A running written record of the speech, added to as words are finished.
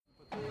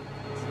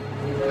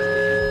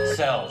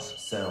Cells.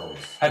 Cells.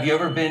 Have you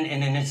ever been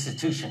in an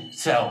institution?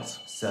 Cells.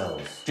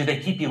 Cells. Do they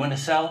keep you in a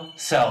cell?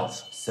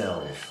 Cells.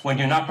 Cells. When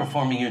you're not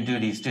performing your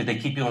duties, do they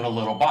keep you in a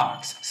little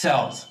box?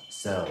 Cells.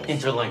 Cells.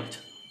 Interlinked.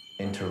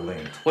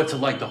 Interlinked. What's it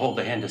like to hold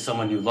the hand of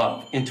someone you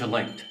love?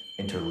 Interlinked.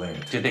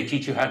 Interlinked. Do they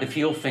teach you how to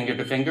feel finger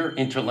to finger?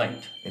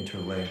 Interlinked.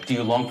 Interlinked. Do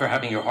you long for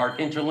having your heart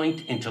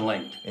interlinked?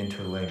 Interlinked.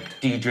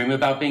 Interlinked. Do you dream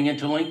about being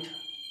interlinked?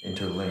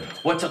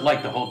 Interlinked. What's it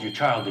like to hold your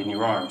child in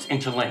your arms?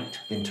 Interlinked.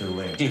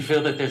 Interlinked. Do you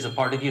feel that there's a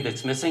part of you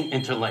that's missing?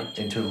 Interlinked.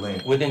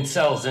 Interlinked. Within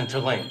cells,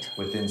 interlinked.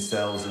 Within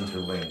cells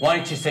interlinked. Why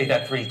don't you say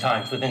that 3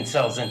 times? Within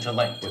cells,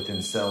 interlinked.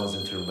 Within cells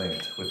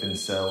interlinked. Within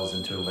cells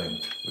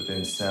interlinked.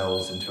 Within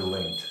cells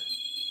interlinked.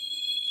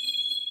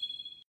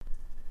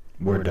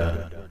 We're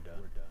done.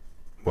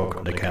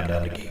 Welcome to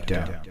Countdown to Geek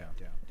Down.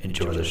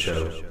 Enjoy the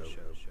show.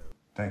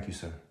 Thank you,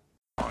 sir.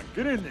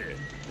 Get in there.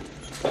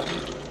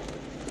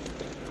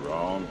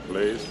 Wrong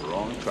place,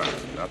 wrong time.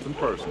 Nothing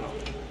personal.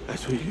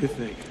 That's what you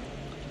think.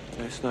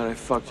 Last night I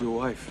fucked your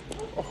wife.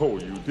 Oh,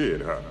 you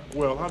did, huh?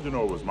 Well, how'd you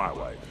know it was my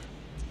wife?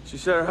 She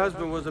said her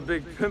husband was a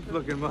big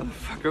pimp-looking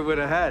motherfucker with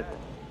a hat.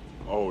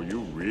 Oh,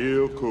 you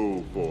real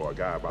cool for a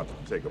guy about to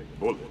take a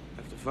bullet.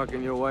 After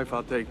fucking your wife,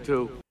 I'll take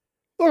 2.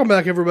 Welcome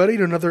back, everybody,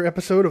 to another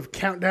episode of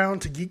Countdown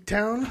to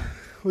Geektown.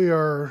 We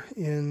are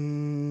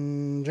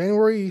in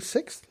January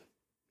 6th?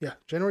 Yeah,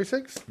 January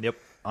 6th? Yep,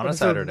 on a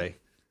Saturday.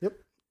 Yep.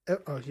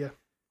 Oh, yeah.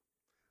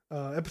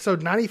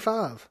 Episode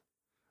 95.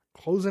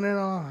 Closing in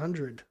on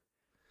 100.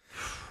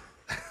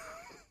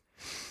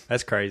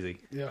 That's crazy.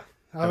 Yeah.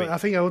 I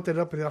think I looked it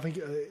up, and I think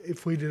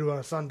if we do it on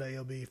a Sunday,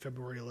 it'll be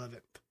February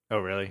 11th. Oh,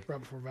 really? Right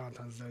before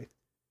Valentine's Day.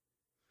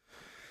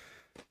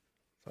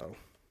 So...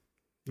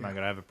 Am I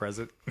going to have a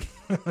present?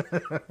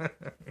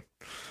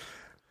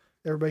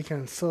 Everybody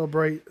can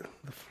celebrate.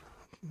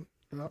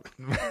 Go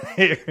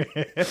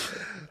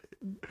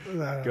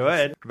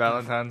ahead.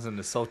 Valentine's and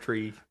the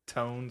sultry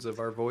tones of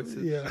our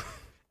voices. Yeah.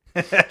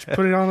 Just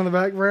put it on in the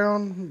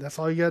background. That's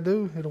all you got to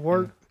do. It'll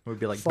work. We'd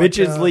be like, It's like,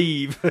 bitches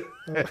leave.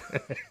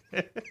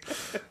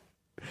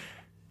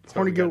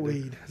 Horny goat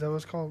weed. Is that what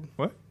it's called?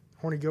 What?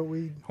 Horny goat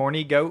weed?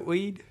 Horny goat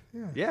weed?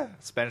 Yeah. Yeah.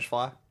 Spanish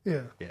fly?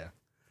 Yeah. Yeah.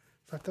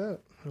 It's like that.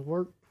 It'll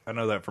work. I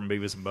know that from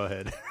Beavis and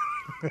Butthead.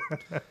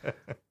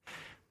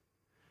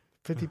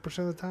 50%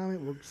 of the time,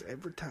 it works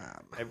every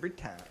time. Every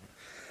time.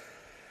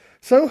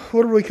 So,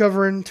 what are we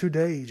covering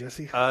today,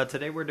 Jesse?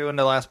 Today we're doing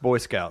The Last Boy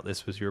Scout.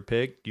 This was your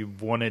pick.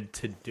 You've wanted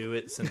to do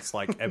it since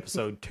like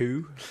episode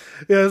 2.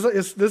 Yeah,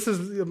 this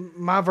is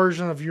my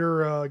version of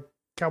your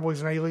Cowboys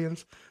and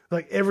Aliens.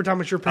 Like, every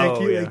time it's your pick,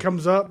 it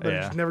comes up, but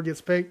it just never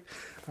gets picked.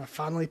 I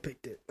finally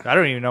picked it. I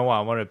don't even know why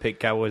I wanted to pick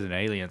Cowboys and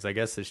Aliens. I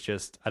guess it's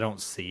just I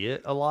don't see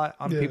it a lot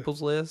on people's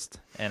list,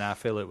 and I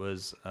feel it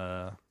was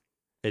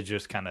it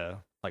just kind of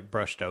like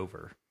brushed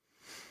over.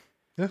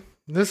 Yeah,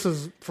 this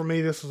is for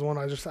me. This is one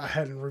I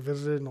hadn't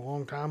revisited in a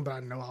long time, but I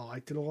know I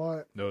liked it a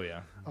lot. Oh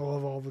yeah, I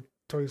love all the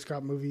Tony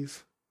Scott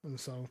movies, and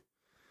so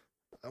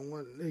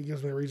it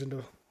gives me a reason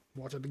to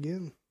watch it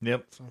again.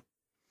 Yep. So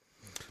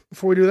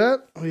before we do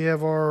that, we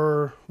have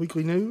our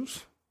weekly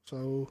news.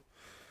 So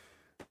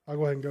I'll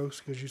go ahead and go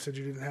because you said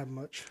you didn't have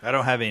much. I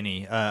don't have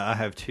any. I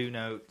have 2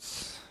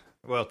 notes.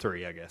 Well,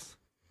 3, I guess.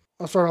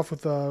 I'll start off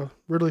with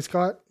Ridley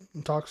Scott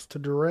talks to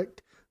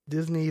direct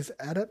Disney's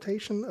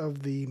adaptation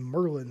of the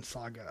Merlin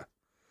saga.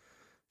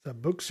 It's a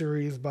book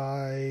series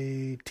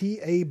by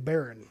T.A.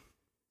 Barron.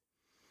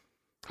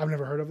 I've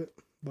never heard of it,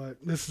 but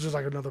this is just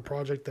like another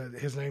project that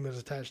his name is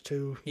attached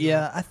to.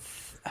 Yeah,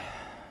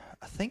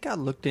 I think I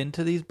looked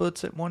into these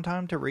books at one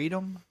time to read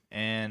them,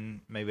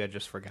 and maybe I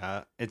just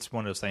forgot. It's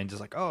one of those things,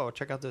 just like, oh,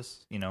 check out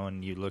this,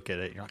 and you look at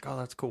it, and you're like, oh,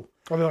 that's cool.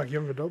 Are they like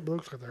young adult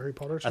books, like the Harry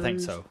Potter series? I think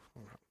so.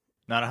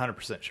 Not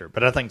 100% sure,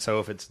 but I think so.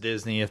 If it's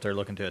Disney, if they're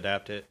looking to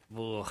adapt it,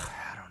 well,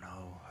 I don't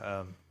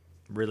know.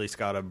 Ridley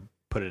Scott to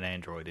put an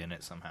android in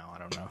it somehow. I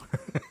don't know.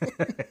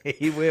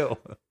 He will.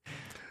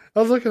 I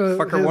was looking at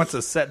Fucker wants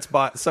a set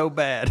spot so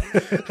bad.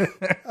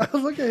 I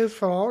was looking at his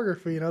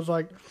filmography, and I was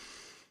like,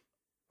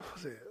 what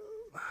was it?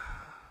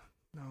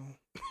 No.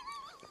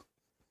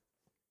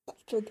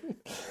 I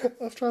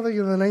was trying to think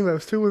of the name. It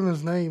was 2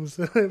 women's names.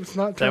 It was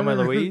not Thelma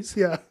Turner. Louise?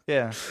 Yeah.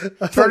 Yeah.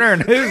 Turner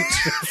and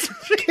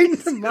Hooch. Came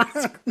to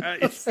mind. No,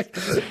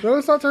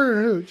 it's not Turner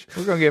and Hooch.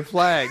 We're going to get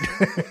flagged.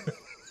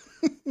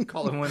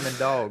 Calling women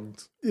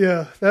dogs.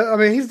 Yeah.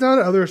 He's done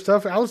other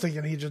stuff. I was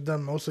thinking he'd just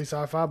done mostly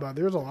sci-fi, but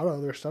there's a lot of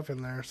other stuff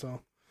in there.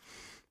 So,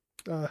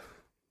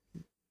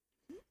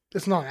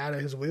 it's not out of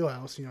his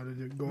wheelhouse, to go out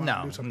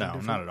and do something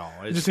different. No, not at all.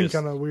 It just seems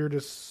kind of weird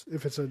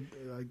if it's a...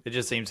 it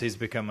just seems he's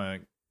become a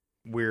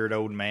weird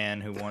old man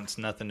who wants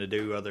nothing to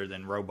do other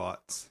than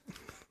robots,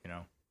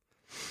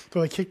 So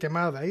they kicked him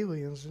out of the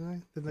Aliens, didn't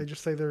they? Did they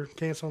just say they're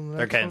canceling the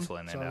next They're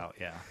canceling one? it out,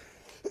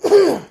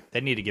 yeah. They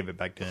need to give it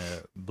back to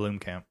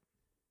Blomkamp.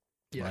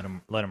 Yeah.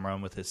 Let him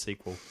run with his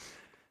sequel.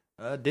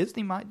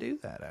 Disney might do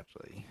that,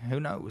 actually.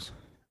 Who knows?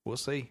 We'll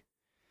see.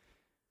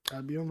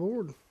 I'd be on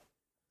board.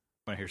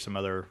 Want to hear some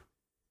other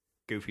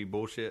goofy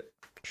bullshit?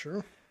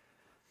 Sure.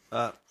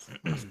 My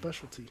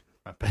specialty.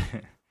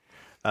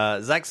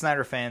 Zack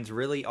Snyder fans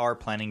really are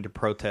planning to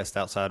protest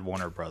outside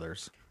Warner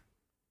Brothers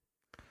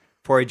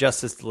for a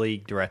Justice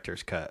League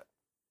director's cut.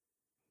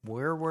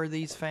 Where were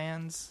these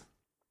fans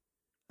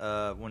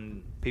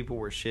when people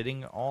were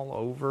shitting all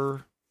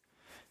over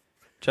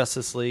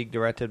Justice League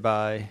directed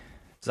by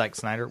Zack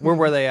Snyder? Where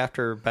were they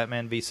after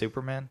Batman v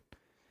Superman?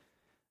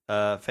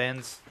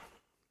 Fans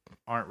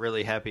aren't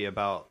really happy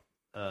about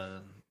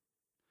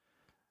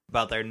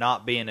there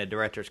not being a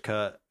director's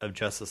cut of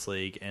Justice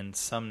League, and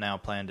some now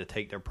plan to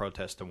take their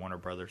protest to Warner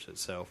Brothers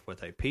itself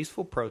with a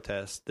peaceful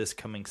protest this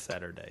coming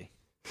Saturday.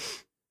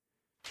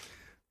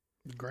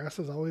 The grass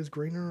is always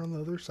greener on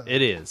the other side.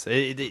 It is.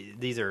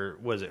 These are,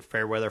 was it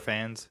fair weather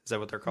fans? Is that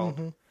what they're called?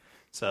 Mm-hmm.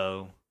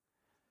 So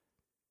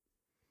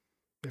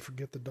they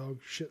forget the dog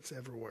shits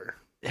everywhere.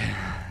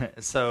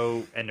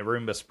 So, and the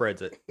Roomba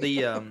spreads it.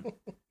 The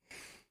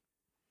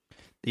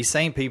these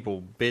same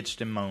people bitched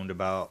and moaned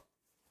about,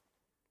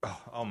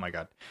 oh my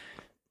God,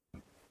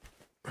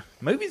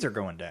 movies are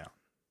going down.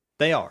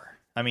 They are.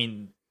 I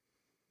mean,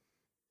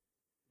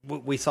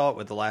 we saw it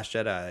with The Last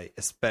Jedi,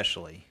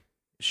 especially.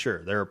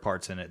 Sure, there are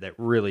parts in it that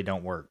really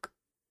don't work.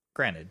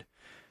 Granted,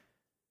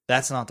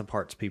 that's not the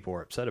parts people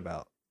are upset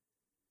about.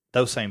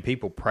 Those same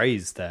people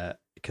praise that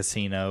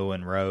Casino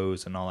and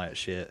Rose and all that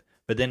shit,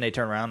 but then they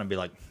turn around and be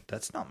like,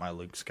 that's not my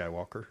Luke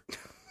Skywalker.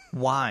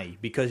 Why?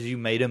 Because you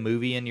made a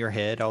movie in your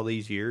head all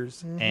these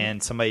years,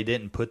 and somebody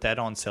didn't put that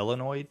on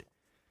Celluloid?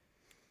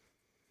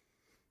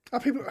 I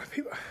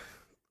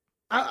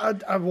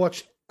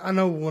watch. I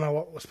know when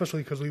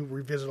especially because we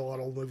revisit a lot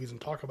of old movies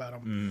and talk about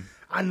them.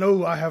 I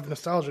know I have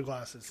nostalgia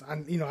glasses. I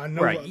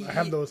know Right. I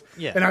have those,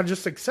 Yeah. and I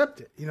just accept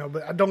it.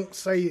 But I don't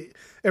say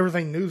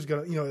everything new is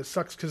gonna. It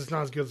sucks because it's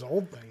not as good as the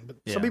old thing. But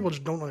some Yeah. people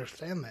just don't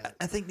understand that.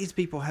 I think these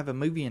people have a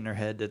movie in their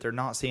head that they're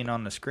not seeing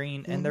on the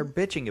screen, and they're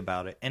bitching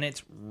about it, and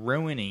it's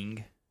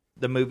ruining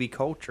the movie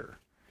culture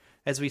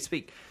as we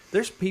speak.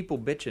 There's people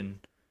bitching.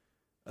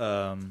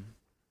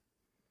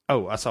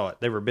 Oh, I saw it.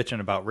 They were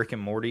bitching about Rick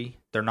and Morty.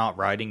 They're not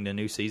writing the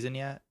new season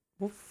yet.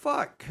 Well,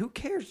 fuck. Who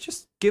cares?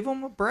 Just give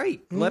them a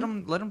break. Let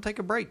them take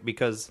a break,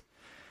 because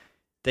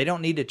they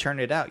don't need to churn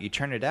it out. You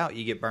churn it out,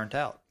 you get burnt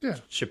out. Yeah.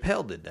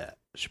 Chappelle did that.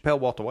 Chappelle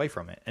walked away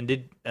from it. And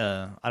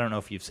I don't know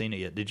if you've seen it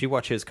yet. Did you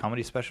watch his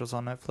comedy specials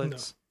on Netflix? No.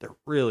 They're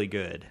really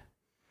good.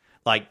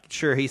 Like,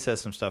 sure, he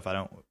says some stuff I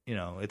don't,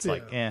 it's Yeah.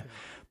 like, eh.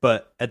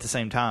 But at the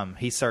same time,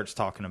 he starts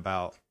talking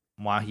about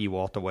why he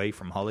walked away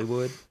from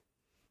Hollywood.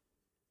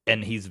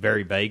 And he's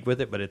very vague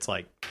with it, but it's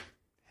like,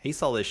 he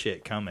saw this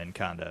shit coming,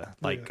 kind of.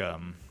 Like,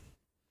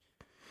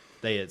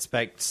 they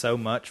expect so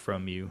much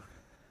from you,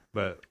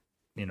 but,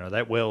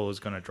 that well is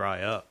going to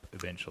dry up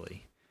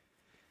eventually.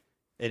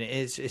 And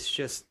it's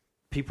just,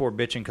 people are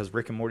bitching because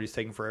Rick and Morty's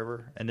taking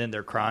forever, and then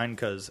they're crying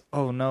because,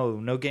 oh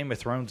no Game of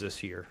Thrones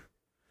this year.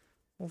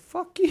 Well,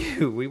 fuck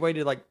you. We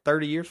waited like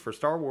 30 years for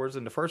Star Wars,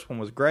 and the first one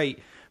was great,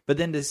 but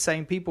then the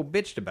same people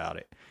bitched about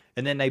it.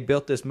 And then they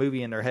built this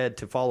movie in their head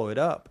to follow it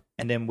up.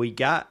 And then we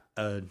got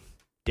a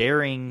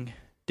daring,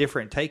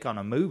 different take on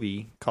a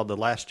movie called The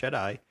Last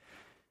Jedi,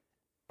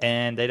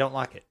 and they don't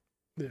like it.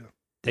 Yeah.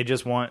 They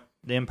just want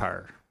the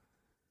Empire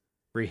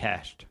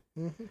rehashed.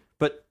 Mm-hmm.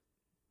 But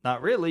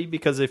not really,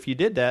 because if you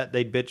did that,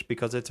 they'd bitch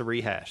because it's a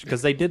rehash.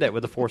 Because they did that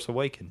with The Force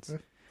Awakens.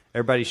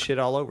 Everybody shit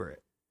all over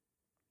it.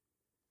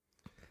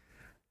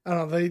 I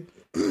don't know.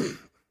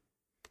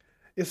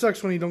 It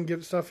sucks when you don't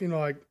get stuff,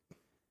 like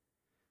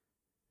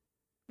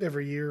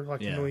every year.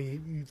 Like, Yeah.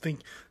 you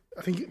think,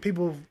 I think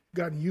people have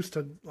gotten used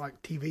to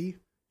like TV.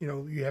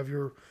 You have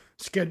your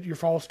your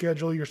fall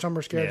schedule, your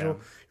summer schedule.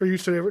 Yeah. You're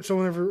used to it. So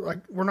whenever, like,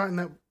 we're not in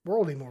that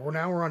world anymore.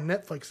 We're on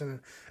Netflix and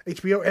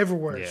HBO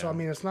everywhere. Yeah. So, I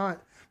mean,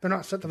 they're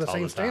not set to the All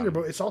same the standard,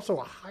 time. but it's also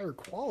a higher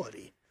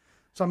quality.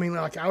 So, I mean,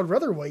 like, I would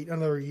rather wait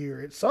another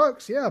year. It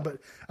sucks, yeah, but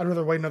I'd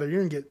rather wait another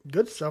year and get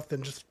good stuff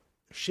than just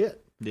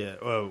shit. Yeah.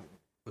 Well,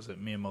 was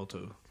it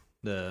Miyamoto,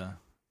 the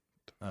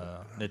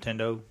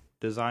Nintendo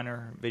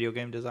designer, video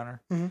game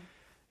designer? Mm-hmm.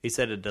 He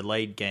said a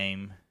delayed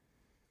game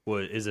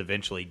is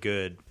eventually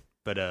good,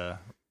 but a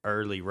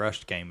early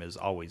rushed game is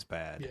always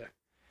bad.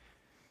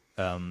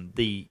 Yeah.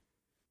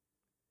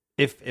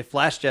 If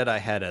Last Jedi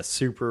had a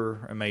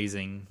super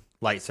amazing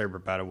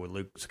lightsaber battle with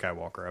Luke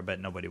Skywalker, I bet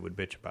nobody would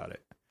bitch about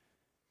it.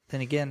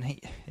 Then again,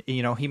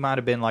 he might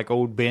have been like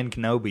old Ben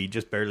Kenobi,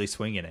 just barely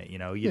swinging it.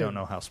 You don't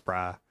know how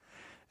spry.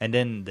 And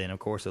then of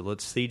course it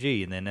looks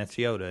CG, and then that's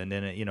Yoda, and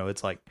then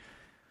it's like,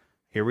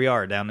 here we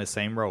are down the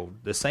same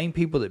road. The same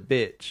people that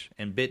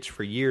bitch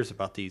for years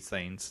about these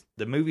things,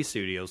 the movie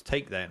studios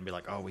take that and be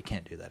like, oh, we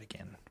can't do that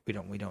again. We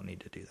don't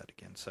need to do that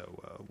again.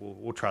 So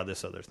we'll try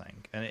this other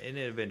thing, and it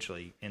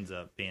eventually ends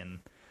up being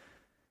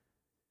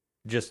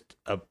just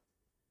a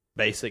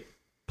basic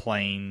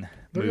plain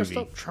They're movie.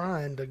 going to stop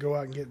trying to go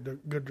out and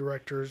get good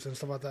directors and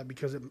stuff like that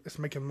because it's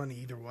making money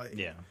either way.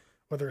 Yeah.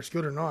 Whether it's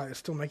good or not, it's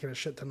still making a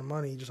shit ton of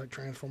money, just like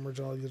Transformers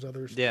and all these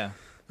others. Yeah.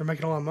 They're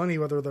making a lot of money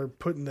whether they're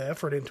putting the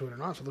effort into it or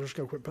not, so they're just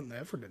going to quit putting the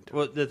effort into it.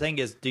 Well, the thing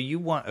is, do you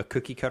want a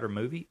cookie cutter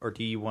movie, or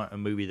do you want a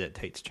movie that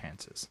takes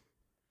chances?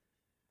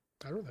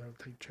 I'd rather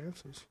take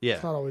chances. Yeah.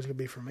 It's not always going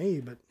to be for me,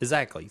 but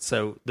Exactly.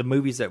 So the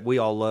movies that we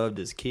all loved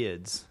as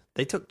kids,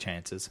 they took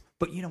chances.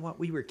 But you know what?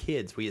 We were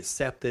kids. We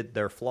accepted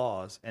their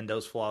flaws, and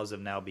those flaws have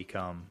now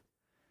become,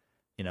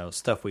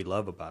 stuff we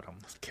love about them.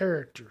 it's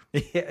character.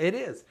 Yeah, it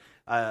is.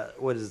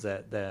 What is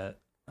that?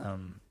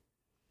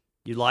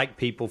 You like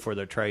people for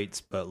their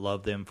traits, but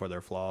love them for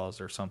their flaws,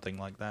 or something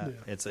like that.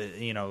 Yeah. It's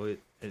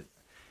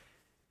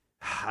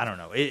I don't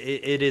know.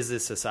 It is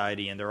this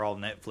society, and they're all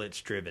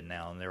Netflix driven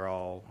now, and they're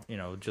all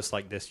just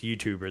like this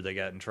YouTuber that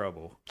got in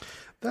trouble,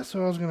 That's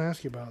what I was going to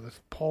ask you about. This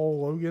Paul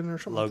Logan or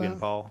something Logan like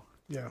that? Paul.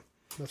 Yeah,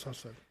 that's what I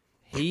said.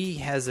 He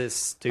has this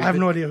stupid. I have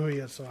no idea who he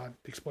is, so I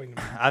explained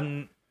to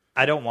me.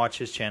 I don't watch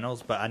his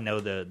channels, but I know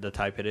the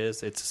type it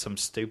is. It's some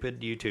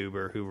stupid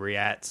YouTuber who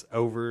reacts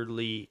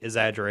overly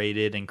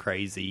exaggerated and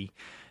crazy,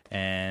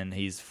 and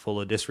he's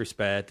full of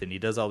disrespect, and he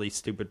does all these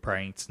stupid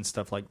pranks and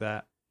stuff like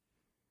that.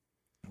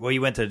 Well, he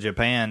went to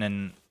Japan,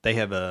 and they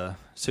have a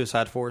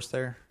suicide forest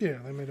there. Yeah,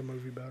 they made a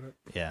movie about it.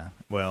 Yeah.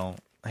 Well,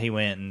 he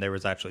went, and there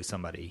was actually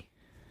somebody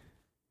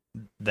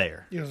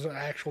there. He was an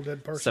actual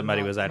dead person.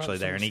 Somebody not- was actually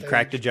not there, some and he stage.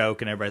 cracked a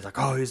joke, and everybody's like,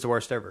 "Oh, he's the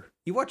worst ever."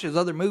 You watch his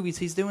other movies;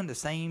 he's doing the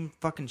same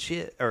fucking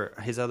shit, or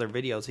his other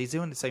videos, he's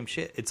doing the same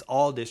shit. It's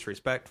all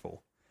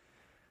disrespectful.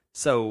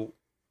 So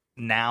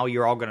now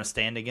you're all going to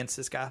stand against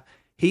this guy.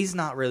 He's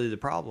not really the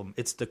problem.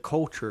 It's the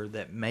culture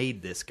that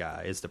made this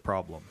guy is the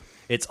problem.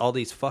 It's all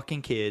these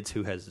fucking kids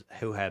who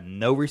have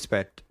no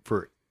respect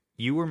for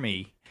you or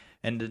me,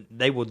 and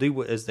they will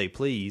do as they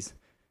please.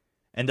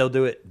 And they'll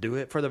do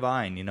it for the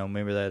vine,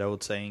 Remember that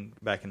old saying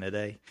back in the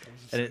day?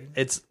 And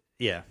it's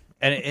yeah,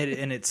 and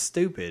it's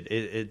stupid.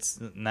 It's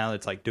now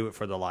it's like do it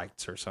for the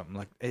likes or something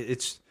like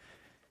it's.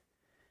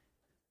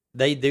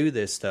 They do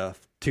this stuff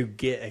to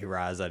get a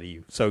rise out of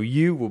you, so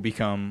you will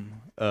become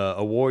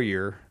a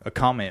warrior, a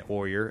comment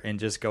warrior, and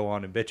just go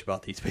on and bitch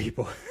about these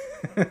people.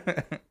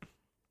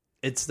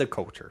 It's the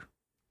culture.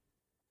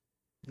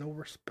 No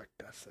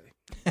respect, I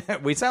say.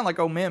 We sound like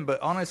old men,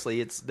 but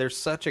honestly, there's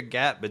such a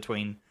gap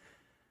between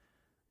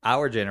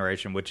our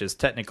generation, which is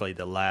technically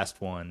the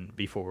last one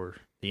before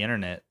the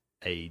internet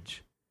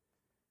age,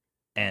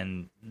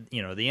 and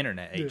the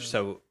internet age. Yeah.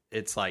 So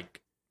it's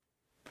like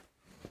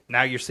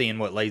now you're seeing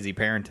what lazy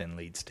parenting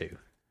leads to.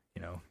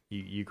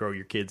 You grow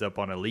your kids up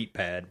on a elite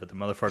pad, but the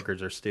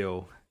motherfuckers are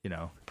still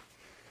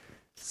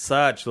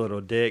such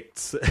little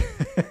dicks.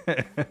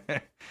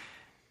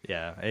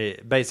 Yeah,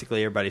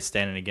 basically everybody's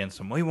standing against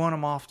them. We want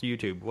them off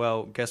YouTube.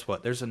 Well, guess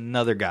what? There's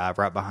another guy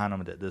right behind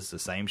them that does the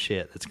same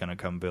shit that's going to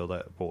come fill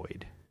that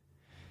void.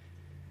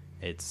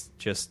 It's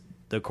just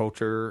the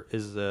culture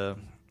is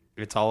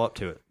it's all up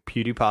to it.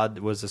 PewDiePie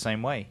was the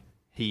same way.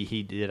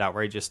 He did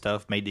outrageous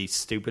stuff, made these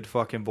stupid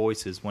fucking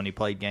voices when he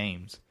played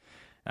games.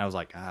 And I was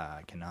like,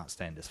 I cannot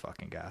stand this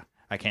fucking guy.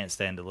 I can't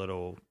stand the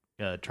little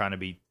trying to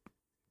be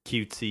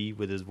cutesy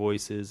with his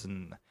voices.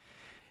 And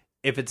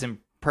if it's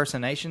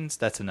impersonations,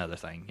 that's another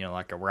thing.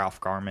 Like a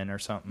Ralph Garman or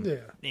something.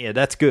 Yeah,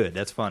 that's good.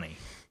 That's funny.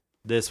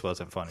 This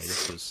wasn't funny.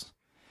 This was,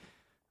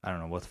 I don't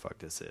know what the fuck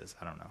this is.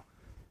 I don't know.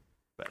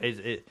 But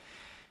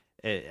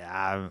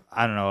I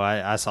don't know.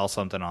 I saw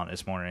something on it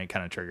this morning. It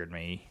kind of triggered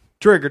me.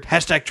 Triggered.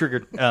 Hashtag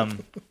triggered.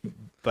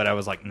 But I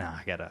was like, nah,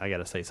 I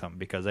gotta say something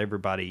because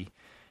everybody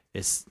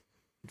is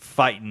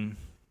fighting.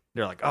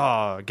 They're like,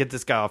 oh, get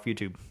this guy off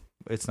YouTube.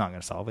 It's not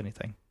gonna solve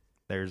anything.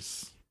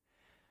 There's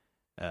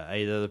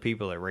 8 other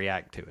people that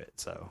react to it.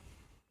 So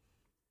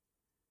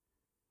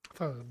I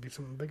thought it would be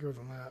something bigger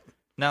than that.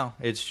 no,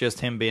 it's just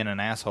him being an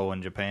asshole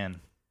in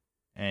Japan,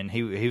 and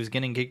he was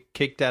getting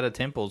kicked out of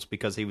temples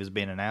because he was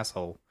being an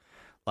asshole.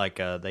 Like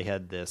they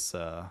had this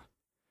kind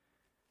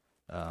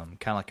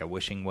of like a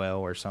wishing well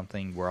or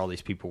something where all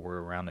these people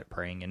were around it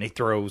praying, and he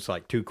throws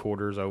like 2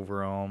 quarters over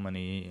them, and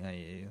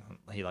he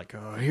like,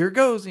 oh, here it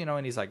goes,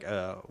 and he's like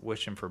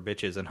wishing for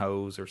bitches and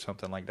hoes or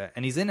something like that,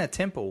 and he's in a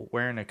temple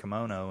wearing a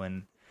kimono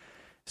and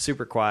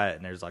super quiet,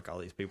 and there's like all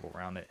these people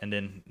around it, and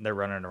then they're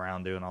running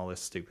around doing all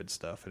this stupid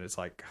stuff, and it's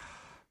like,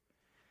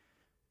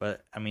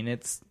 but I mean,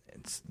 it's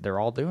they're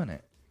all doing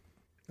it.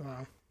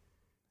 Wow.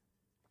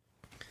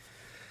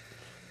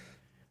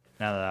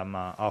 Now that I'm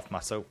off my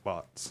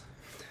soapbox.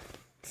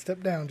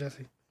 Step down,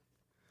 Jesse.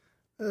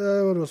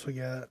 What else we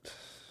got?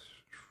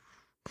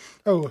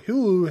 Oh,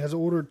 Hulu has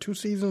ordered 2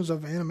 seasons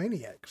of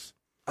Animaniacs.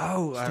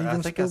 Oh, I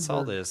Steven think I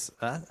saw Spielberg. this.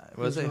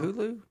 Was it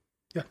Hulu?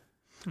 Yeah.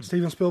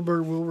 Steven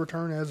Spielberg will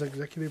return as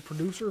executive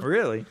producer,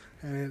 Really?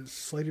 and it's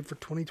slated for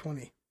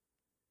 2020.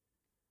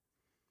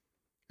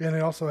 And they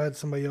also had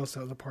somebody else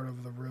that was a part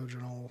of the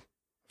original.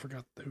 I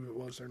forgot who it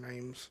was, their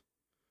names.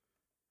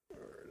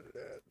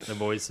 The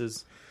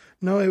voices?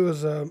 No, it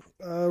was a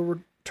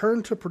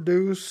return to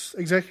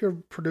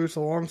executive produce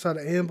alongside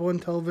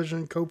Amblin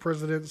Television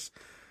co-presidents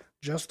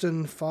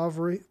Justin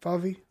Falvey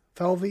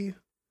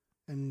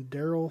and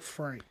Daryl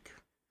Frank.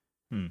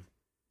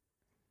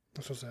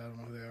 That's what I said. I don't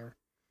know who they are.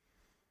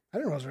 I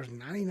didn't realize there's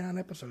 99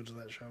 episodes of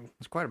that show.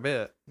 It's quite a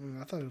bit.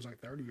 I thought it was like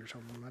 30 or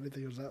something. I didn't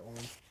think it was that long.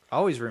 I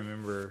always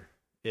remember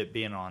it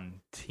being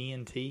on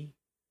TNT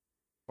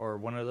or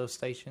one of those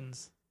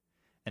stations,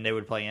 and they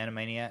would play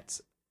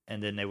Animaniacs,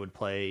 and then they would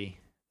play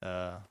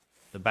the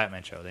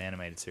Batman show, the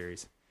animated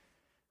series.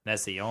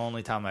 That's the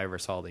only time I ever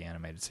saw the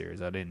animated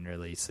series. I didn't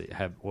really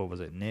what was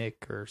it,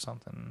 Nick or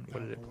something?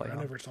 What did it play I on?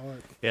 never saw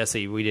it. Yeah,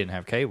 see, we didn't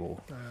have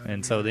cable.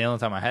 And so the only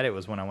time I had it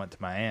was when I went to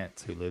my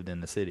aunt's who lived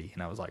in the city.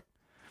 And I was like,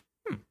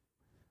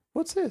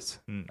 what's this?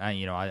 And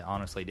I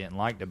honestly didn't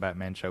like the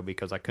Batman show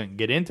because I couldn't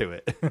get into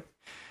it.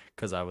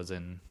 Because I was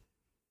in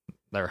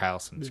their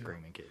house and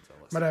screaming kids.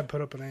 My dad put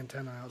up an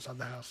antenna outside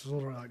the house. It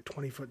was literally like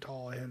 20 foot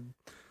tall. It had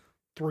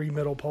 3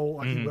 metal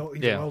poles. Like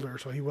he's a welder,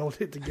 so he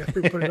welded it together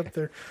and put it up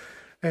there.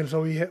 And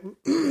so we had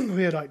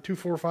like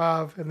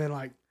 245 and then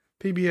like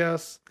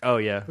PBS. Oh,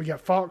 yeah. We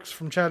got Fox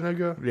from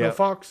Chattanooga. Yeah. No,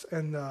 Fox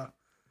and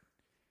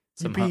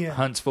Some UPN.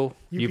 Huntsville.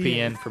 UPN.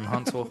 UPN from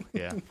Huntsville.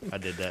 Yeah, I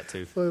did that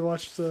too. So we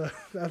watched, I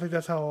think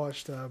that's how I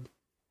watched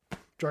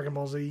Dragon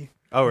Ball Z.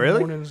 Oh, really?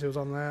 Mornings, it was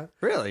on that.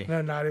 Really? And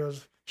at night it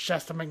was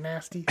Shasta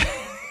McNasty.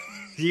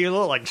 You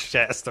look like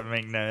Shasta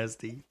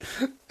McNasty.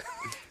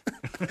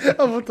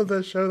 I wanted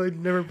that show. They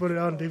never put it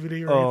on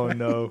DVD or anything.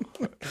 no.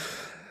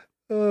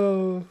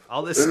 Oh,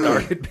 All this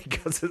started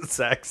because of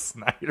Zack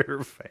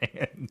Snyder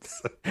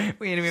fans.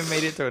 We ain't even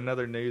made it to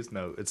another news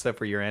note, except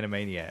for your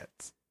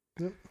Animaniacs.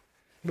 Yep.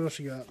 What else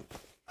you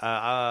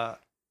got?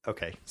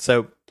 Okay,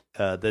 so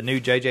the new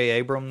J.J.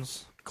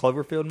 Abrams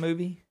Cloverfield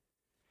movie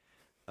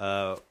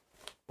will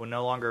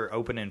no longer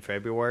open in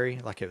February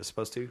like it was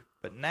supposed to,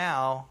 but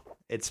now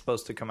it's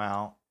supposed to come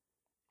out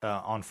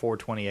on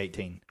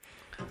 4/20/18.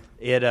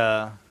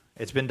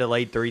 It's been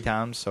delayed 3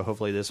 times, so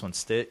hopefully this one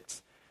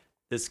sticks.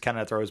 This kind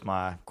of throws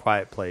my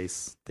Quiet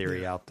Place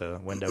theory out the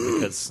window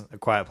because A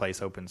Quiet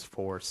Place opens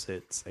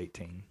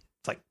 4/6/18.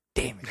 It's like,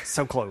 damn it, it's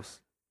so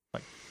close.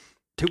 Like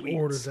 2 weeks.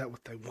 Or is that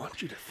what they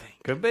want you to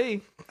think? Could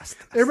be.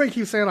 Everybody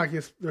keeps saying like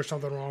there's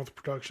something wrong with the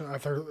production.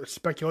 If they're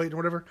speculating or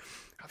whatever,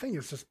 I think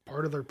it's just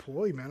part of their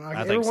ploy, man. Like, I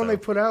think everyone so. they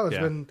put out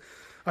has Yeah. been,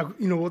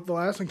 what the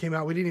last one came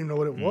out, we didn't even know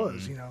what it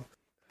was,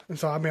 And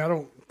so, I mean, I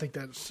don't think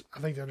I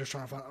think they're just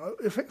trying to find.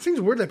 It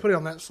seems weird they put it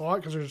on that slot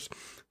because there's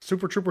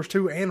Super Troopers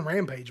 2 and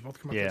Rampage both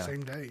come out the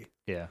same day.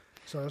 Yeah.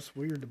 So it's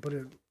weird to put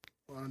it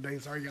on a day.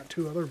 Sorry, you got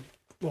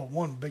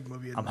one big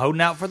movie. I'm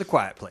holding out for The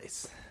Quiet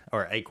Place.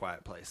 Or A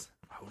Quiet Place.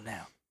 I'm holding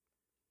out.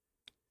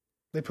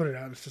 They put it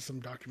out. It's just some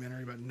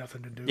documentary about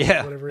nothing to do Yeah.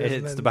 with whatever it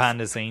is. It's the behind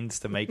the scenes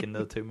to making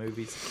the 2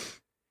 movies.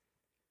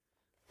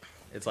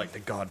 It's like the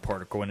God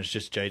Particle, and it's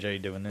just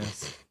JJ doing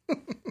this.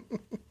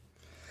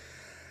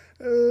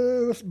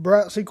 This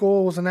Brat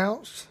sequel was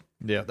announced.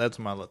 Yeah, that's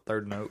my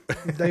 3rd note.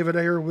 David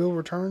Ayer will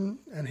return,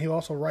 and he'll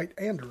also write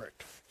and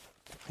direct.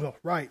 Well,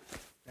 write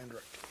and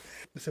direct.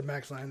 They said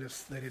Max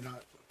Landis, they did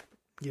not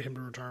get him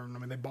to return. I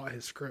mean, they bought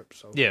his script,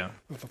 so Yeah.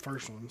 with the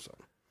first one, so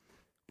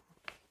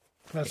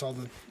that's all.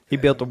 He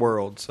built the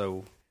world,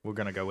 so we're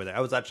going to go with it.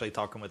 I was actually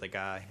talking with a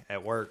guy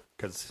at work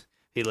because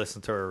he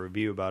listened to a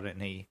review about it,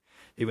 and he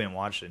went and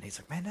watched it, and he's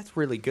like, man, that's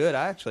really good.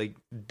 I actually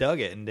dug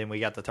it. And then we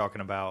got to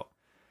talking about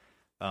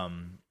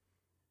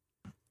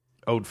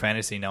old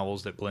fantasy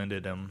novels that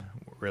blended them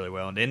really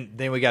well. And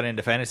then we got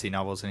into fantasy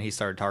novels, and he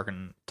started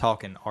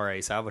talking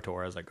R.A.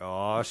 Salvatore. I was like,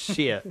 oh,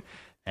 shit.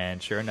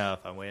 And sure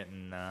enough, I went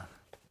and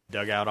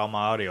dug out all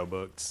my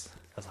audiobooks.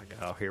 I was like,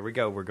 oh, here we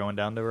go. We're going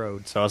down the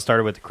road. So I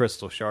started with The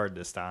Crystal Shard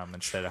this time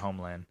instead of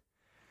Homeland.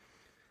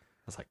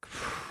 I was like,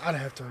 I'd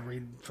have to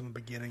read from the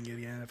beginning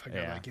again if I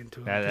got back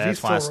into it.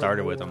 That's why I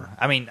started with them.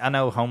 I mean, I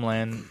know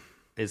Homeland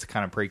is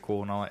kind of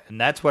prequel and all that,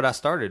 and that's what I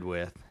started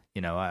with.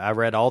 I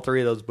read all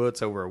 3 of those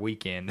books over a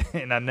weekend,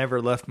 and I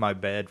never left my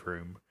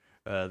bedroom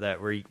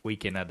that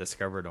weekend I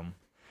discovered them.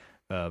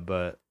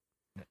 But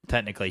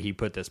technically, he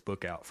put this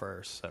book out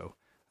first, so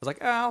I was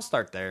like, I'll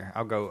start there.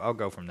 I'll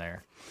go from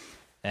there.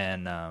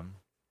 And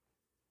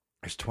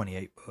there's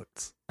 28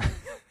 books.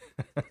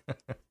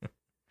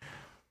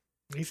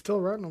 He's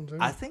still writing them, too.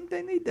 I think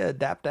they need to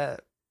adapt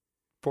that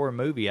for a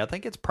movie. I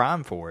think it's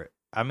prime for it.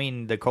 I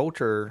mean, the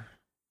culture,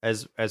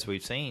 as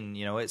we've seen,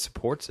 it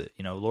supports it.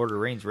 Lord of the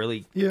Rings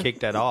really kicked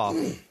that off.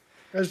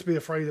 I'd just be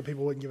afraid that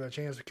people wouldn't give it a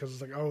chance because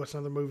it's like, oh, it's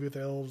another movie with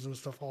elves and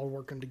stuff all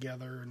working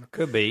together. And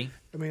Could be.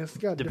 I mean, it's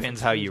got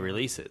Depends how you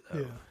release it, though.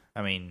 Yeah.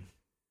 I mean,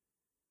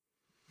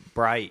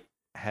 Bright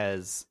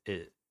has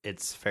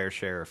its fair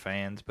share of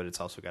fans, but it's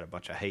also got a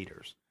bunch of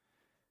haters.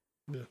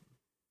 Yeah.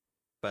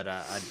 But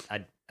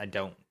I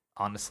don't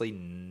honestly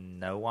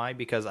know why,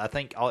 because I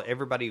think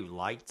everybody who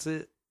likes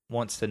it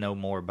wants to know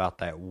more about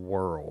that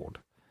world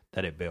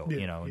that it built.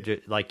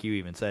 Like you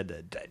even said,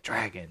 that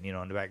dragon,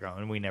 in the background,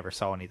 and we never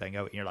saw anything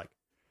of it. And you're like,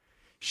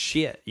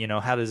 shit,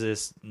 how does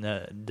this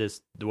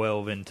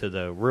delve into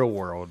the real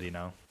world?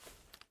 The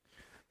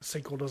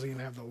sequel doesn't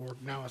even have the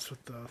orc. Now it's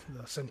with the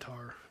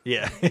centaur.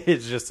 Yeah,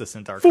 it's just a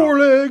centaur. 4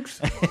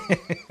 legs.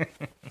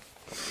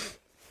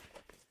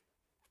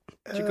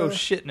 You go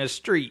shit in the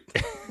street.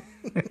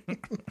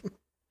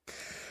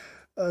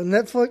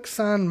 Netflix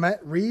signed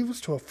Matt Reeves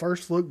to a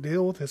first-look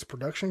deal with his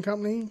production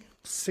company,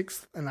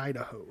 6th and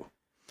Idaho.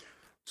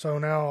 So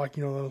now, a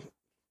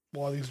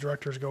lot of these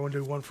directors go and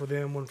do one for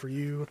them, one for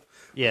you.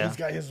 Yeah. He's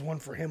got his one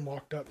for him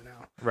locked up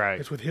now. Right.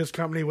 It's with his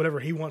company,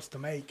 whatever he wants to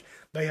make,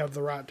 they have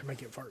the right to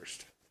make it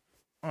first.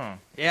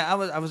 Yeah,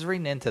 I was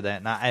reading into that,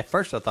 and at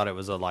first I thought it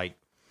was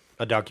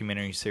a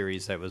documentary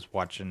series that was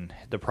watching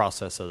the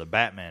process of the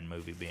Batman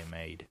movie being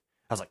made.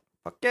 I was like,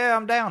 fuck yeah,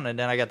 I'm down. And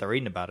then I got to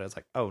reading about it. I was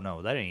like, oh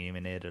no, that ain't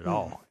even it at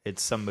all.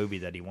 It's some movie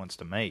that he wants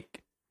to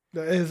make. I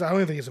don't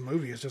even think it's a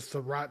movie. It's just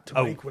the right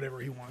to make whatever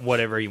he wants.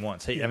 Whatever he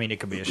wants. I mean, it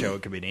could be a show.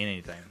 It could be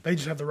anything. They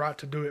just have the right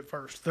to do it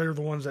first. They're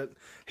the ones that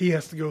he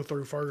has to go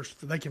through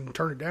first. They can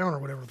turn it down or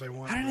whatever they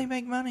want. How do they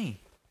make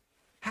money?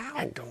 How?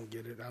 I don't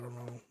get it. I don't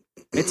know.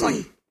 It's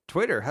like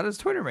Twitter. How does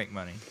Twitter make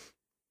money?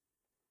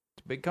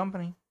 It's a big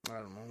company. I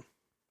don't know.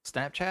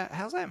 Snapchat.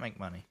 How's that make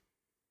money?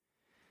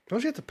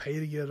 Don't you have to pay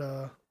to get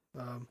what's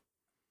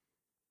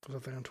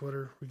that thing on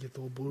Twitter? We get the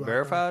little blue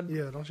verified. Icon.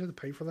 Yeah, don't you have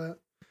to pay for that?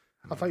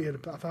 I thought you had.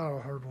 I thought I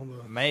heard one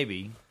of the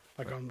maybe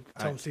like on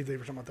Tom Steve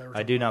Dave or something like that.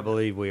 I do not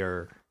believe we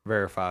are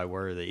verified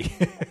worthy.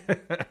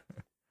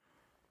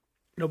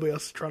 Nobody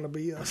else is trying to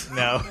be us.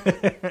 No.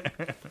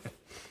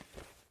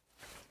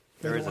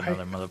 There is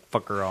another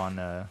motherfucker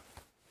on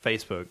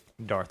Facebook,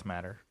 Darth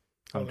Matter.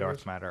 On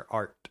Darth Matter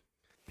Art,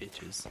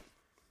 bitches.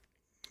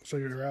 So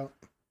you're out?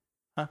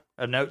 Huh?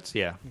 Notes?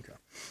 Yeah.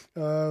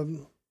 Okay.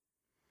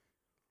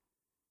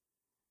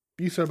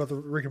 You said about the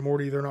Rick and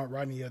Morty, they're not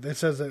writing yet. It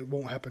says that it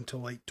won't happen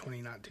until late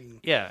 2019.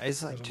 Yeah,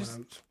 it's like, just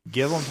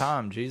give them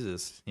time,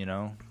 Jesus, you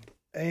know.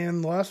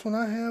 And the last one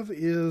I have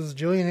is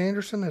Gillian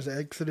Anderson has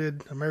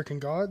exited American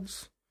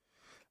Gods.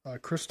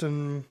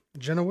 Kristen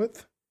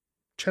Chenoweth,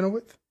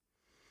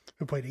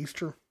 who played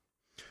Easter,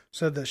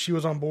 said that she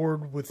was on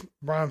board with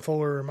Brian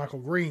Fuller and Michael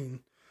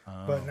Green,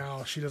 but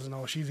now she doesn't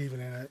know she's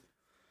even in it.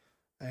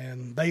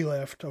 And they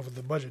left over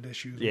the budget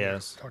issues we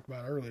talked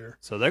about earlier.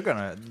 So they're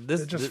gonna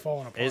it's just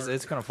falling apart.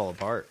 It's gonna fall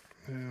apart.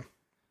 Yeah,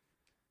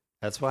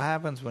 that's what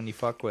happens when you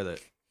fuck with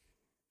it.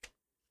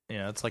 You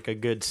know, it's like a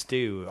good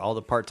stew. All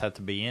the parts have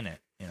to be in it.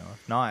 You know,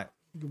 if not,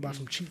 you buy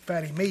some cheap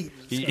fatty meat.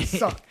 It's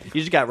gonna suck.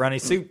 You just got runny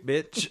soup,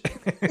 bitch.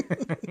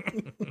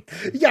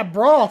 You got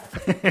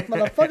broth,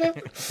 motherfucker.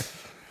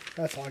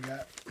 That's all I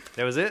got.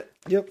 That was it?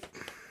 Yep.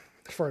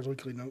 As far as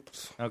weekly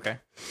notes. Okay.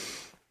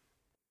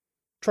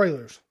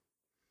 Trailers.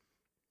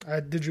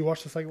 Did you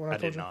watch the second one I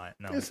told did you? not,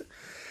 no.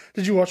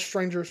 Did you watch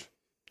Strangers,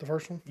 the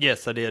first one?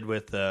 Yes, I did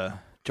with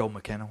Joel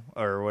McHale,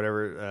 or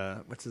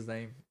whatever. What's his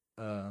name?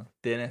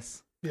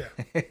 Dennis. Yeah.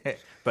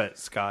 But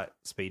Scott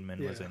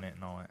Speedman was in it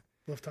and all that.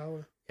 Liv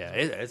Tyler? Yeah,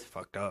 it's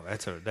fucked up.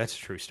 That's a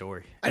true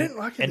story. I didn't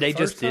like it. And they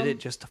just did it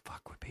just to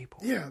fuck with people.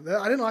 Yeah,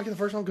 I didn't like it the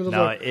first time because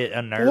it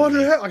unnerved what me.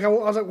 the heck? Like I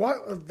was like,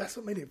 what? That's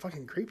what made it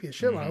fucking creepy as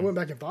shit. When I went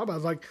back and thought about it, I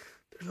was like,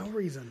 there's no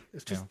reason.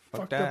 It's just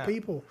fucked up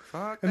people.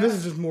 And this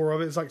is just more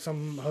of it. It's like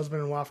some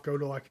husband and wife go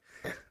to I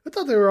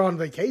thought they were on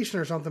vacation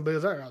or something, but it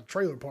was like a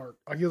trailer park.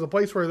 Like it was a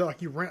place where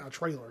you rent a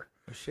trailer.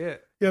 Oh,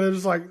 shit. Yeah, they're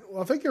just like,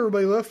 well, I think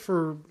everybody left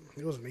for,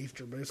 it wasn't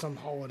Easter, but it's some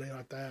holiday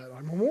like that,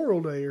 like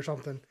Memorial Day or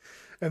something.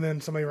 And then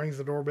somebody rings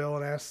the doorbell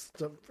and asks,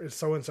 is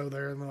so-and-so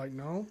there? And they're like,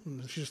 no.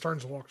 And she just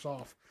turns and walks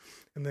off.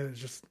 And then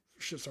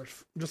shit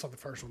starts, just like the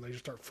first one, they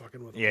just start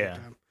fucking with it. Yeah.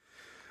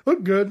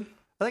 Look good.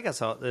 I think I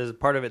saw there's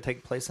part of it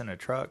take place in a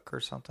truck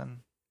or something.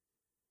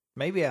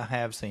 Maybe I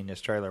have seen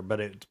this trailer, but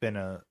it's been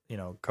a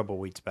couple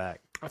weeks back.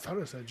 I thought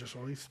it said just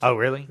released. Oh,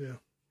 really? Yeah.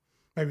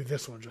 Maybe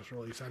this one just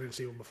released. I didn't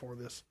see one before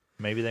this.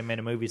 Maybe they made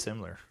a movie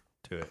similar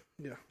to it.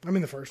 Yeah. I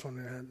mean, the first one,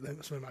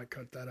 somebody might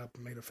cut that up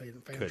and made a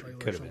fan trailer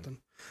or something. Been.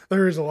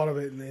 There is a lot of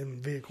it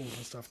in vehicles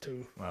and stuff,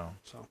 too. Wow.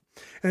 So,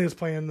 and it's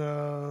playing,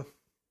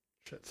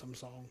 some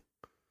song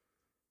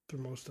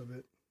through most of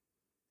it.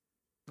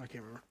 I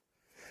can't remember.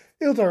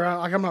 It was alright.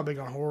 Like, I'm not big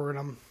on horror,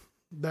 and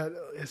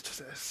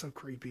it's so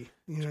creepy.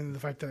 You know, the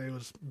fact that it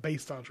was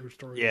based on true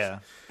stories. Yeah.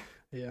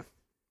 Yeah.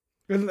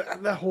 And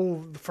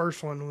the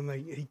first one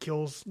when he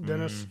kills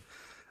Dennis,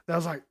 that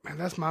was like, man,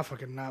 that's my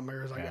fucking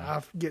nightmare. It's like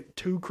I get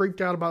too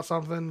creeped out about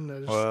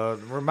something. Well,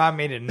 remind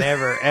me to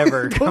never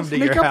ever come to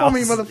your sneak up house. On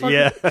me, motherfucker.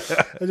 Yeah.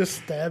 I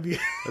just stab you.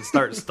 Let's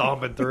start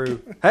stomping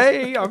through.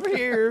 Hey, I'm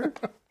here.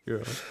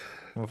 Yeah.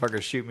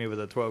 Motherfucker shoot me with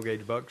a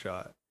 12-gauge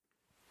buckshot.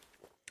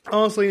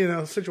 Honestly, in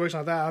a situation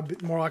like that, I'd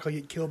be more likely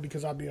to get killed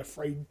because I'd be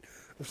afraid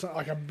of something.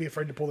 Like I'd be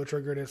afraid to pull the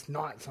trigger and it's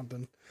not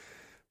something.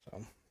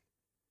 So,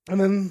 and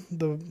then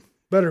the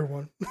better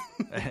one.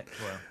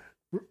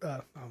 I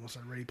almost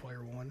said Ready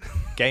Player One.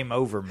 Game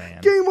Over,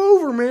 man. Game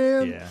Over,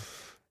 man.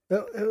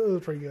 Yeah, it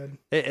was pretty good.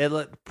 It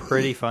looked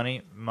pretty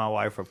funny. My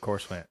wife, of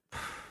course, went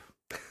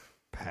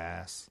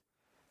pass.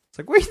 It's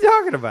like, what are you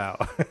talking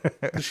about?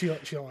 She don't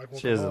like workaholics.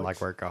 She doesn't like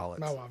workaholics.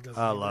 My wife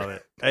doesn't. I love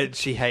it.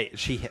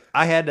 And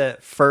I had a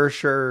For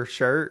Sure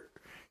shirt.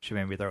 She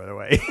made me throw it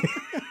away.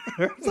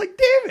 It's like,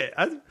 damn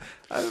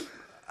it.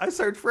 I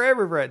searched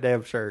forever for that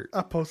damn shirt.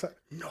 I post that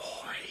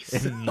noise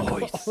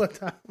all the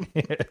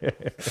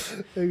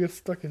time. They get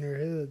stuck in your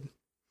head.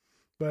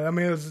 But I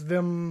mean, it was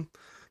them.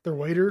 They're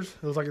waiters.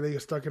 It was like they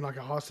get stuck in like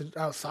a hostage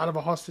outside of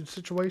a hostage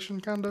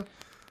situation, kind of.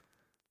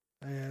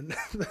 And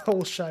the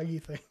whole Shaggy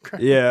thing.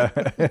 Yeah.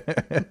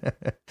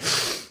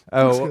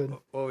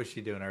 What was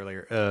she doing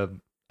earlier?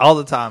 All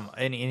the time,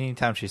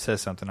 anytime she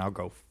says something, I'll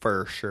go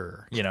For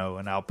Sure,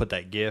 and I'll put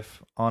that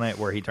GIF on it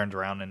where he turns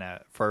around in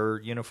that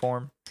fur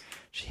uniform.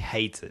 She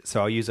hates it,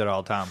 so I'll use it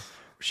all the time.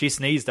 She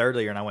sneezed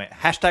earlier, and I went,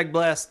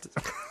 #blessed.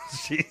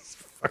 She's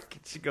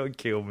going to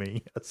kill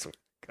me. I swear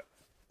to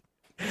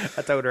God.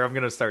 I told her I'm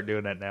going to start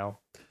doing that now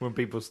when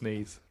people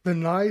sneeze. The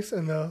nice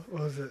and the,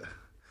 what was it?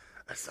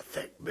 That's a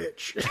thick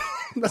bitch.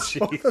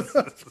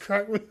 That's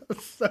cracked me up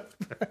so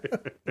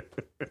bad.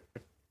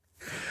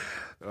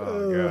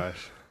 Oh,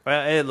 gosh.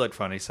 Well, it looked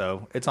funny,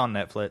 so it's on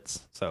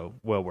Netflix, so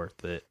well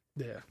worth it.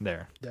 Yeah,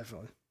 There.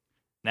 definitely.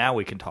 Now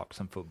we can talk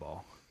some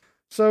football.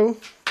 So,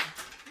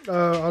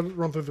 I'll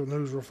run through the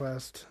news real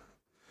fast.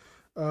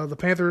 The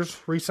Panthers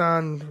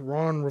re-signed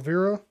Ron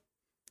Rivera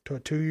to a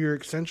 2-year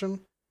extension,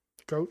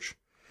 coach,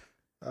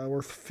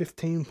 worth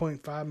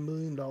 $15.5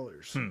 million.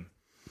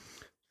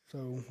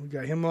 So we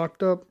got him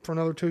locked up for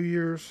another 2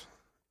 years.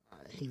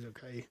 He's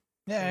okay.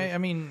 Yeah, I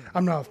mean,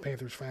 I'm not a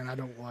Panthers fan. I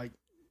don't like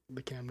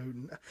the Cam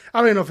Newton. I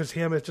don't even know if it's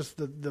him. It's just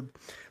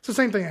it's the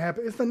same thing that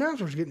happened. It's the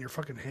announcers get in your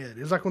fucking head.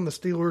 It's like when the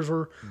Steelers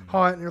were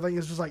hot and everything.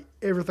 It's just like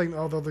everything,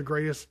 although the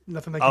greatest,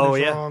 nothing they can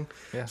do wrong.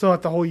 Yeah. So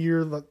like the whole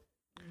year that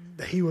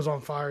he was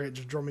on fire, it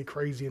just drove me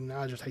crazy, and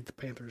now I just hate the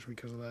Panthers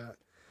because of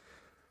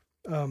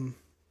that.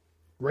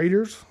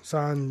 Raiders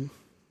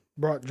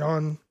brought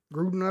John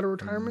Gruden out of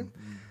retirement.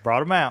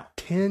 brought him out.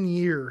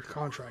 10-year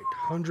contract,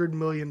 $100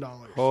 million.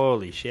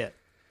 Holy shit.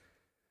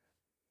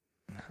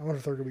 I wonder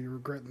if they're going to be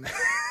regretting that.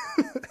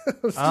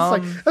 It's just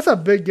like, that's a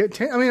big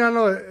get. I mean, I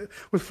know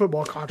with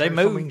football contracts,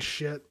 moved. don't mean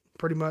shit,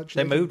 pretty much.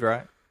 They moved,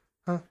 right?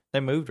 Huh? They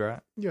moved,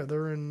 right? Yeah,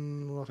 they're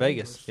in Las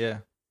Vegas, Angeles. yeah.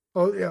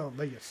 Oh, yeah,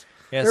 Vegas.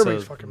 Yeah,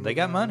 Everybody's so fucking they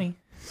got moving money.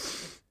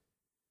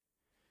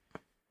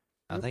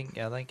 I think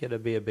it'll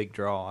be a big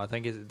draw. I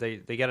think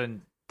they got to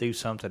do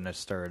something to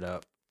stir it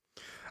up.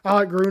 I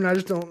like Gruden. I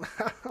just don't.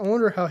 I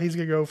wonder how he's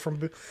gonna go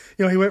from.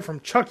 He went from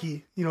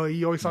Chucky. You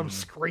always saw him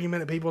screaming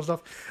at people and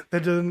stuff.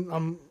 That didn't. I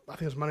think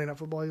it was Monday Night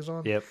Football he was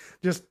on. Yep.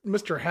 Just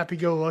Mr. Happy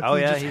Go Lucky. Oh,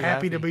 yeah, just he's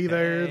happy to happy. be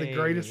there. The Hey,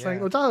 greatest thing.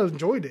 yeah. Which I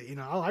enjoyed it.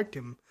 I liked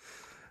him.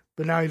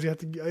 But now is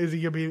he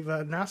gonna be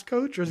that nice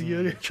coach, or is he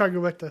gonna try to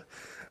go back to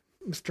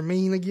Mr.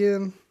 Mean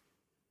again?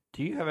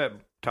 Do you have a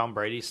Tom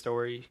Brady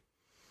story?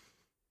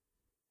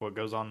 What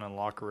goes on in the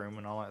locker room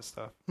and all that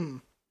stuff?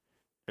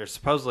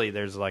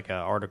 There's like an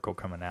article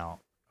coming out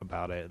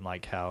about it, and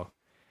like how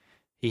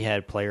he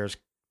had players.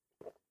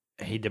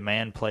 He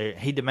demanded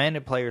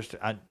players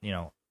to. I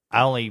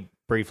only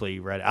briefly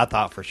read it. I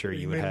thought for sure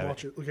you would made him have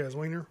watch it. Look at his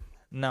wiener.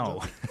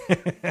 No.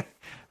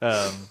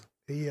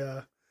 He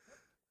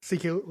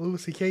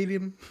Louis C.K'd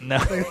him. No.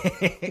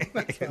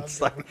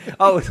 It's like,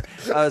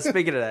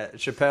 speaking of that,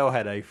 Chappelle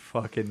had a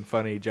fucking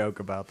funny joke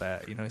about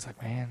that. He's like,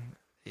 man,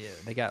 yeah,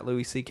 they got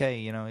Louis C.K.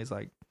 He's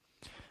like,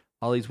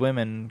 all these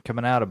women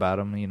coming out about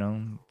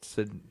him.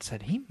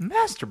 Said he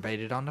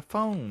masturbated on the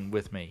phone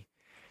with me.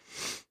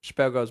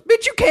 Chappelle goes,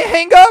 bitch, you can't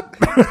hang up.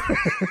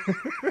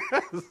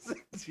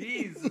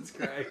 Jesus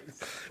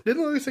Christ.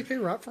 Didn't Louis C.K.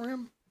 write for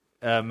him?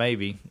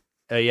 Maybe.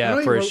 I know Yeah,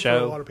 he for a wrote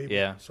show. a lot of people,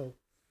 Yeah. So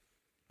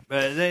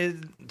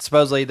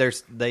Supposedly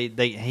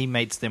he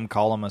makes them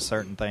call him a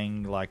certain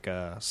thing like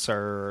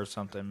sir or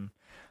something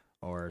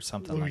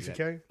Louis like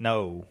C.K.? that.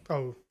 No,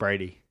 Oh,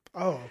 Brady.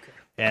 okay.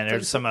 And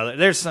there's some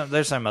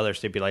other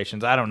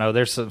stipulations. I don't know.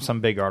 There's some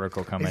big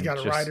article coming. He's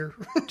got a writer.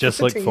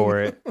 Just look team. for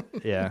it.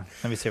 Yeah.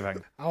 Let me see if I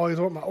can. I always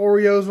want my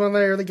Oreos on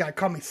there. They got to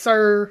call me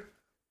Sir.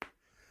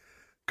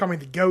 Call me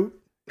the GOAT.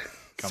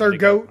 Sir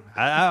Goat.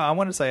 I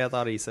want to say I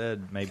thought he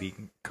said maybe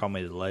call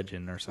me the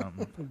legend or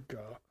something. Oh,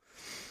 God.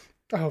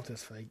 I hope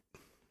that's fake.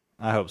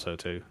 I hope so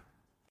too.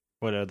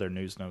 What other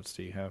news notes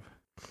do you have?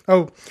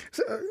 Oh,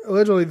 so,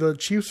 allegedly the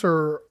Chiefs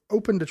are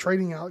open to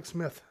trading Alex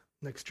Smith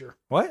next year.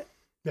 What?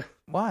 Yeah.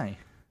 Why?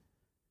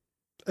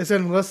 They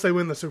said unless they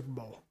win the Super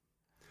Bowl.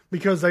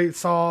 Because they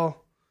saw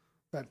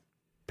that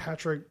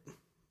Patrick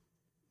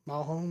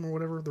Mahomes or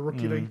whatever, the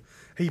rookie,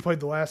 he played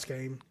the last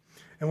game.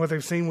 And what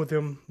they've seen with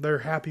him, they're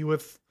happy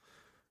with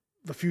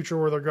the future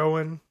where they're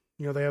going.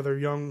 They have their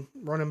young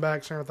running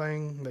backs and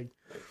everything.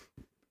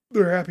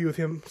 They're happy with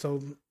him,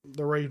 so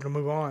they're ready to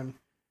move on.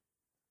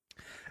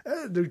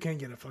 Dude can't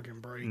get a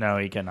fucking break. No,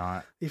 he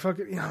cannot. He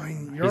fucking,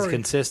 He's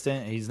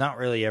consistent. He's not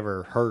really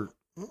ever hurt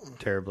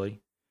terribly.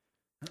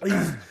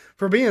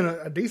 For being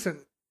a decent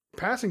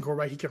passing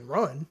quarterback, he can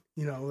run.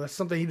 That's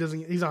something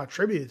he's not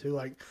attributed to,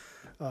 like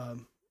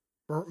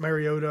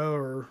Mariota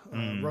or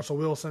Russell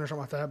Wilson or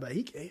something like that. But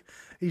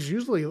he's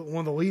usually one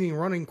of the leading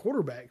running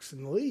quarterbacks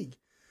in the league.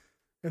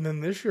 And then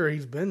this year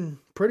he's been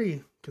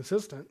pretty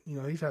consistent.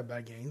 He's had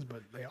bad games,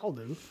 but they all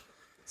do.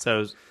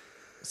 So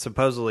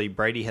supposedly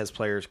Brady has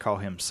players call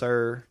him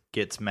Sir,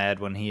 gets mad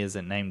when he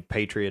isn't named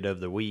Patriot of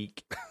the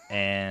Week,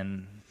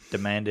 and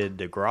demanded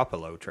the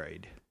Garoppolo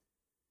trade.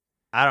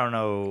 I don't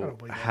know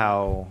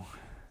how.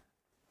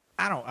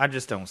 I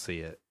just don't see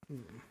it.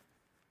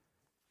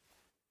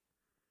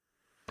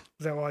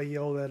 Is that why he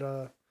yelled at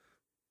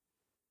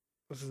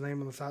what's his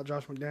name on the side?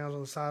 Josh McDaniels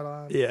on the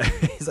sideline. Yeah,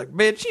 he's like,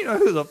 "Bitch, you know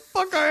who the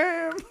fuck I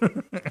am?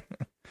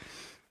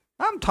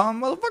 I'm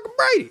Tom motherfucking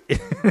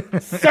Brady,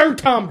 Sir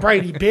Tom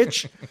Brady,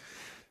 bitch."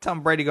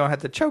 Tom Brady gonna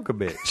have to choke a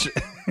bitch.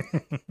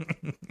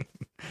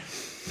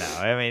 No,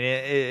 I mean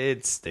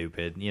it's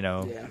stupid.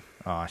 Yeah.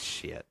 Oh,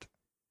 shit.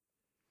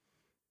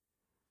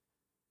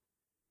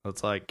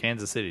 Looks like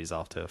Kansas City's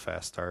off to a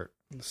fast start.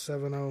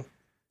 7-0.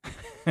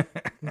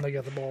 And they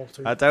got the ball,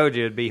 too. I told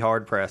you it'd be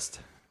hard pressed.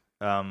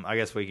 I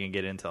guess we can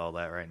get into all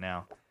that right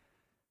now.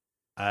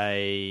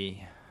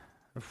 I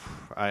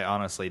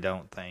honestly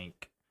don't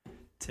think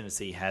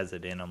Tennessee has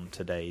it in them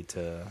today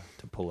to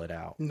pull it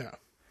out. No.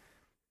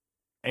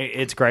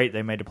 It's great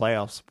they made the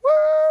playoffs.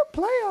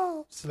 Woo,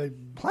 playoffs! So they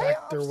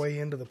backed their way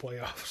into the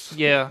playoffs.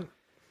 Yeah.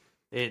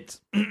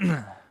 It's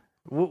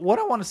what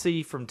I want to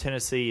see from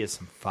Tennessee is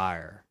some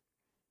fire.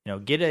 You know,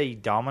 get a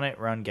dominant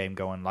run game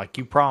going like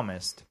you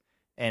promised,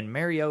 and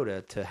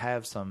Mariota to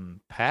have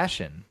some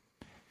passion.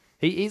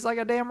 He's like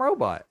a damn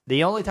robot.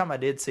 The only time I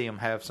did see him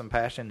have some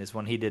passion is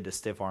when he did the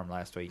stiff arm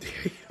last week.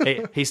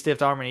 he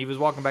stiff arm and he was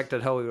walking back to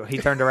the hole. He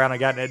turned around and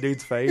got in that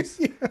dude's face.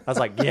 Yeah. I was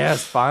like,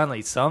 yes,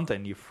 finally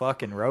something, you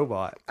fucking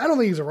robot. I don't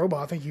think he's a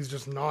robot. I think he's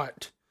just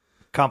not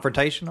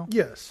confrontational.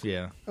 Yes.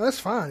 Yeah. That's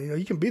fine. You know,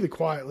 you can be the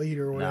quiet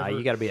leader or whatever. Nah,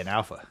 you got to be an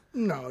alpha.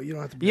 No, you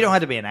don't have to be. You don't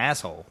have to be an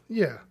asshole.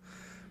 Yeah.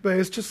 But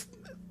it's just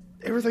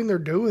everything they're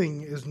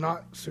doing is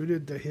not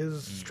suited to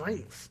his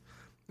strengths.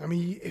 I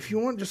mean, if you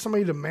want just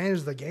somebody to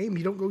manage the game,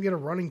 you don't go get a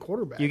running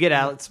quarterback. You get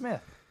Alex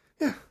Smith.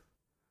 Yeah.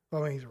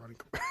 Well, I mean, he's a running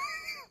quarterback.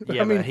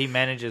 Yeah, but he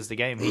manages the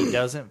game. He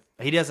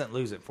doesn't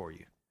lose it for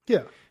you.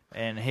 Yeah.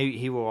 And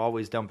he will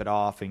always dump it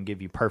off and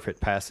give you perfect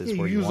passes you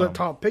where you use want that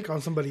top pick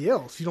on somebody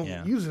else. You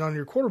don't use it on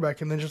your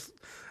quarterback and then just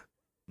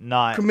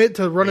not commit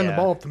to running the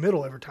ball up the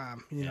middle every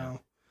time, you know.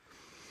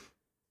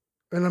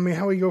 And I mean,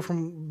 how we go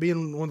from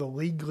being one of the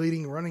league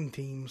leading running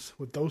teams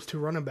with those two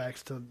running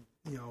backs to,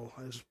 you know,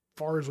 as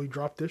far as we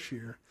dropped this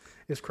year,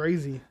 it's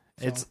crazy.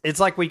 So. It's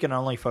like we can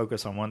only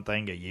focus on one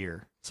thing a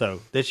year.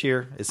 So this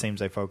year, it seems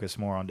they focus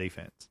more on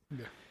defense.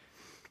 Yeah.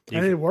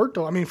 And it worked,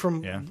 though. I mean,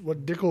 from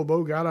what Dick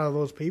LeBeau got out of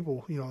those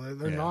people, you know,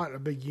 they're not a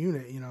big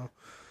unit, you know.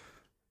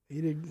 He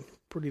did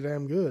pretty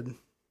damn good.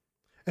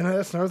 And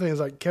that's another thing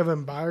is like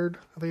Kevin Byard,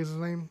 I think is his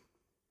name.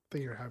 I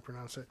think you're how to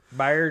pronounce it.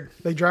 Byard.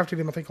 They drafted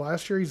him, I think,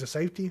 last year. He's a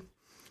safety.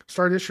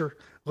 Started this year,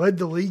 led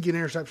the league in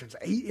interceptions,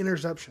 8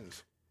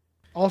 interceptions.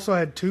 Also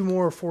had 2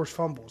 more forced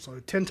fumbles, so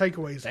 10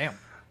 takeaways. Damn.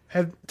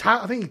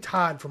 I think he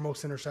tied for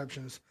most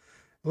interceptions.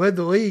 Led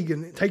the league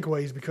in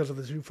takeaways because of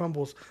the 2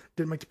 fumbles.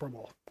 Didn't make the Pro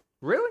Bowl.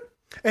 Really?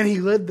 And he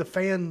led the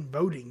fan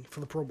voting for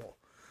the Pro Bowl,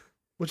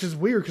 which is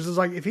weird because it's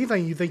like, if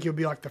anything, you think it would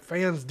be like the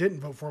fans didn't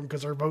vote for him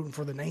because they're voting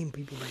for the name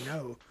people they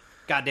know.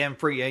 Goddamn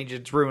free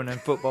agents ruining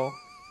football.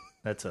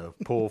 That's a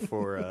pull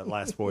for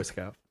Last Boy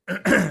Scout.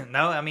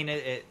 No, I mean,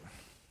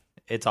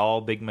 it's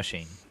all big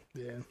machine.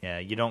 Yeah. Yeah,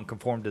 you don't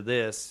conform to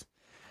this.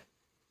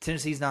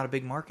 Tennessee's not a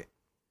big market.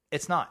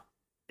 It's not.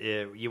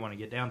 You want to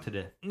get down to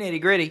the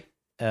nitty gritty.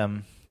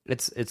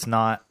 It's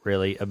not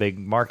really a big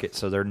market,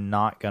 so they're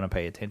not going to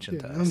pay attention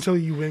to us until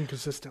you win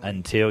consistently.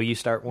 Until you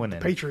start winning.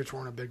 The Patriots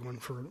weren't a big one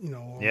for a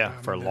long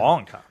time. For a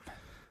long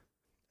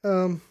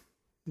time.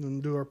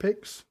 And do our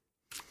picks.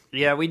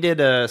 Yeah, we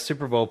did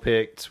Super Bowl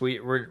picks.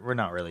 We're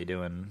not really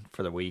doing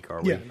for the week,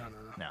 are we? Yeah,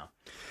 no.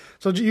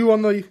 So you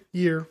won the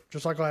year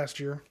just like last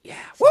year. Yeah.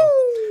 So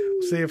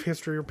woo! See if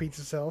history repeats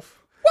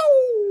itself.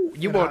 Woo!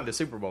 You won the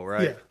Super Bowl,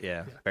 right?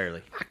 Yeah,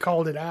 barely. I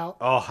called it out.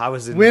 Oh, I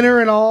was in winner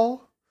and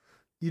all.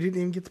 You didn't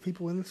even get the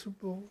people in the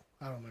Super Bowl?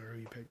 I don't know who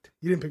you picked.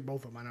 You didn't pick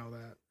both of them, I know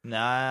that.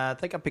 Nah, I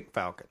think I picked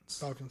Falcons.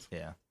 Falcons?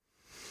 Yeah.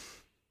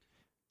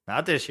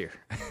 Not this year.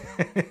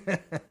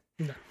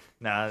 No.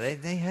 Nah,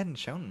 they hadn't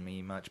shown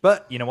me much.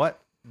 But you know what?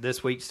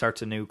 This week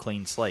starts a new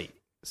clean slate.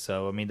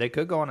 So, I mean, they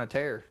could go on a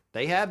tear.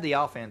 They have the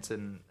offense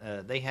and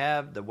they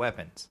have the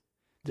weapons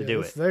to do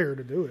it. It's there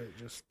to do it.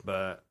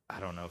 But I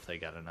don't know if they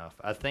got enough.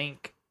 I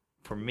think,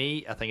 for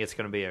me, it's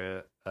going to be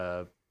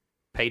a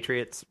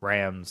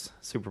Patriots-Rams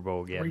Super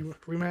Bowl again.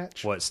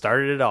 Rematch? What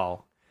started it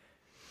all.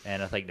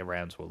 And I think the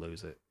Rams will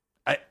lose it.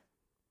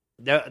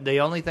 The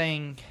only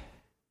thing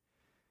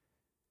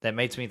that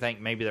makes me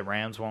think maybe the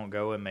Rams won't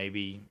go and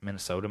maybe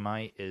Minnesota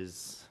might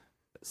is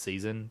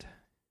seasoned.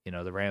 You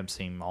know, the Rams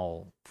seem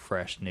all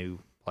fresh, new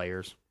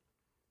players.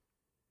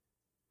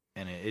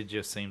 And it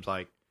just seems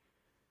like,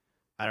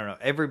 I don't know,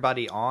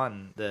 everybody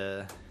on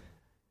the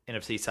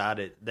NFC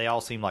side, they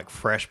all seem like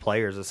fresh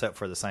players except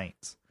for the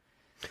Saints.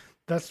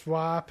 That's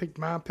why I picked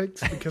my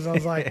picks, because I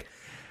was like,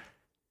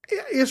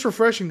 it's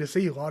refreshing to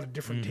see a lot of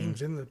different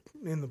teams in the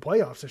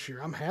playoffs this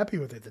year. I'm happy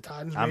with it. The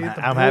Titans made it.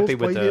 I'm happy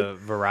with the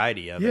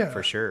variety of it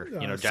for sure.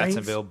 You know,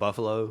 Jacksonville, Saints,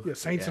 Buffalo.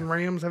 Saints and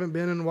Rams haven't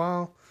been in a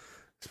while,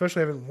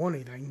 especially haven't won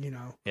anything, you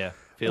know. Yeah,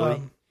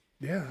 Philly.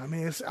 I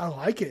mean, I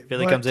like it.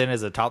 Philly comes in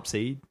as a top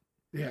seed.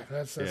 Yeah,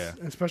 that's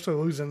especially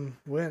losing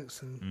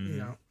Wentz and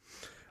you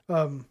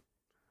know.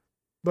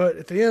 But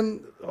at the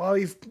end, all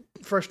these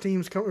fresh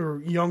teams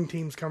or young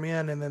teams come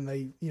in, and then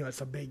they, you know,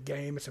 it's a big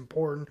game. It's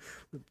important.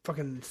 The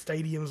fucking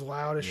stadium's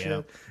loud as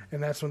shit,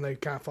 and that's when they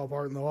kind of fall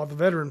apart. And a lot of the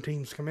veteran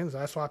teams come in. So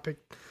that's why I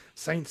picked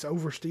Saints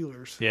over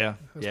Steelers. Yeah,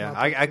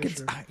 I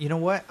could. You know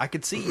what? I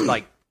could see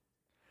like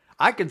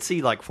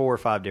 4 or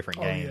 5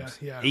 different games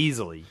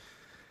easily.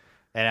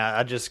 And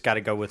I just got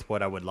to go with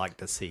what I would like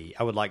to see.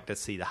 I would like to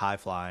see the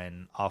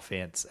high-flying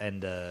offense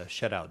and the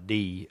shutout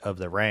D of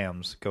the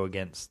Rams go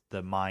against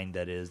the mind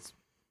that is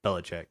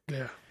Belichick.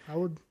 Yeah, I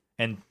would.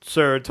 And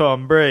Sir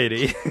Tom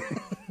Brady.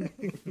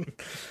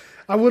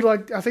 I would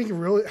like. I think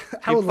really.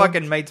 I He would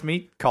fucking makes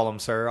me call him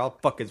sir. I'll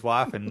fuck his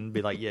wife and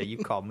be like, yeah, you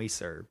call me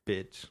sir,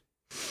 bitch.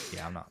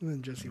 Yeah, I'm not. And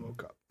then Jesse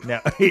woke up. No,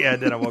 yeah,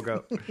 then I woke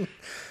up.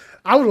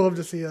 I would love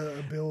to see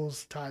a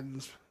Bills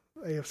Titans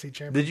AFC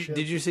Championship.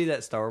 Did you see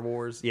that Star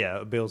Wars?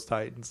 Yeah, Bills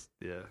Titans.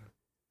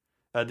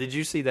 Yeah. Did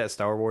you see that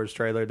Star Wars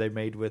trailer they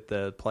made with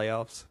the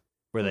playoffs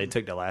where they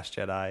took the Last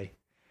Jedi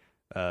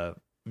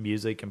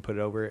music and put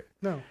it over it?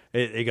 No.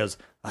 It goes,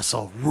 I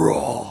saw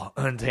Raw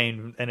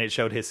Untamed, and it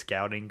showed his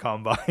scouting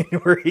combine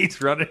where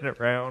he's running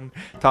around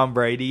Tom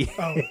Brady.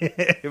 Oh.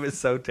 It was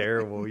so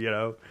terrible, you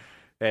know.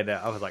 And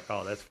I was like,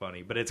 oh, that's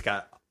funny. But it's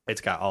got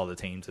all the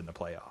teams in the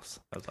playoffs.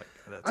 I was like,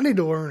 I need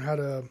to learn how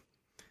to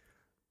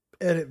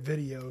edit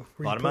video.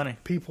 A lot of money.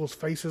 People's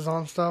faces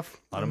on stuff.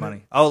 A lot of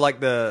money. Oh, like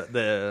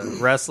the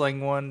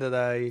wrestling one that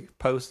I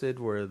posted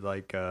where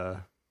like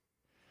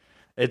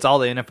it's all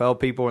the NFL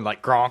people and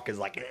like Gronk is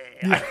like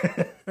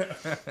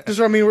Just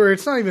what I mean, where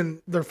it's not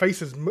even their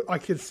faces,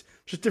 like it's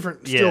just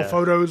different still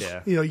photos.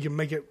 Yeah. You know, you can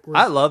make it.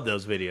 I love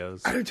those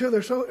videos. I do too.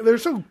 They're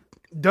so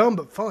dumb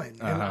but fun,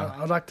 and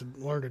I'd like to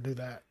learn to do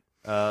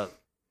that.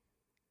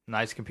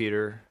 Nice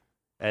computer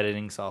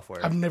editing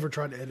software. I've never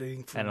tried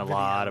editing for and a video,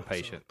 lot of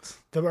patience.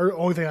 So the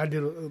only thing I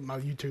did with my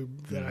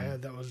YouTube that I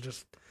had that was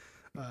just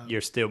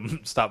You're still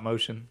stop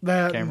motion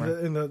that camera.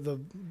 and the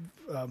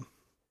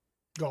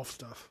golf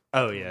stuff.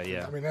 Oh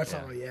yeah. I mean that's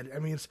not really edit. I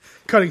mean it's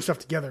cutting stuff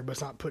together, but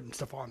it's not putting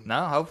stuff on.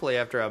 No, hopefully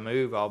after I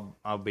move,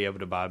 I'll be able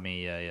to buy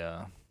me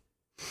a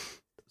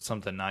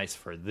something nice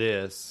for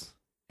this,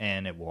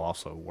 and it will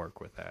also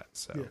work with that.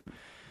 So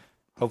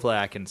hopefully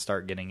I can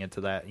start getting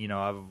into that. You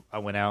know, I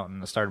went out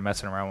and started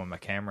messing around with my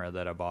camera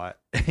that I bought.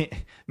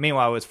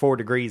 Meanwhile, it was 4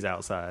 degrees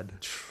outside,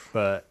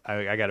 but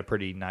I got a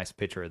pretty nice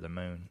picture of the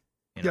moon.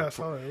 You know, I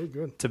saw that. It was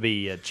good. To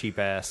be a cheap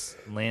ass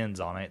lens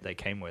on it, they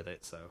came with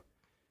it, so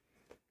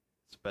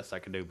it's the best I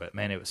could do. But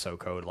man, it was so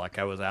cold. Like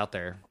I was out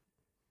there,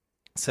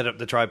 set up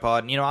the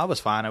tripod, and I was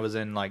fine. I was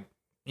in like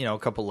a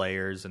couple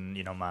layers, and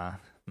my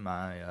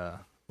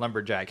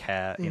lumberjack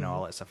hat,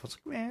 all that stuff. I was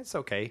like, man, it's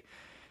okay.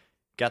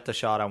 Got the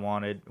shot I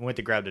wanted. Went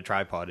to grab the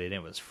tripod, and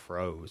it was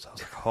froze. I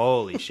was like,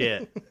 holy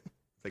shit! I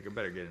think I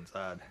better get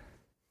inside.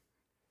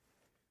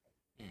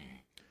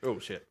 Oh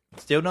shit!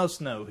 Still no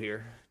snow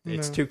here.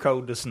 It's too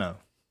cold to snow.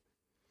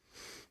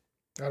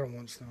 I don't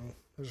want snow.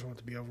 I just want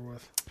it to be over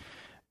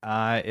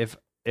with.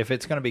 If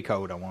it's gonna be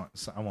cold, I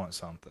want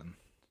something.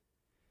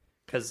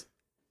 Because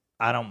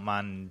I don't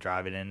mind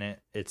driving in it.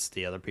 It's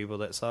the other people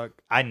that suck.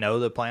 I know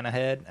the plan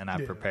ahead, and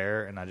I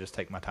prepare, and I just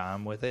take my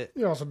time with it.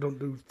 You also don't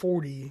do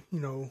 40,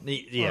 on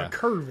a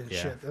curve and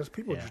shit. Those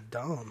people are just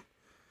dumb.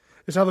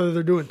 It's either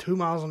they're doing 2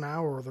 miles an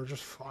hour or they're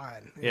just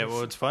flying. Yeah,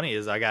 well, what's funny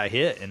is I got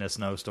hit in a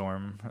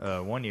snowstorm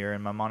one year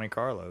in my Monte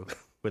Carlo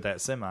with that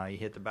semi. He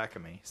hit the back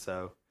of me,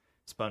 so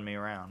spun me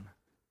around.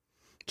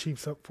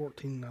 Chiefs up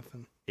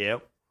 14-0.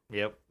 Yep.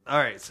 All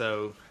right,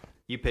 so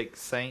you pick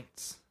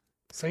Saints.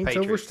 Saints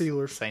Patriots. over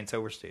Steelers. Saints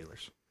over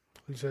Steelers.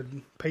 You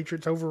said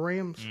Patriots over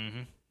Rams.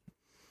 Mm-hmm.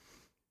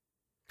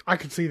 I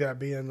could see that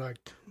being like,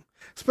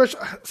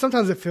 especially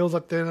sometimes it feels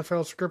like the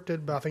NFL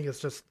scripted, but I think it's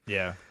just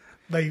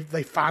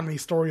they find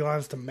these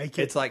storylines to make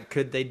it. It's like,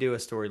 could they do a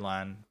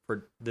storyline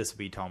for this to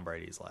be Tom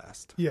Brady's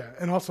last? Yeah,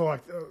 and also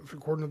like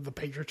according to the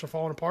Patriots are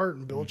falling apart,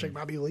 and Belichick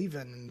might be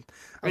leaving.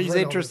 And he's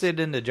interested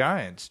in the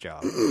Giants'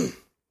 job.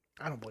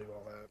 I don't believe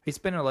all that. He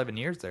spent 11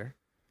 years there.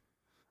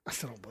 I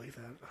still don't believe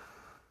that.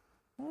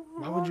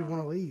 Why would you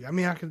want to leave? I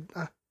mean, I could.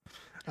 I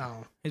don't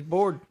know. He's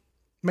bored.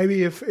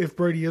 Maybe if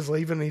Brady is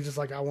leaving, he's just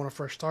like, I want a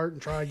fresh start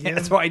and try again. Yeah,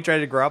 that's why he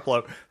traded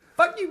Garoppolo.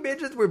 Fuck you,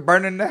 bitches! We're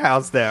burning the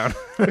house down.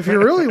 If he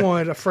really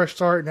wanted a fresh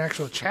start and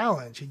actual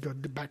challenge, he'd go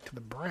back to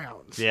the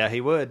Browns. Yeah, he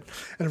would.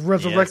 And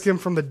resurrect him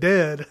from the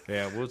dead.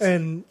 Yeah,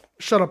 and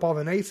shut up all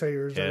the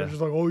naysayers that are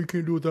just like, oh, you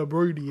can't do it without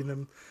Brady, and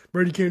then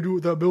Brady can't do it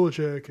without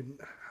Belichick.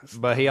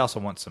 But he also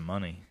wants some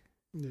money.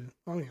 Yeah,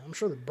 I mean, I'm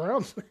sure the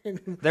Browns.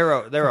 They're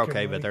okay,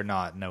 money. But they're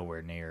not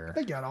nowhere near.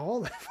 They got all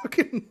that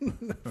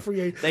fucking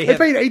free agent. They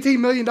paid $18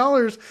 million.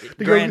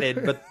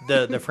 Granted, but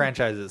the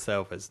franchise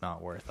itself is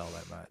not worth all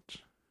that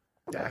much.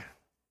 Yeah.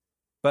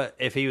 But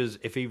if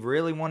he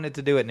really wanted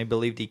to do it and he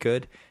believed he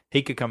could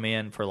come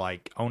in for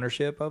like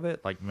ownership of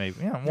it, like maybe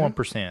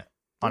 1%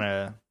 on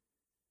a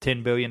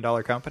 $10 billion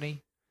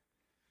company.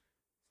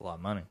 A lot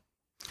of money.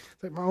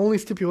 Like my only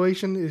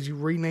stipulation is you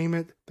rename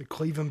it the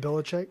Cleveland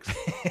Belichicks.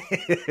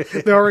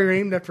 They're already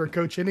named after a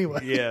coach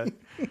anyway. Yeah.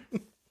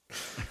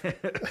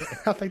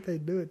 I think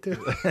they'd do it too.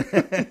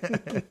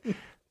 The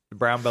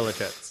Brown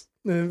Belichicks.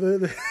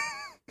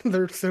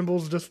 Their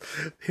symbol's just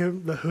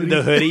him, the hoodie.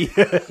 The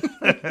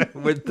hoodie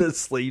with the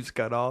sleeves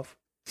cut off.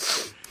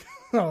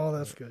 Oh,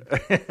 that's good.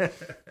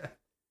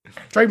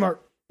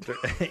 Trademark.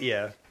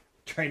 Yeah.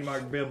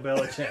 Trademark Bill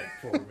Belichick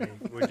for me,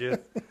 would you?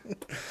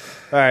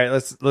 All right,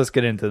 let's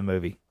get into the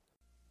movie.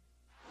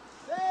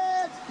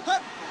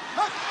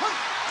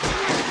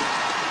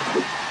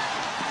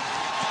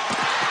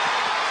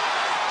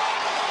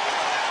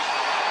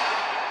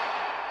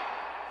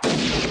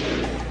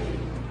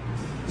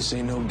 This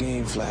ain't no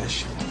game,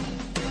 Flash.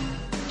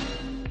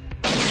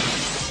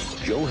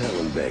 Joe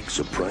Hallenbeck's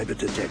a private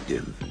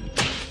detective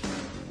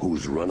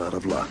who's run out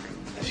of luck.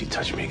 If you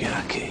touch me again,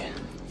 I'll kill you.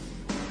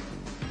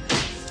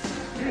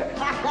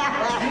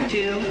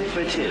 2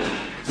 for 2.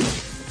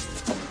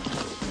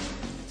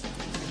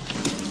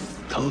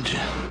 Told you.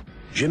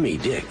 Jimmy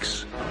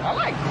Dix I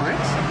like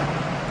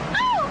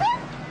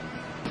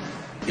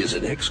Prince. is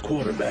an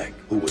ex-quarterback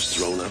who was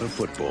thrown out of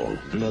football.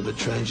 Another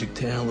tragic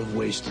tale of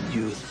wasted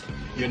youth.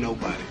 You're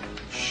nobody.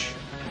 Shh.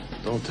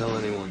 Don't tell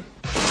anyone.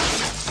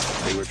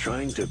 They were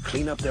trying to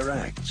clean up their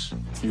acts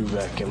You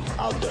reckon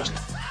I'll dust.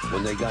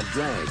 when they got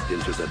dragged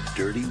into the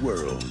dirty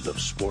world of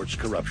sports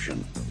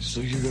corruption.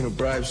 So you're gonna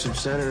bribe some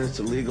senators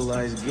to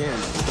legalize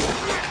gambling?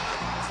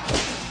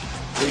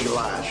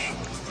 Legalize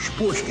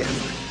sports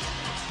gambling.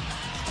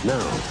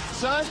 Now,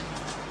 Son,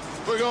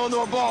 we're going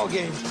to a ball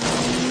game.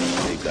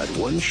 they've got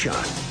one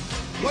shot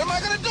What am I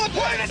gonna do?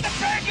 Point it at the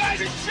bad guys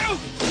and shoot!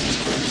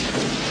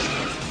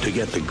 to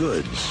get the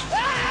goods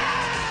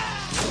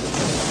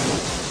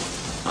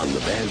on the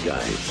bad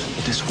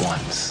guys. Just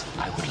once,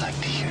 I would like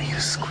to hear you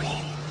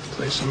scream.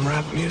 Play some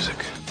rap music.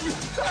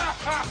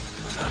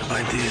 Out of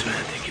ideas,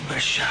 man. Take your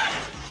best shot.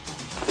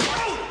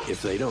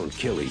 If they don't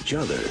kill each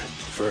other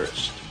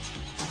first.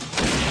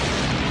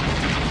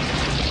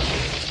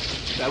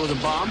 That was a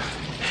bomb?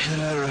 Either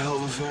that or a hell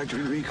of a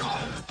factory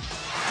recall.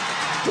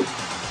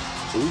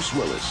 Bruce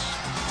Willis,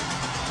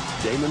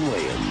 Damon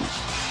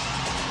Wayans,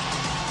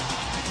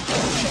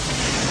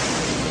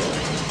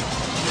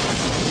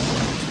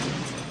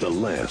 the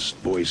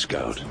last Boy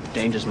Scout.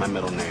 Danger's my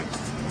middle name.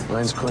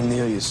 Mine's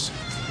Cornelius.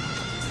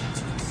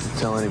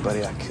 Tell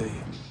anybody I kill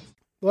you.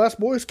 The Last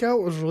Boy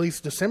Scout was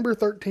released December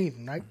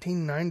 13th,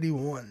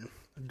 1991.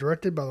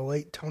 Directed by the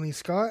late Tony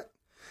Scott.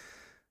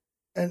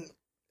 And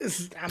this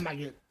is, I might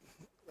get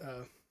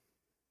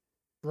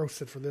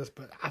roasted for this,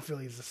 but I feel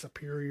he's a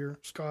superior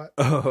Scott.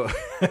 Oh,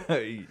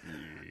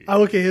 I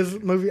look at his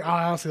movie,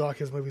 I honestly like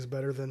his movies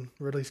better than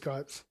Ridley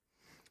Scott's.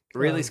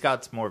 Ridley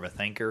Scott's more of a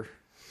thinker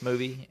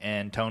movie,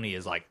 and Tony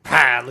is like,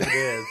 ah, look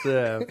at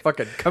this,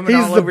 fucking coming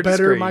He's all the over the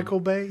better screen. Michael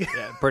Bay.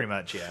 Yeah, pretty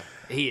much, yeah.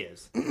 He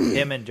is.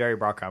 Him and Jerry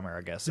Bruckheimer,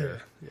 I guess. Yeah.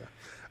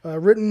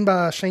 Written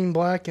by Shane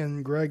Black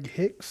and Greg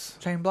Hicks.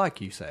 Shane Black,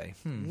 you say?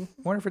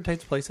 Wonder if it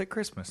takes place at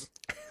Christmas.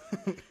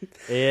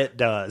 It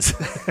does.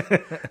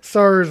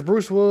 Stars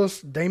Bruce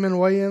Willis, Damon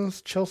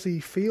Wayans,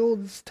 Chelsea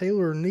Fields,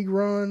 Taylor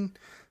Negron,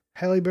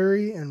 Halle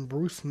Berry, and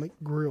Bruce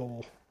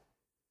McGrill.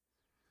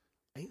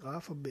 Ain't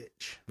life a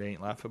bitch. They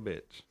ain't laugh a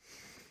bitch.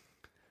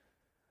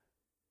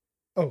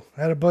 Oh,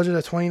 had a budget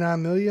of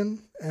 $29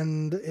 million,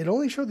 and it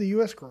only showed the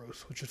U.S.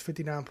 gross, which is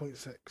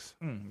 59.6.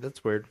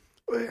 That's weird.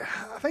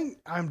 I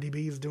think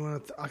IMDb is doing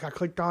it. Like I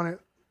clicked on it,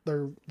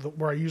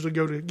 where I usually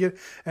go to get,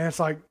 and it's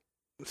like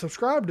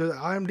subscribe to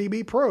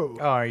IMDb Pro.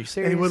 Oh, are you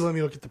serious? And it wouldn't let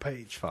me look at the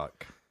page.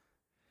 Fuck.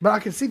 But I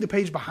could see the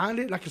page behind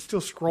it, and I could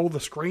still scroll the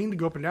screen to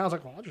go up and down. I was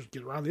like, well, I'll just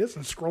get around this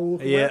and scroll.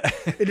 Yeah.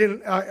 It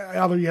didn't.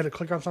 Either you had to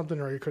click on something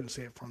or you couldn't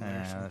see it from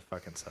there. So. That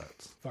fucking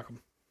sucks. Fuck 'em.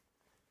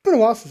 It's been a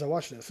while since I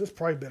watched this. It's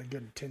probably been a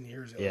good 10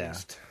 years at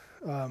least.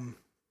 I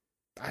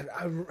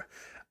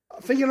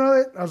thinking of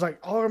it, I was like,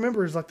 all I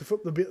remember is like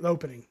the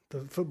opening,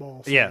 the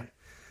football scene. Yeah.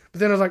 But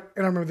then I was like,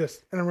 and I remember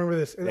this, and I remember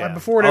this. And Yeah.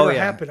 before it ever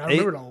happened, I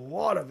remembered a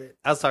lot of it.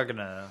 I was talking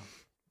to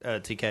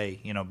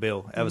TK,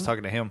 Bill. I was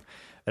talking to him,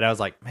 and I was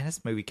like, man,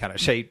 this movie kind of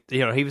shaped,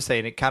 he was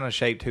saying it kind of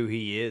shaped who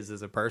he is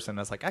as a person.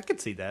 I was like, I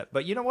could see that.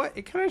 But you know what?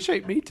 It kind of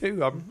shaped me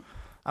too.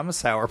 I'm a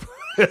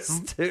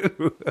sourpuss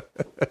too.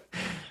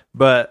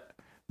 But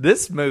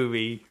this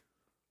movie,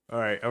 all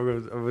right,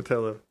 I'm gonna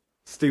tell a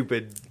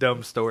stupid,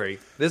 dumb story.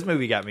 This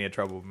movie got me in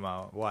trouble with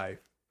my wife.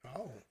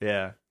 Oh.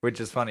 Yeah, which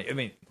is funny. I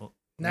mean,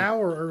 now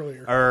or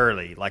earlier?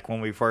 Early, like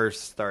when we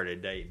first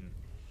started dating.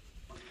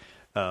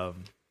 I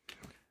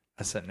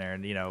was sitting there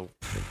and,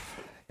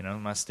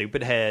 my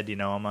stupid head,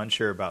 I'm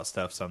unsure about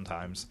stuff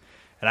sometimes.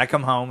 And I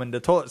come home and the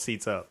toilet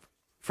seat's up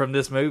from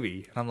this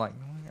movie. And I'm like,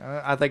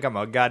 I think I'm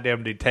a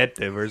goddamn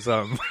detective or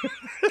something.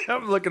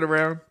 I'm looking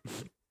around.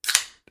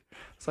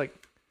 It's like,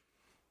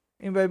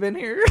 anybody been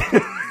here?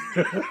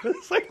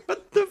 It's like,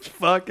 what the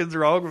fuck is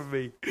wrong with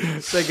me?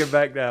 Thinking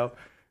back now.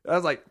 I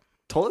was like,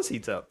 toilet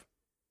seat's up.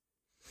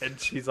 And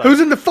she's like,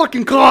 who's in the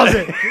fucking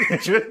closet?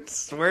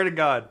 Swear to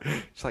God.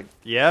 She's like,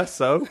 yeah,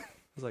 so? I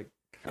was like,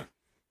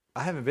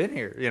 I haven't been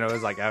here. It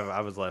was like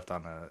I was left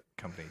on a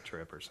company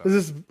trip or something.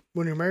 Is this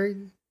when you're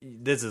married?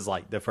 This is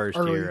like the first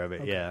Early? year of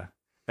it, Okay. yeah.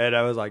 And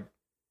I was like,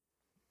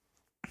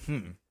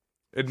 And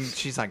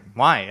she's like,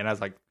 why? And I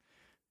was like,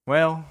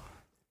 well,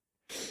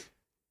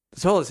 the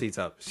toilet seat's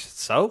up.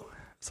 So?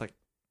 It's like,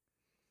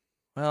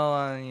 well,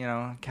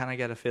 I kind of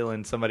got a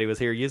feeling somebody was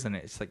here using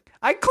it. It's like,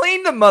 I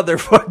cleaned the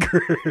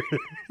motherfucker.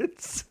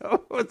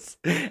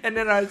 And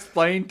then I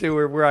explained to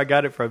her where I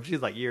got it from.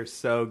 She's like, you're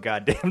so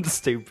goddamn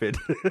stupid.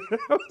 I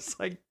was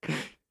like,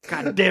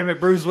 God damn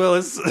it, Bruce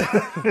Willis.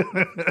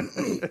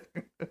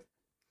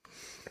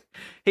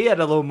 He had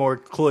a little more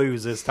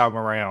clues this time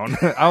around.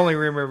 I only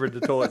remembered the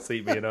toilet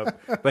seat being up,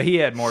 but he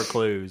had more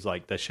clues,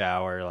 like the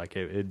shower, like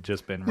it had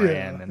just been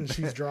ran. And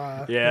she's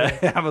dry.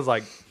 Yeah, I was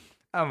like,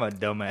 I'm a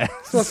dumbass.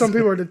 So some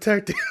people are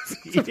detectives.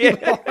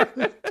 Yeah.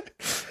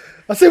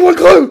 I see one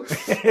clue.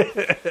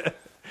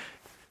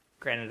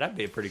 Granted, I'd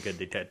be a pretty good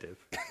detective.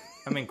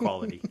 I'm in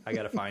quality. I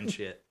gotta find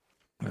shit.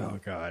 Oh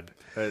God,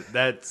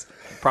 that's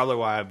probably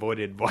why I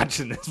avoided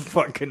watching this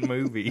fucking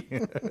movie.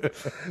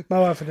 My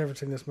wife had never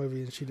seen this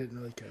movie, and she didn't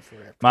really care for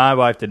it. My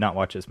wife did not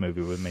watch this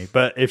movie with me,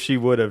 but if she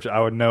would have, I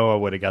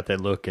would have got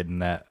that look in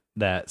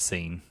that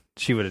scene.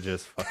 She would have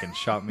just fucking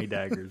shot me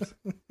daggers.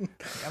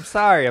 I'm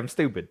sorry, I'm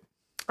stupid.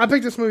 I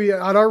picked this movie.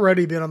 I'd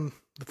already been on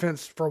the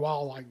fence for a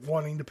while, like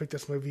wanting to pick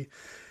this movie,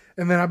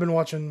 and then I've been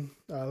watching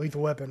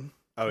Lethal Weapon.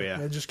 Oh yeah,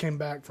 it just came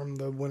back from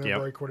the winter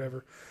break, or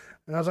whatever.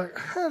 And I was like,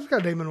 it's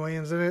got Damon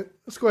Wayans in it.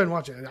 Let's go ahead and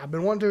watch it. I've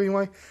been wanting to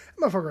anyway.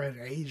 That motherfucker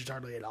hadn't aged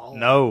hardly at all.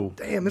 No.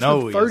 Damn, it's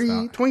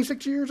been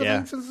 26 years, I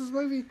think, since this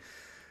movie.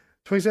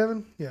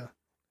 27? Yeah.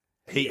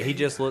 He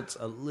just looks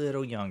a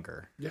little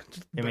younger. Yeah.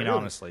 I mean,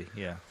 honestly,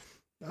 yeah.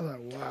 I was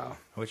like, wow.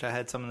 I wish I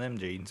had some of them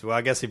genes. Well,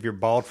 I guess if you're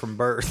bald from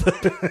birth.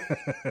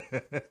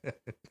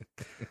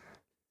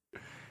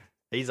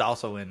 He's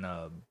also in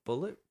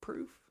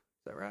Bulletproof.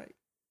 Is that right?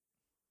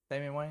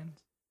 Damon Wayans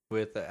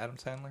with Adam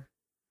Sandler.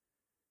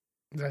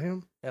 Is that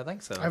him? Yeah, I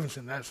think so. I haven't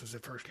seen that since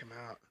it first came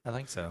out. I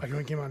think so. Like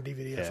when it came on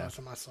DVD, that's the last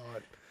time I saw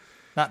it.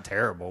 Not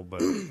terrible,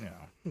 but, you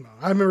know. No,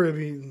 I remember it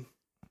being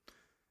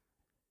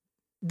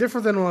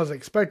different than what I was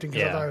expecting,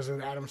 because I thought it was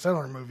an Adam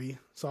Sandler movie.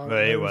 So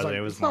but it was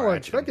it's not what I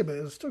expected, but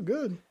it was still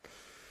good.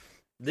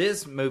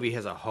 This movie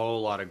has a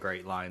whole lot of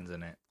great lines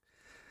in it.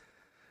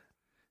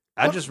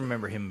 I just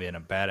remember him being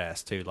a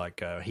badass, too.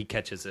 Like, he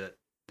catches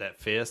that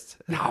fist.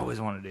 I always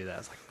want to do that. I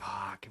was like,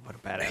 fuck, what a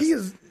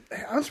badass.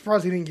 I'm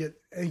surprised he didn't get,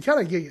 and he kind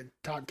of get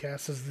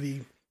typecast as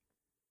the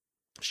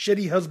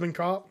shitty husband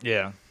cop.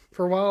 Yeah.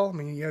 For a while. I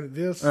mean, you had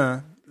this.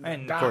 And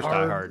of course,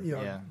 Die Hard. You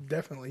know,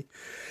 definitely.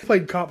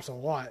 Played cops a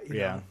lot.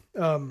 You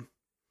know?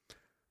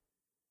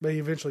 But he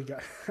eventually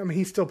got, I mean,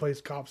 he still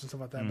plays cops and stuff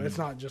like that, but it's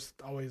not just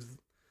always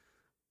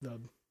the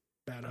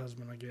bad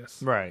husband, I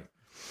guess. Right.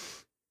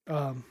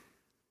 I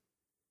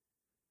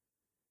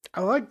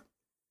like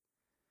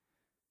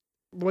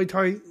the way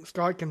Tony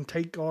Scott can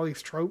take all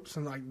these tropes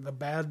and like the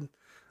bad,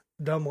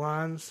 dumb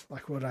lines,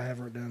 like what I have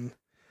written.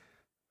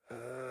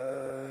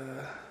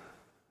 Damn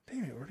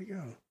it, where'd he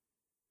go?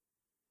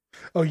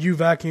 Oh, you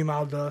vacuum,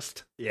 I'll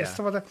dust. Yeah.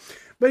 Stuff like that.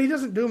 But he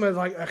doesn't do them as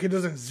like he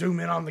doesn't zoom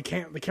in on the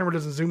camera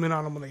doesn't zoom in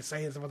on them when they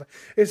say it. Stuff like that.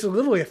 It's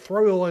literally a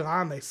throwaway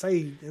line they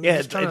say.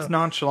 Yeah, it's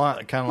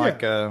nonchalant, kind of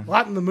like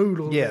lighten the mood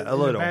a little bit. A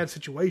little. In a bad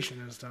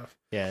situation and stuff.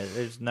 Yeah,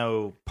 there's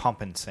no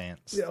pumping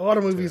sense. Yeah, a lot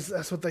of movies,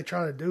 that's what they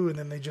try to do, and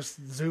then they just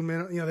zoom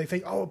in. You know, they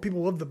think, oh,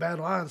 people love the bad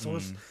lines, so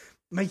let's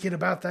make it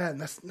about that,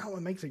 and that's not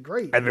what makes it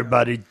great.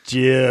 Everybody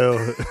chill.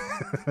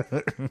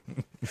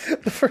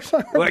 The first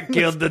time what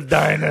killed the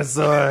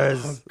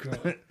dinosaurs? Oh,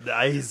 God. The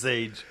Ice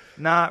Age.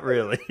 Not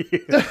really.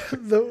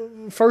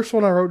 The first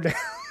one I wrote down,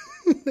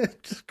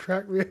 it just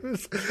cracked me. It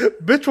was,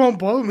 bitch won't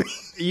blow me.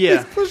 Yeah.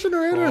 He's pushing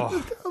her in.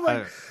 I'm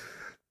like,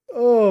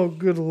 oh,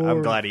 good Lord.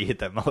 I'm glad he hit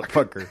that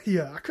motherfucker.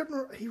 I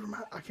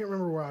can't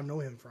remember where I know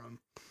him from.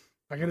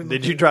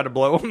 Did you try to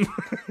blow him?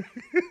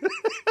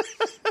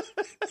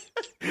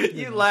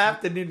 You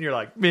laughed and then you're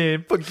like,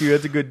 man, fuck you.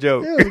 That's a good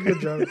joke. Yeah, it was a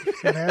good joke.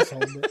 An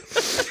asshole.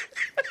 But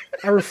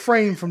I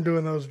refrained from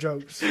doing those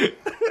jokes.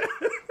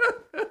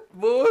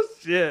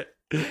 Bullshit.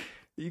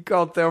 You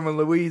called Thelma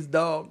Louise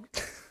dog.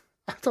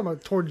 I'm talking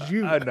about towards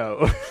you. I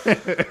know.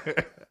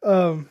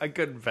 I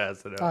couldn't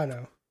pass it up. I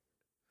know.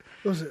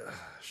 Was it?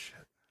 Shit.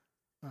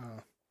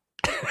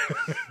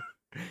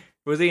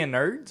 Was he in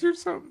Nerds or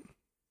something?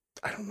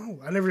 I don't know.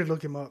 I never did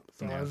look him up.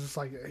 So I was just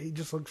like, he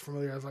just looked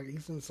familiar. I was like,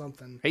 he's in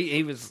something.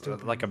 He was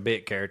like a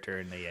bit character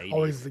in the 80s.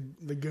 Always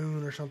the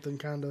goon or something,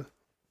 kind of.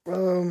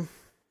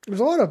 There's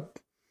a lot of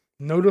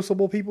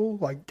noticeable people.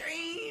 Like,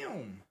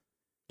 damn.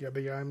 You got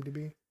big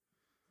IMDb?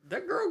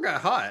 That girl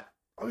got hot.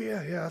 Oh,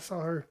 yeah, I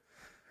saw her.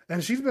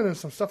 And she's been in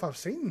some stuff I've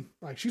seen.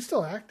 Like, she's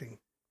still acting.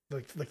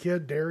 Like, the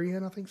kid,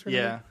 Darian, I think's her name.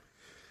 Yeah.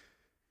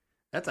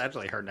 That's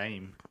actually her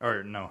name.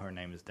 Or, no, her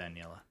name is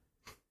Daniela.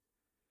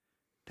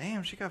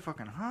 Damn, she got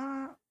fucking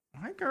hot.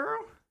 Hi, girl.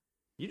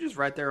 You just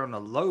right there on the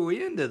low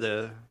end of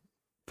the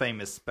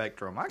famous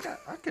spectrum. I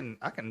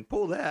can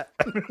pull that.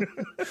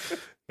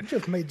 You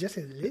just made just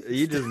a list.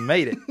 You just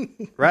made it.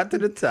 Right to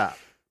the top.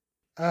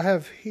 I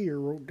have here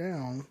wrote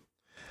down,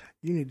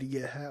 you need to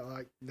get a hat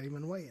like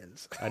Damon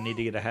Wayans. I need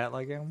to get a hat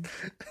like him?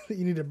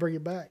 You need to bring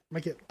it back.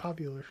 Make it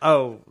popular.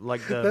 Oh,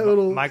 like the that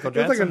little, Michael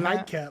Jackson it's like a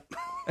hat? nightcap.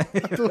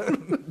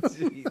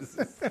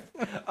 Jesus.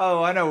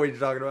 Oh, I know what you're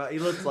talking about. He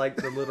looks like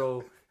the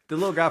little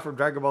guy from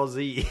Dragon Ball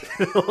Z.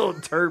 The little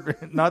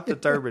turban. Not the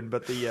turban,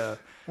 but the...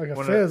 like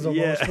a fez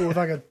almost, with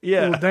like a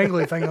little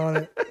dangly thing on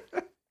it.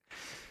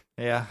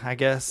 Yeah, I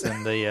guess.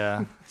 And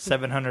the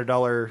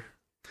 $700...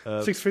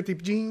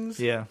 $650 jeans.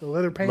 Yeah. The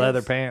leather pants.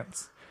 Leather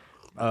pants.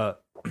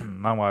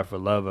 My wife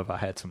would love if I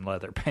had some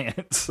leather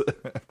pants. Oh,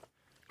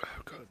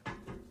 God.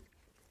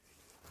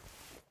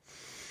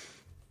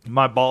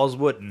 My balls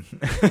wouldn't.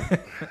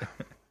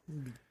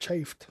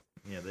 Chafed.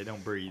 Yeah, they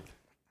don't breathe.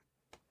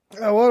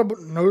 A lot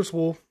of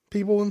noticeable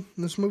people in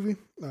this movie.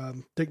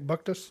 Dick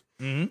Buckus,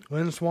 Mm-hmm.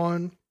 Lynn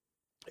Swan,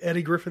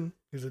 Eddie Griffin,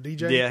 who's a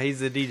DJ. Yeah, he's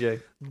the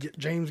DJ.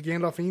 James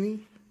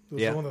Gandolfini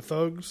was Yeah. one of the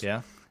thugs.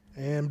 Yeah.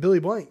 And Billy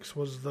Blanks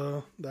was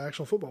the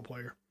actual football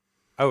player.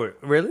 Oh,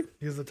 really?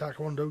 He's the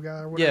Taekwondo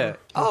guy or Yeah. whatever.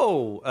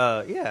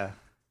 Oh, yeah.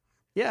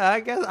 Yeah, I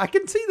guess I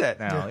can see that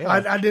now. Yeah.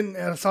 I didn't.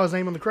 I saw his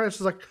name on the credits.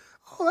 I was like,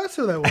 oh, that's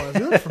who that was.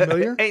 He looks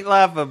familiar. Ain't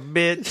life a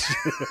bitch.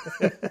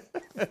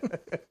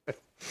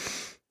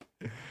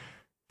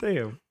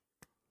 Damn.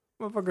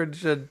 Motherfucker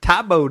should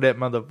Tybo that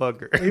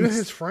motherfucker. Even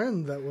his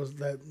friend that was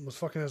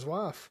fucking his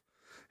wife.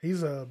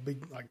 He's a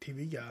big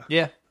TV guy.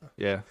 Yeah.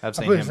 I've I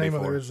seen put him his name on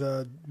before.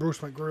 there is Bruce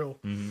McGrill.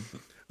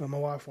 Mm-hmm. My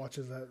wife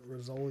watches that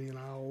Rizzoli and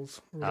Isles.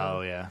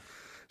 Oh, yeah.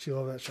 She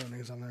loved that show. And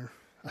he's on there.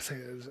 I say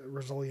it was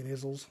Rizzoli and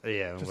Isles.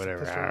 Yeah, Just whatever.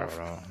 to piss her I off.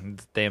 don't know.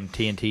 Damn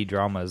TNT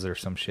dramas or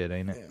some shit,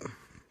 ain't it? Yeah.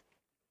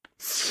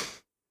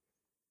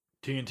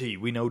 TNT,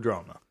 we know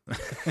drama.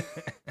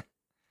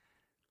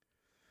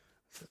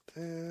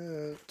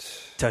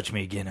 Touch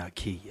me again, I'll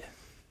kill you.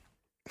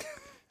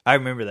 I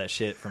remember that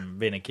shit from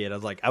being a kid.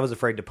 I was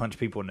afraid to punch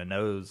people in the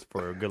nose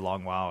for a good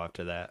long while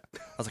after that. I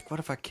was like, what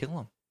if I kill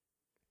them?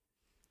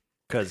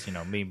 Because,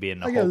 me being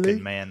the I gotta hulking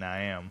leave. man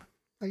I am.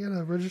 I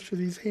gotta register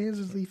these hands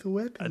as lethal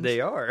weapons. They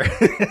are.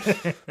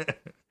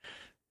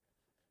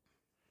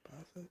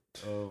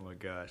 Oh my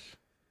gosh.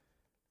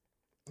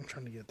 I'm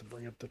trying to get to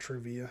bring up the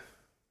trivia.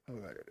 Oh,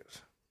 there it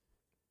is.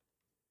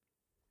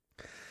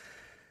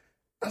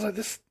 I was like,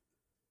 this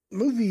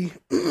movie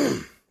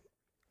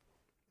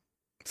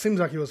seems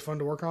like it was fun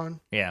to work on.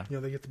 Yeah.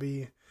 They get to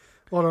be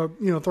a lot of,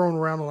 throwing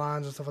around the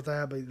lines and stuff like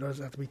that, but it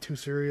doesn't have to be too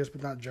serious,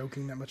 but not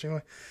joking that much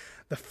anyway.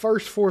 The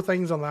first 4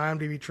 things on the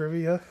IMDb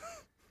trivia,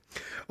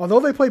 although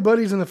they play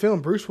buddies in the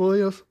film, Bruce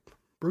Willis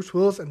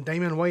and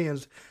Damon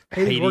Wayans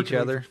Hate each working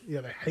with- other.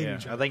 Yeah, they hate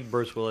each other. I think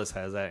Bruce Willis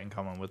has that in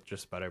common with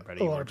just about everybody.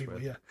 A he lot of works people,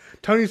 with. yeah.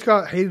 Tony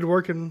Scott hated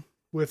working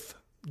with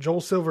Joel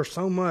Silver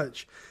so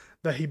much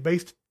that he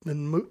based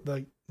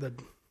the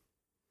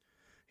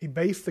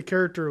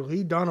character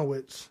Lee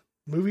Donowitz,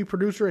 movie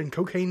producer and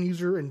cocaine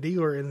user and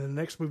dealer in the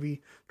next movie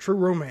True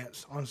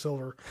Romance, on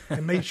Silver,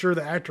 and made sure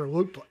the actor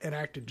looked and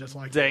acted just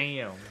like him.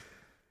 Damn.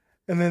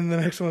 And then the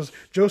next one was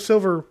Joe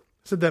Silver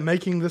said that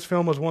making this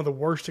film was one of the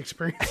worst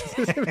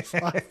experiences in his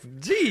life.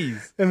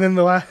 Jeez. And then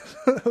the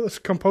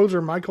last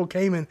composer, Michael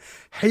Kamen,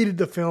 hated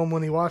the film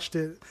when he watched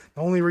it.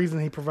 The only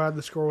reason he provided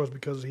the score was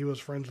because he was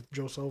friends with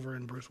Joe Silver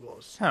and Bruce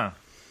Willis. Huh.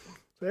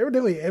 So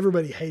evidently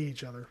everybody hate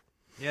each other.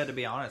 Yeah, to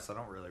be honest, I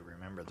don't really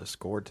remember the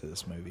score to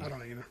this movie. I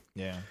don't either.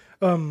 Yeah.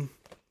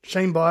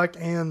 Shane Black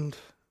and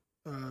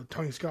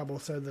Tony Scott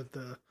both said that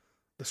the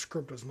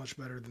script was much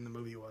better than the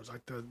movie was.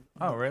 Like the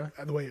really?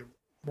 The way it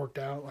worked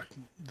out, like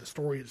the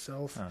story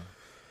itself. Oh.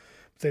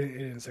 They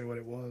didn't say what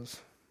it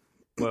was.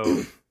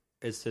 Well,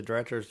 it's the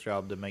director's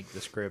job to make the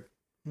script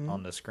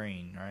on the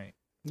screen, right?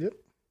 Yep.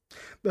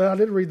 But I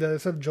did read that. It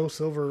said Joe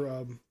Silver,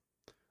 I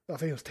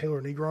think it was Taylor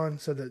Negron,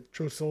 said that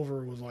Joe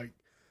Silver was like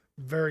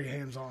very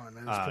hands-on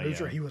as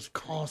producer. Yeah. He was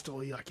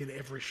constantly like in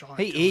every shot.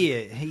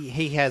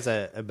 He has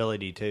a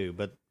ability too,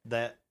 but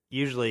that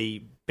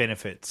usually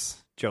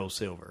benefits Joe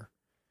Silver.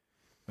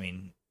 I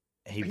mean,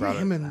 he brought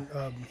us to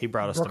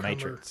Bruckheimer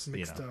Matrix.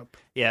 mixed up.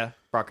 Yeah,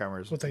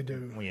 Bruckheimer's What they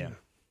do. Yeah.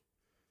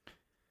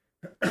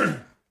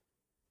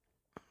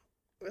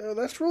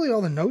 That's really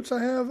all the notes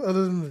I have,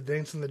 other than the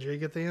dance and the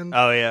jig at the end.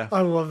 Oh yeah.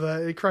 I love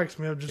that. It cracks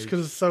me up just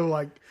because it's so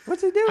like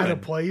What's he doing? out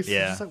of place.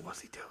 Yeah. It's just like,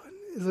 what's he doing?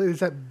 Is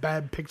that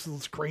bad pixel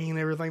screen,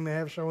 everything they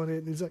have showing it?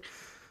 And he's like,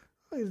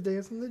 oh, he's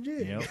dancing the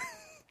jig. Yep.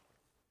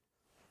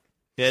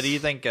 Yeah. Do you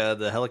think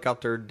the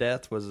helicopter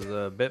death was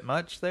a bit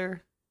much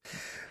there?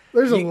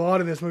 There's a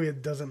lot in this movie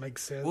that doesn't make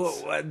sense.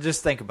 Well,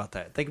 just think about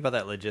that. Think about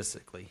that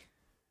logistically.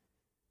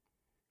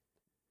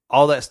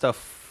 All that stuff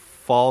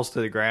falls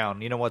to the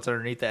ground. You know what's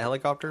underneath that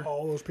helicopter?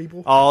 All those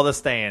people. All the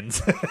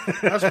stands.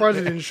 I'm surprised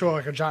it didn't show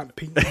like a giant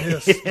pink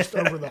mist just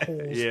over the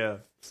whole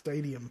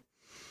stadium.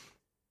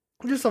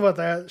 Just about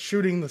that,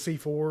 shooting the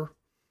C4.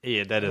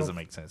 Yeah, that doesn't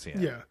make sense.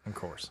 Yeah, of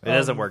course. It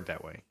doesn't work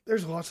that way.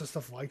 There's lots of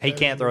stuff like that. He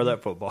can't throw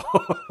that football.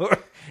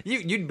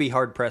 You'd be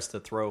hard pressed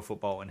to throw a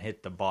football and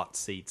hit the bot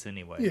seats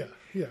anyway.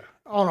 Yeah,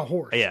 on a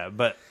horse. Yeah,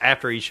 but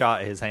after he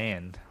shot his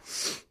hand.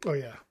 Oh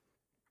yeah.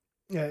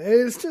 Yeah,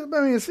 it's just,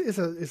 I mean,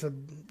 it's a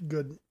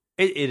good.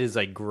 It is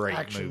a great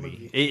action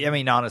movie. I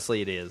mean,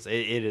 honestly, it is.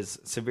 It is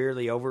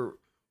severely overlooked,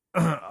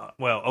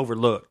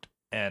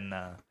 and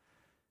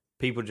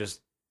people just.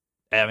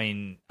 I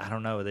mean, I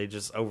don't know. They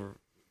just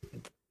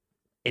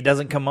It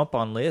doesn't come up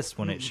on lists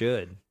when it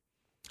should.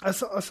 I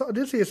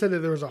did see it said that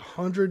there was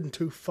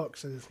 102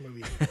 fucks in this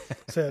movie.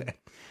 Said,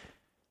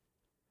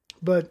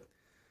 but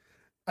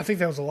I think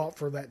that was a lot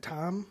for that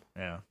time.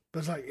 Yeah. But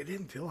it's like, it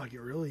didn't feel like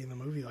it really in the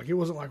movie. Like, it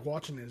wasn't like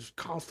watching it just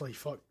constantly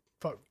fuck.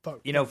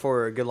 You know,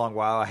 for a good long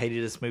while, I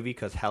hated this movie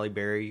because Halle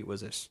Berry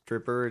was a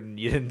stripper and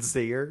you didn't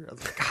see her. I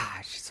was like,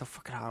 God, she's so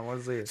fucking hot. I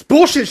want to see her. It's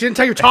bullshit. She didn't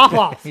take her top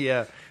off.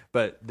 Yeah.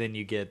 But then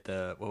you get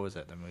what was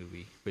that, the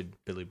movie with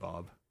Billy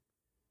Bob?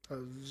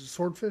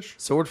 Swordfish.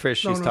 Swordfish,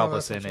 she's No,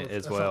 topless that's in not it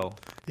as Swordfish. well.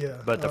 Yeah,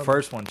 But the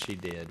first one she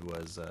did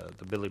was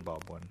the Billy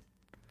Bob one.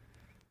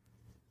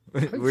 I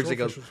think Where she Swordfish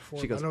goes, was before,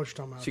 she but goes, I know what you're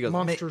talking about. she goes,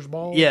 Monsters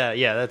Ball.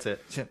 Yeah, that's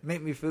it. She,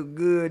 make me feel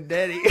good,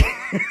 Daddy.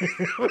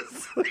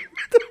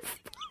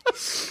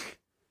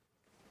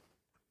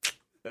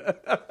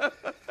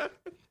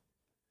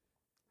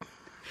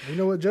 You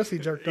know what Jesse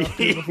jerked off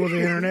to before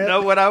the internet?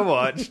 Know what I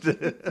watched.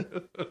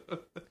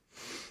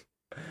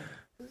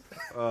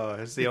 Oh,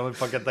 it's the only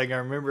fucking thing I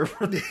remember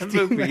from that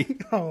movie.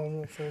 Oh, I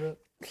won't say that.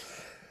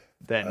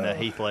 That and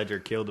Heath Ledger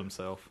killed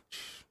himself.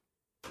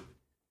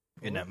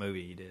 In that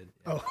movie, he did.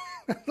 Oh,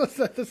 that's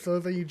the other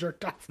thing you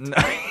jerked off to. No.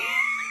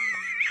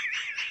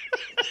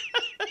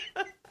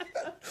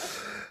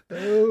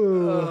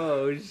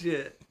 Oh,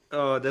 shit.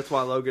 Oh, that's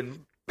why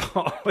Logan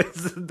Paul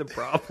is the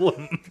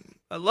problem.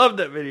 I love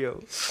that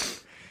video.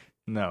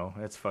 No,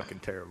 that's fucking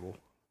terrible.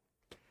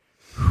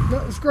 No,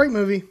 it's a great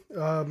movie.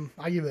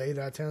 I give it 8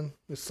 out of 10.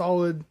 It's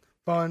solid,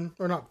 fun,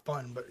 or not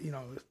fun, but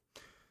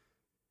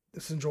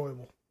it's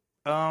enjoyable.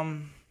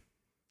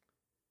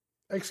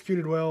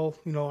 Executed well.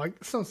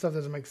 Like some stuff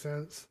doesn't make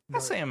sense. I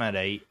say I'm at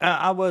 8.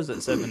 I was at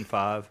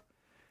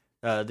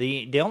 7.5.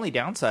 The only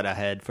downside I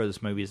had for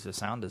this movie is the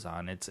sound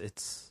design.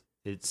 It's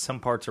some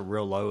parts are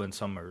real low and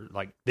some are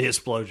like the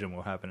explosion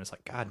will happen. It's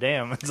like, God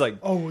damn. It's like,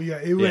 oh yeah,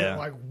 it went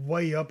like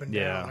way up and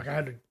down. Yeah. Like I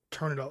had to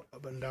turn it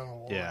up and down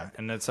a lot. Yeah,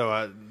 and then,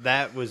 so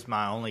that was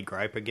my only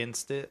gripe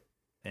against it,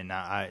 and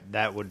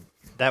that would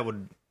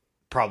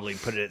probably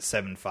put it at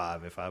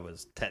 7.5 if I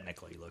was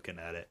technically looking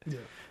at it. Yeah,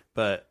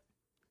 but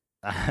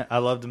I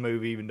love the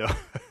movie, even though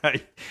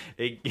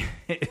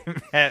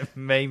it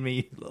made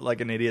me look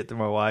like an idiot to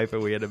my wife,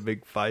 and we had a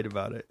big fight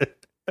about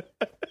it.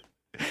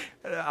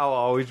 I'll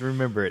always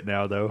remember it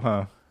now, though,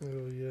 huh?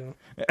 Oh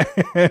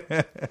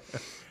yeah.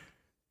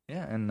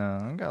 Yeah, and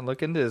I gotta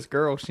look into this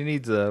girl. She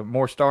needs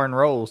more starring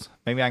roles.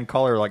 Maybe I can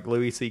call her like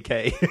Louis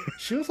C.K.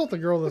 She was like the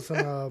girl that's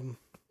in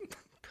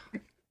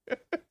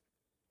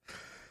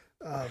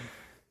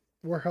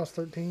Warehouse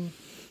 13.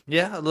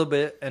 Yeah, a little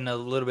bit, and a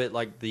little bit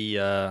like the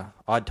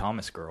Odd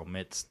Thomas girl.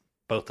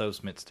 Both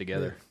those mixed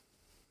together.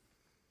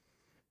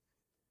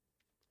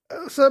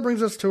 Yeah. So that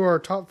brings us to our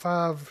top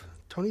 5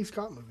 Tony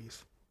Scott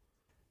movies.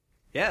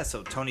 Yeah,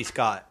 so Tony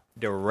Scott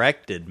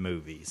directed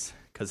movies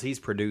because he's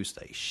produced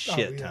a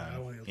shit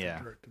ton.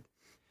 Yeah.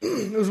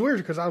 It was weird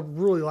because I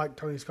really like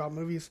Tony Scott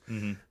movies.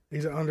 Mm-hmm.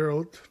 He's an under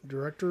oath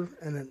director,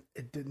 and then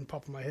it didn't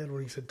pop in my head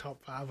when he said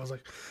top 5. I was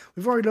like,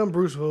 we've already done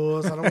Bruce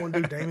Willis. I don't want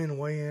to do Damian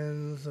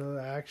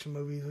Wayans, action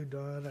movies we've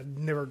done. It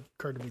never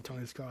occurred to me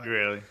Tony Scott.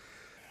 Really?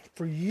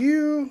 For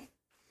you,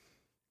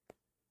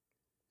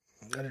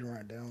 I didn't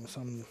write it down,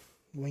 so I'm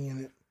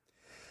winging it.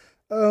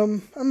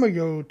 I'm going to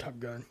go Top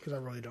Gun because I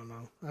really don't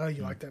know. I know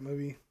you like that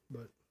movie,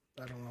 but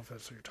I don't know if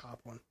that's your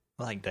top one.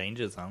 I like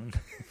Danger Zone.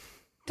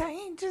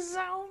 Danger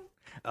Zone.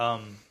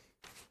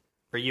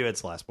 For you,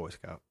 it's Last Boy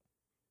Scout.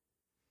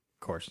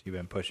 Of course, you've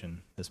been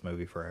pushing this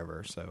movie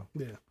forever, so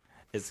yeah,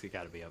 it's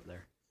got to be up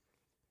there.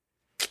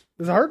 It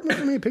was hard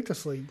for me to pick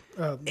this list.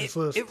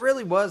 It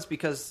really was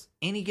because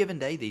any given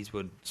day these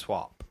would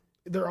swap.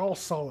 They're all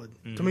solid.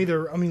 Mm-hmm. To me,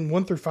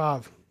 1 through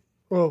 5.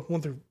 Well,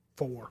 1 through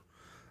 4.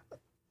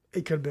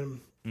 It could have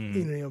been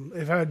any of them.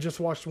 If I had just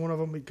watched one of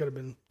them, it could have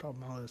been top of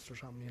my list or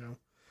something, You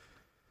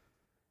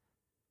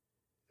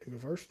go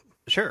first?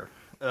 Sure.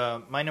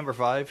 My number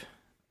 5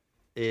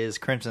 is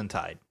Crimson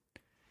Tide.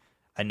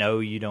 I know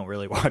you don't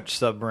really watch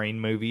submarine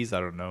movies. I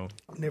don't know.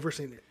 I've never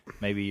seen it.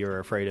 Maybe you're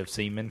afraid of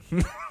seamen.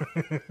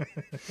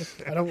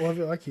 I don't love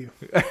it like you.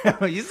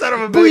 You son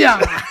of a booyah!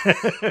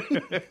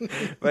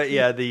 But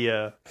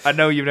yeah, I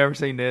know you've never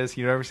seen this.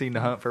 You've never seen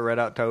The Hunt for Red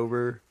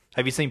October.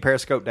 Have you seen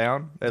Periscope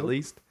Down, at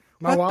least?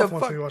 My wife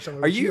wants me to watch that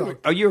movie.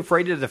 Are you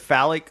afraid of the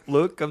phallic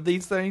look of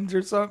these things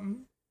or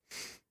something?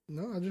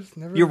 No, I just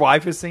never. Your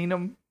wife has seen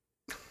them?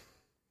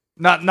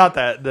 Not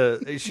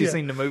that. She's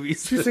seen the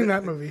movies. She's seen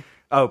that movie.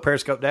 Oh,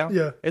 Periscope Down?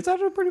 Yeah. It's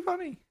actually pretty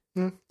funny.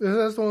 Yeah.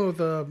 That's the one with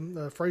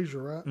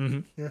Frasier, right? Mm-hmm.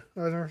 Yeah,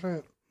 I've never seen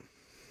it.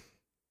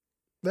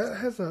 That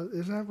has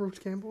isn't that Bruce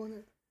Campbell in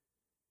it?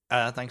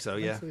 I think so,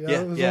 yeah.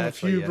 It was one of the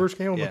few Bruce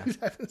Campbell movies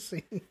I haven't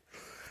seen.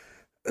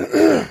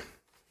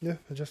 Yeah,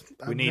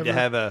 we need to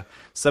have a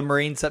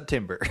Submarine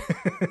September.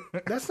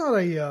 That's not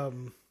a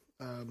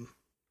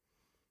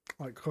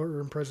like Carter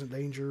in Present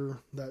Danger,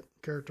 that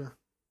character.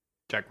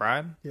 Jack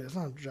Ryan? Yeah, it's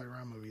not a Jack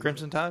Ryan movie.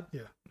 Crimson Tide?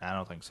 Yeah. I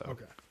don't think so.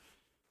 Okay.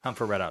 Hunt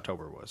for Red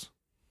October was.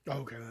 Oh,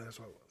 okay, that's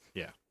what it was.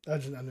 Yeah. I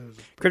knew it was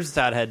Crimson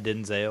Tide had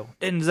Denzel,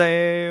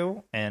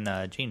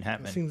 and Gene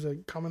Hackman. That seems a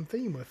common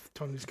theme with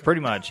Tony Scott.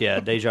 Pretty much, yeah.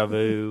 Deja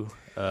Vu.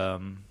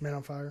 Man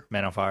on Fire.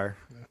 Man on Fire.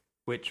 Yeah.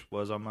 Which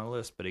was on my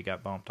list, but he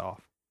got bumped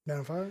off. Man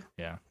on Fire?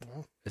 Yeah.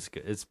 Wow. It's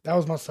good. That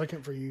was my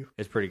second for you.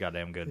 It's pretty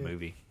goddamn good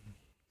movie.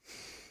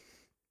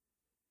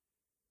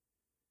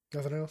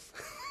 Nothing else?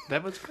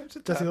 That was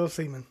Crimson Tide. Jesse Love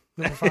Seaman,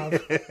 number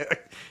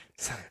 5.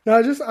 No,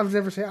 I've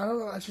never seen. I don't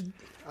know.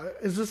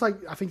 It's just like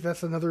I think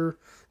that's another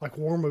like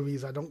war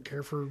movies. I don't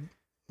care for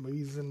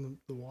movies in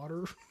the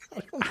water.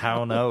 I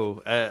don't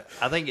know.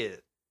 I think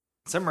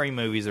submarine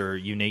movies are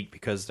unique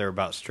because they're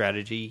about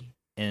strategy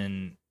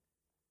in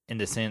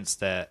the sense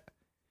that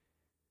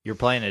you're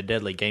playing a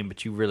deadly game,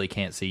 but you really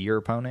can't see your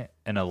opponent.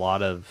 And a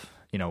lot of,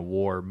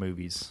 war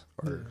movies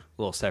are a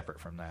little separate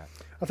from that.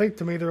 I think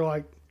to me they're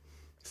like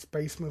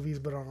space movies,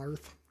 but on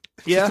Earth.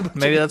 Yeah,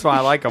 maybe that's why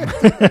I like them.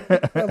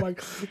 I'm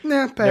like,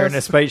 nah, pass. They're in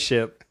a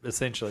spaceship,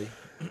 essentially.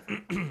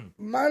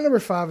 My number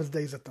 5 is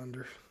Days of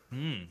Thunder.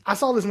 I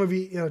saw this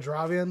movie in a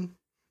drive-in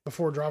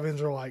before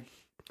drive-ins were like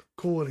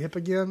cool and hip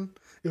again.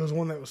 It was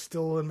one that was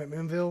still in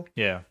McMinnville.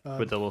 Yeah,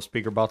 with the little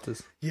speaker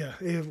boxes. Yeah,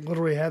 it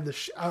literally had the.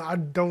 I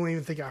don't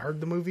even think I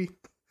heard the movie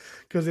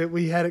because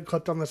we had it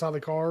clipped on the side of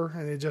the car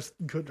and it just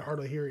couldn't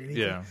hardly hear anything.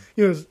 Yeah,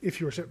 if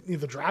you were sitting,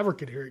 the driver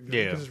could hear it good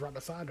because it's right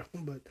beside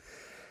him.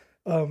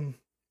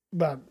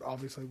 But I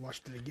obviously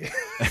watched it again.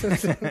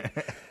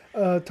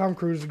 Tom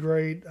Cruise is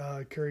great.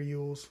 Carrie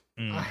Ewells.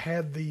 I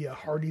had the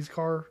Hardee's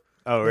car.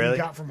 Oh, really? You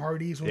got from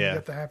Hardee's when you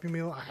got the Happy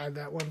Meal. I had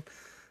that one.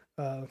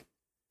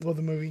 Love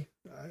the movie.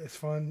 It's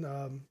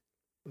fun.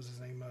 What's his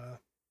name?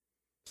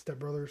 Step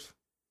Brothers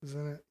is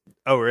in it.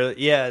 Oh, really?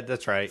 Yeah,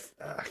 that's right.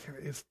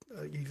 It's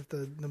you get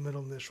the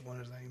middle initial on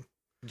his name.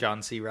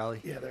 John C.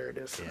 Reilly. Yeah, there it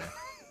is. Yeah.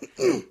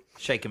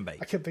 Shake and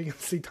bake. I kept thinking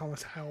C.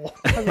 Thomas Howell.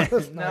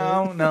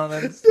 No,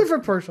 that's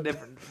different person.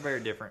 Different, very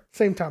different.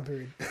 Same time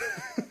period.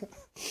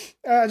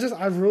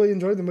 I really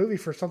enjoyed the movie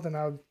for something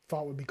I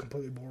thought would be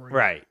completely boring.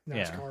 Right.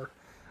 NASCAR.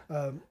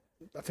 Yeah.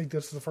 I think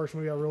this is the first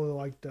movie I really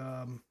liked.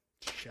 The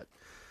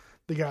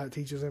guy that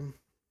teaches him.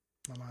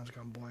 My mind's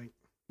gone blank.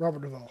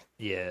 Robert Duvall.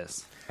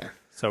 Yes.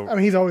 So I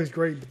mean, he's always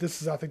great, but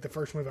this is, I think, the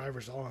first movie I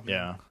ever saw him.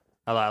 Yeah,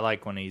 I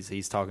like when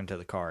he's talking to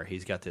the car.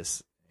 He's got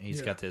this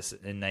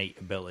innate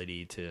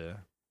ability to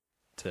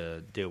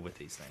deal with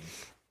these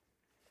things.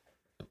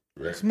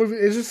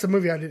 It's just a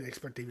movie I didn't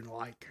expect to even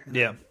like.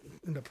 Yeah.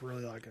 I end up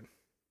really liking.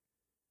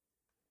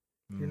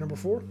 Your number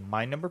 4?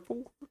 My number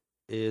 4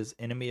 is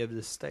Enemy of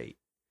the State.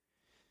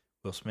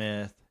 Will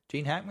Smith,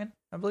 Gene Hackman,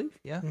 I believe.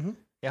 Yeah. Mm-hmm.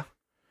 Yeah.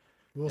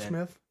 Will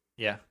Smith.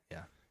 Yeah.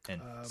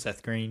 And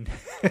Seth Green.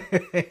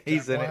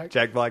 He's in Black. it.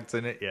 Jack Black's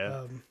in it.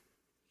 Yeah.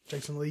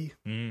 Jason Lee.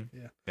 Mm-hmm.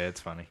 Yeah,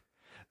 it's funny.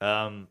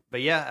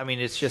 But yeah, I mean,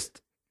 it's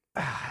just,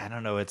 I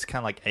don't know. It's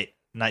kind of like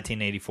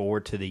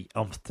 1984 to the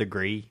nth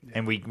degree. Yeah.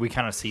 And we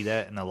kind of see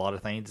that in a lot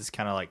of things. It's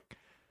kind of like,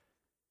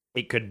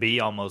 it could be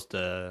almost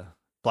a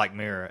Black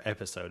Mirror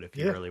episode if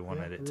you really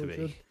wanted it to be.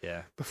 Good.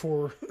 Yeah.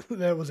 Before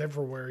that was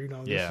everywhere,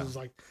 this was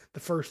like the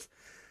first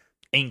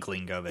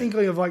inkling of it.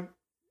 Inkling of like,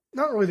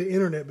 not really the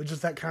internet, but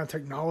just that kind of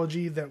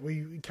technology that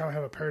we kind of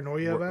have a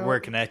paranoia about. We're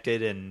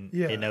connected and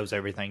it knows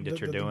everything that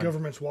you're doing. The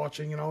government's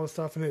watching and all this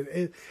stuff.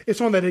 And it's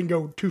one that didn't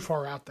go too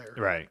far out there.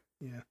 Right.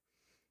 Yeah.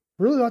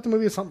 Really like the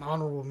movie. It's something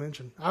honorable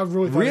mention. I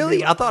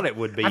thought it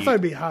would be. I thought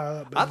it'd be high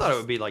up. I thought it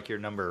would be like your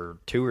number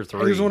 2 or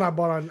 3. It was one I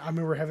bought I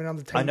remember having it on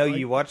the table. I know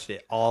you watched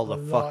it all the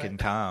fucking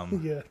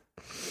time. Yeah.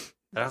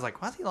 And I was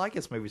like, why does he like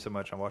this movie so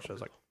much? I watched it. I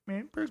was like,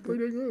 man, pretty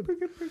good.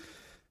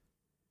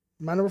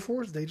 My number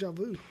 4 is Deja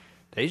Vu.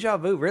 Deja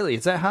Vu, really?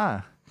 Is that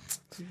high?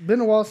 It's been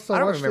a while since I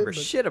don't remember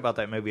shit about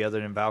that movie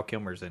other than Val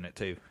Kilmer's in it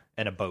too,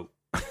 and a boat.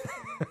 I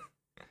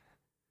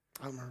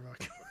don't remember Val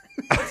Kilmer.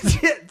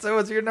 Shit, so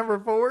it's your number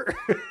 4?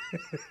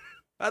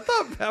 I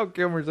thought Val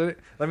Kilmer's in it.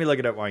 Let me look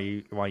it up while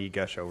you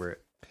gush over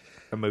it.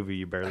 A movie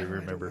you barely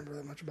remember. I don't remember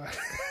that much about it.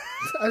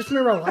 I just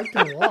remember I liked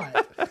it a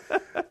lot.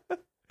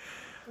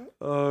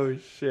 Oh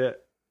shit!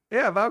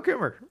 Yeah, Val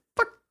Kilmer.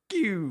 Fuck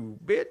you,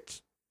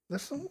 bitch.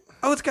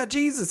 Oh, it's got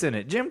Jesus in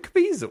it. Jim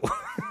Caviezel.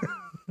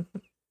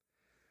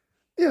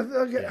 Yeah,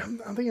 okay.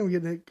 I think I'm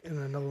getting it in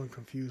another one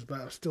confused,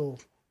 but still,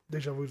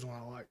 Deja Vu is the one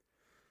I like.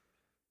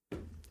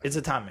 It's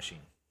a time machine.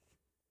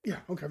 Yeah,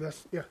 okay,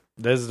 that's.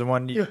 This is the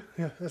one.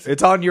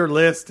 It's on your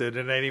list, and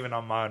it ain't even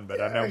on mine,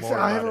 but I know more.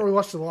 I haven't really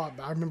watched it a lot,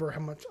 but I remember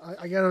how much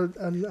I got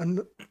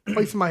a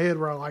place in my head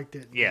where I liked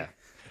it. Yeah,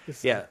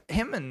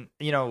 Him and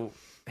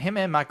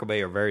Michael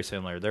Bay are very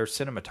similar. Their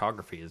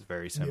cinematography is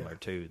very similar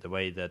too. The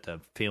way that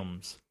the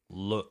films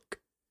look,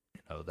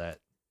 that.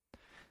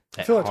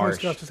 I feel like Tony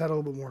Scott just had a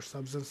little bit more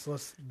substance,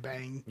 less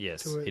bang.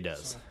 Yes, to it, he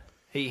does. So.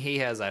 He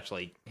has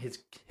actually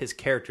his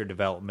character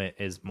development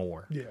is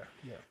more. Yeah.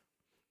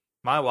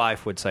 My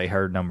wife would say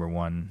her number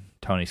 1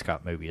 Tony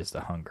Scott movie is The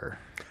Hunger.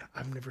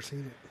 I've never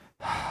seen it.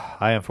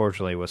 I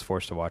unfortunately was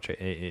forced to watch it.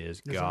 It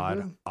is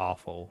god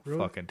awful, really?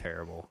 Fucking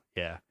terrible.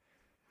 Yeah.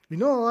 I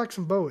like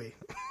some Bowie.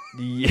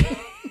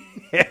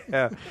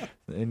 Yeah.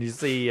 And you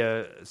see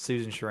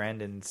Susan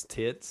Sarandon's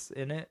tits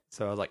in it.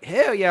 So I was like,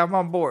 hell yeah, I'm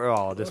on board.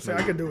 Oh, this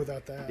movie. I could do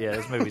without that. Yeah,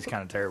 this movie's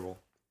kind of terrible.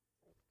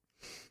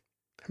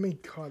 How many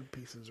cod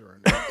pieces are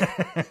in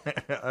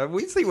it?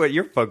 We see what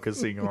you're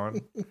focusing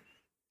on.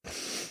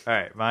 All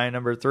right, my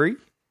number 3,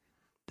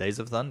 Days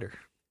of Thunder.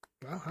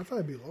 Wow, I thought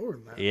it'd be lower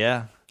than that.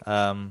 Yeah,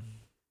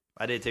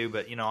 I did too.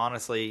 But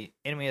honestly,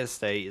 Enemy of the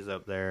State is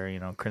up there.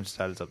 Crimson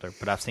Tide is up there.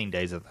 But I've seen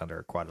Days of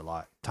Thunder quite a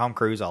lot. Tom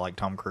Cruise, I like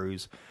Tom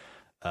Cruise.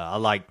 I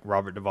like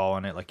Robert Duvall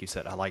in it, like you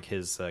said. I like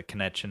his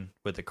connection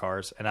with the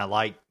cars, and I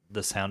like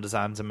the sound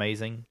design's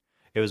amazing.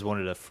 It was one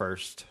of the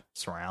first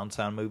surround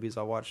sound movies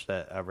I watched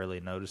that I really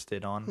noticed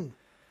it on.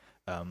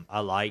 I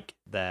like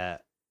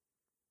that.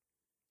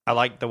 I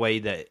like the way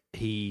that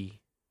he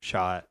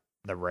shot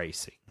the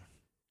racing.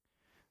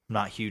 I'm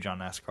not huge on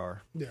NASCAR.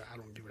 Yeah, I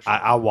don't give a shit.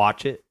 I'll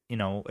watch it. You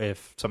know,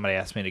 if somebody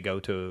asks me to go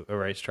to a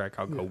racetrack,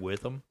 I'll go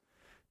with them,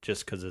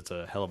 just because it's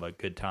a hell of a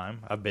good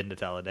time. I've been to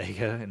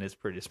Talladega, and it's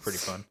pretty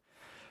fun.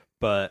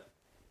 But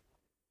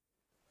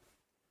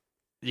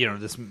you know,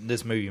 this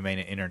movie made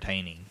it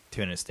entertaining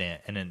to an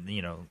extent, and then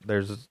you know,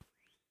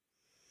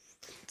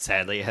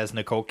 sadly it has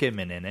Nicole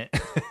Kidman in it.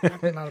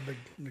 I'm not a big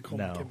Nicole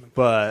Kidman,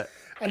 but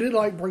I did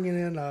like bringing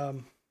in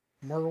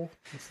Merle.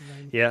 What's his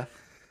name? Yeah,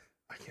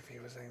 I can't think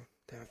of his name.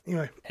 Damn it.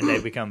 Anyway, and they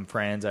become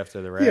friends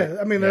after the wreck. Yeah,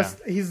 I mean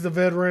he's the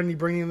veteran. You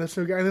bring in this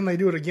new guy, and then they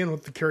do it again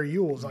with the Gary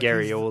Ewells. Like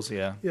Gary Ewells,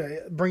 yeah,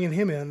 bringing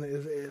him in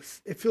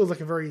is it feels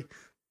like a very,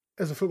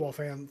 as a football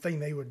fan, thing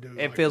they would do.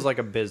 It feels like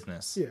a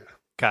business. Yeah,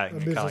 kind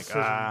of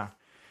like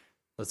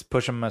let's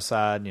push them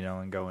aside, you know,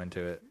 and go into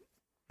it.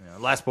 You know,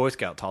 Last Boy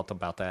Scout talked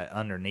about that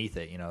underneath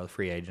it. You know, the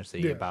free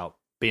agency about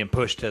being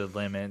pushed to the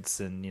limits,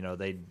 and you know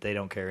they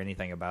don't care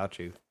anything about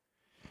you.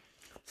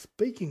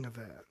 Speaking of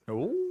that,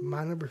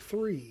 my number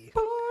 3.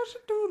 Push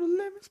it to the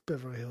limits.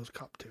 Beverly Hills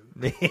Cop 2.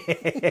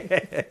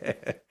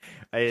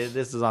 Hey,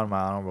 this is on my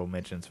honorable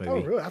mentions movie.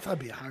 Oh, really? I thought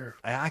it'd be higher.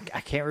 I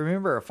can't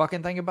remember a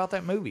fucking thing about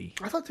that movie.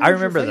 I thought I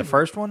remember the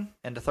first one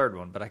and the third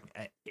one, but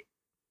I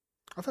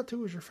thought 2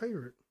 was your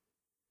favorite.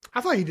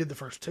 I thought he did the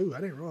first 2.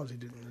 I didn't realize he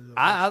didn't. Do the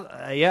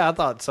I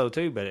thought so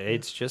too, but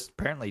it's just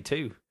apparently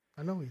 2.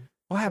 I know he.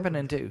 What happened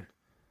in 2?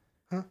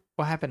 Huh?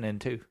 What happened in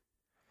 2?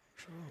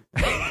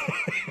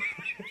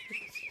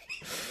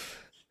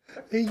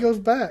 He goes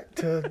back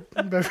to.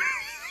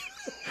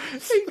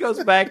 He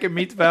goes back and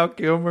meets Val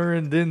Kilmer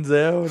and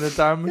Denzel in a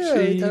time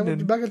machine. Yeah,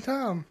 and back in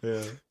time.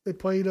 Yeah, they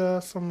played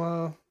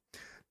some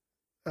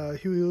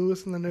Huey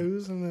Lewis in the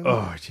news, and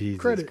then Jesus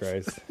credits.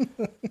 Christ!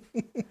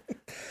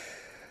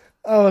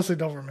 I honestly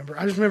don't remember.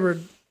 I just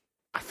remembered.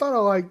 I thought I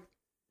liked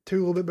 2 a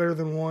little bit better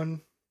than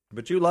 1.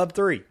 But you love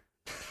 3.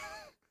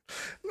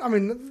 I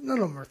mean, none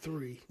of them are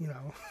 3. You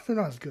know, they're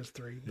not as good as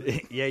 3.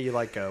 But. Yeah, you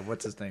like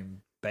what's his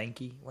name?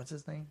 Banky? What's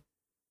his name?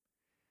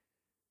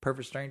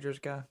 Perfect Strangers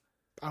guy.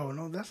 Oh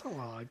no, that's not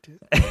why I liked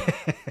it.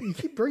 You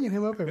keep bringing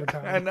him up every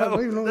time. I know.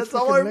 know That's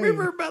all I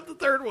remember about the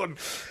third one.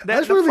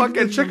 That's where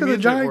the chick with the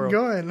giant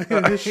gun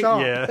in his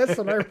shop. Yeah. That's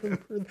what I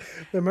remember.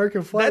 The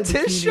American flag. That's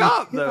his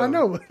shop, though. I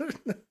know.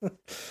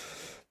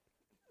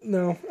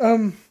 No.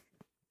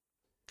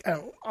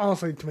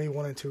 Honestly, to me,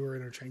 1 and 2 are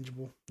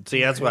interchangeable.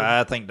 See, that's what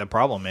I think the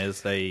problem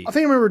is. I think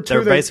I remember 2.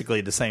 They're basically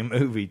the same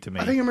movie to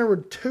me. I think I remember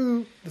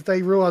 2 that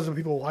they realized that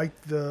people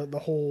liked the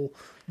whole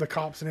the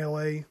cops in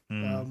L.A.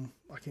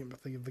 I can't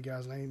think of the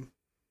guy's name.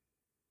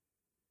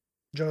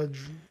 Judge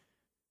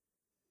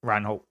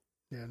Reinhold.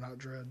 Yeah, not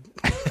Dredd.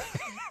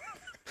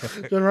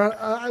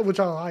 Which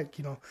I like.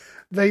 You know,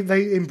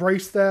 they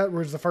embraced that.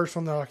 Whereas the first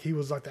one, like he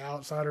was like the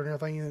outsider and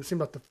everything, and it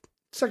seemed like the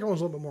second one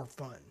was a little bit more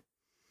fun.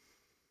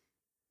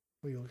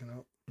 What are you looking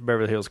at?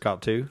 Beverly Hills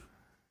Cop 2.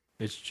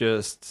 It's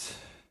just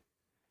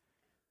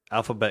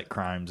alphabet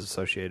crimes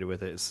associated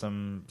with it.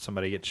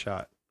 Somebody gets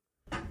shot.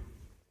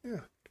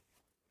 Yeah.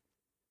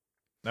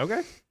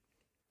 Okay.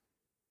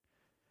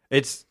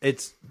 It's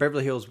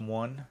Beverly Hills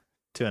 1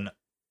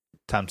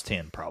 times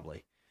 10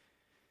 probably.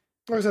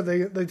 Like I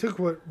said, they took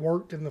what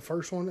worked in the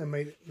first one and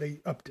they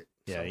upped it.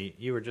 Yeah, so.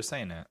 you were just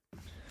saying that.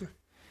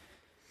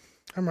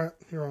 I'm right.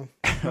 You're wrong.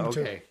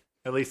 Okay.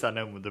 At least I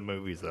know the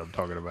movies that I'm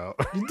talking about.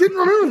 You didn't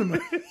remember the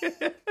movie.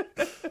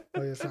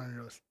 Oh, yeah, it's not on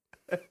your list.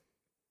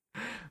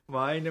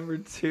 My number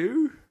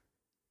 2?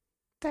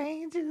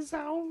 Danger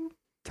Zone.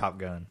 Top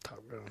Gun.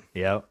 Top Gun.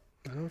 Yep.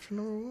 I know what your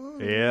number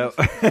 1.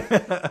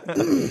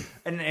 Yep.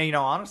 and you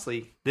know,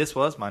 honestly, this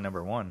was my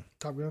number 1.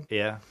 Top Gun?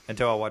 Yeah.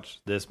 Until I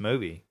watched this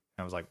movie.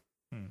 I was like,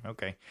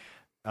 okay.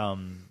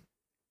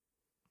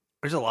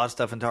 There's a lot of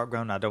stuff in Top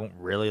Gun I don't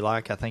really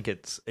like. I think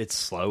it's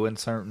slow in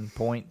certain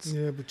points.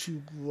 Yeah, but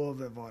you love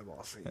that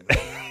volleyball scene.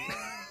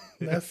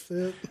 That's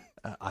it.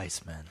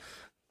 Iceman.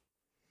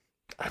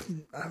 I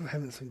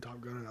haven't seen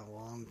Top Gun in a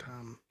long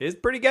time. It's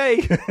pretty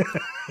gay.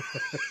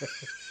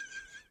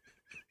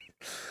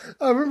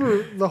 I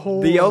remember the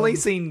whole... The only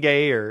scene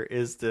gayer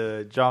is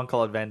the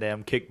Jean-Claude Van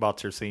Damme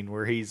kickboxer scene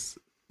where he's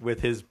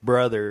with his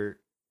brother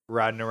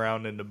riding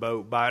around in the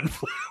boat buying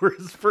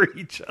flowers for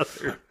each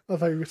other. I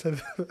thought you were saying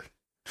that.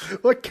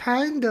 What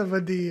kind of a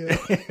deal?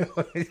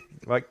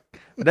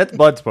 That's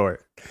Bloodsport.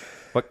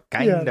 What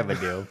kind of a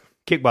deal?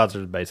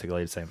 Kickboxer is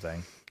basically the same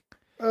thing.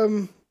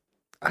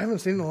 I haven't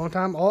seen it in a long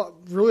time.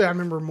 Really, I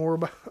remember more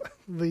about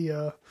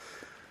the...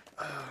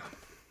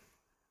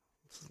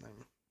 what's his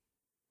name?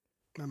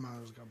 My mind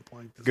has got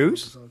blank.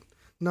 Goose? Episode.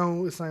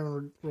 No, it's not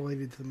even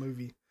related to the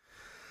movie.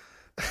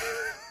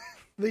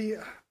 The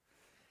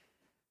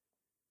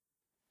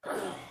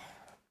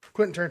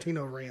Quentin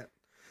Tarantino rant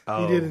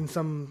he did in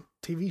some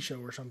TV show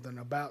or something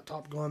about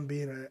Top Gun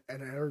being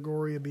an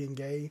allegory of being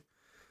gay.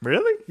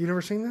 Really? You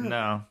never seen that?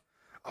 No.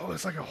 Oh,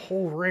 it's like a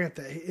whole rant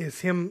that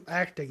is him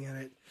acting in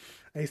it.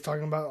 And he's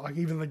talking about like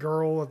even the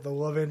girl, the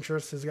love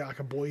interest, has got like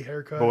a boy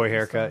haircut. Boy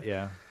haircut,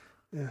 yeah.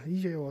 Yeah,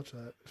 you should watch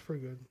that. It's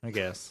pretty good. I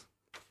guess.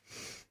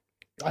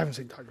 I haven't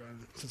seen Top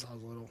Gun since I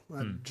was little.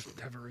 I just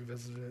haven't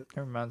revisited it.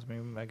 That reminds me,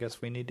 I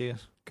guess we need to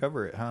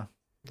cover it, huh?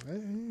 Hey,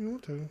 you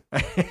want to.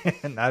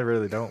 I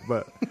really don't,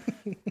 but...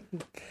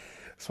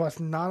 That's why it's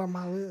not on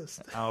my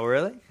list. Oh,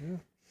 really? Yeah.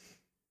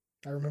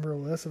 I remember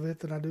less of it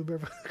than I do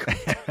Beverly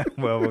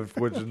Well,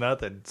 which is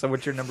nothing. So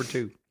what's your number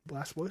 2?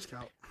 Last Boy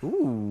Scout.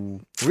 Ooh,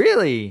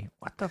 really?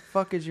 What the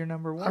fuck is your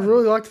number 1? I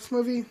really like this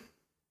movie.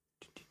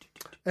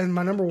 And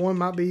my number 1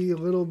 might be a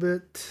little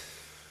bit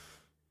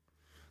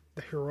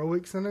the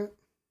heroics in it.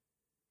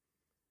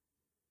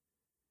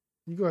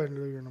 You go ahead and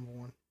do your number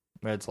 1.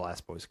 It's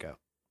Last Boy Scout.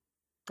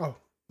 Oh,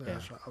 yeah,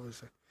 that's right,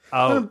 obviously.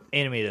 Oh,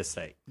 Enemy of the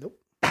State. Nope.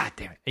 God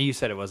damn it. You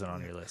said it wasn't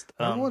on your list.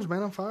 Number 1's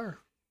Man on Fire.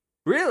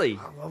 Really?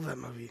 I love that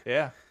movie.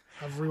 Yeah.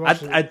 I've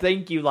rewatched it. I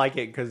think you like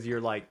it because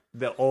you're like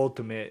the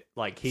ultimate,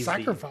 like he's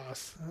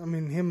sacrifice. I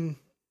mean, him,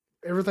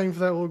 everything for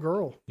that little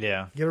girl.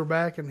 Yeah. Get her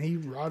back, and he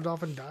rides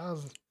off and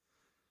dies.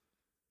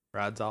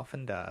 Rides off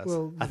and dies.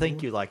 Well, I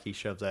think you like he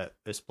shoves that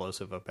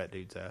explosive up that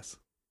dude's ass.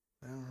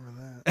 I don't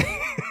remember that.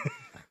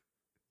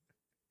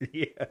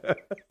 Yeah.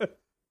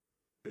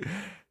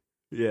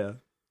 Yeah.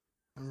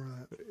 I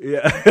remember that.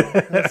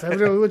 Yeah. That's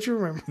evidently what you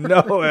remember.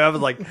 No, I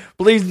was like,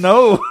 please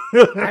no.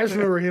 I just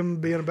remember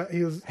him being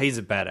he's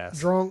a badass.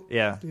 Drunk.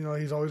 Yeah. You know,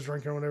 he's always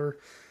drinking or whatever.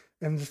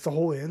 And just the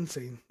whole end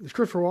scene.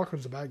 Christopher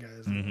Walken's the bad guy,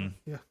 isn't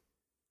he? Yeah.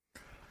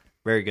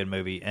 Very good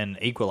movie. And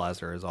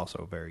Equalizer is also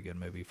a very good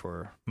movie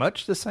for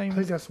much the same. I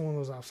think that's one of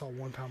those I saw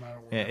one time. I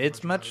don't remember. Yeah,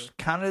 it's much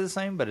kind of the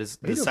same, but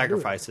the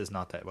sacrifice is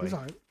not that way. He's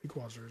not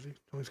Equalizer, is he?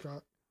 Tony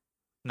Scott?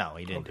 No,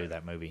 he didn't do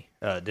that movie.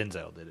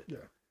 Denzel did it. Yeah.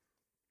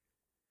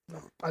 No,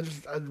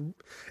 it's one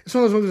of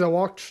those movies I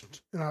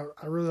watched and I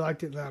really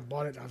liked it, and then I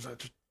bought it and I was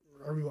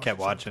like, kept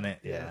watching it.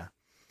 Yeah.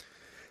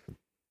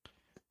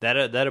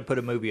 That'll put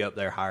a movie up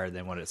there higher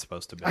than what it's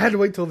supposed to be. I had to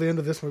wait till the end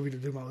of this movie to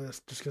do my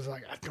list, just because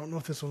I don't know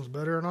if this one's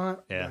better or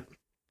not. Yeah. But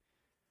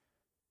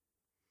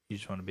you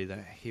just want to be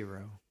that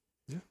hero.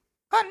 Yeah.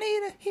 I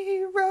need a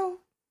hero.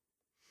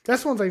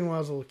 That's one thing when I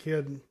was a little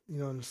kid,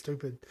 and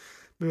stupid.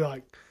 Be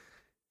like,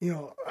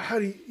 how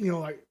do you,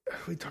 like,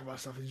 we talk about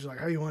stuff, just like,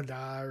 how you want to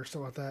die or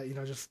stuff like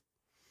that, just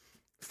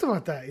stuff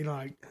like that,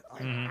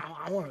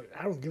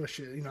 I don't give a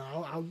shit,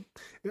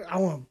 I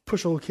want to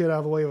push a little kid out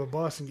of the way of a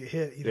bus and get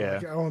hit,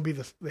 like, I want to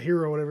be the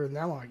hero or whatever, and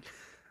now I'm like,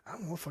 I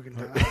don't want to fucking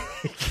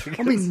die.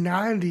 I'll be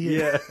 90.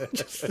 Yeah.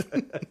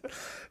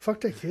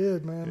 Fuck that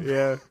kid, man.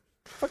 Yeah.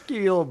 Fuck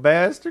you little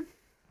bastard.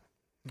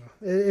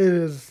 It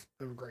is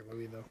a great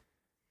movie, though.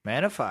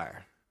 Man of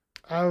Fire.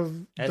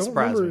 Don't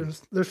remember.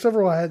 There's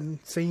several I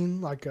hadn't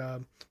seen, like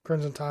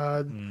Crimson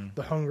Tide,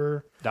 The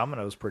Hunger.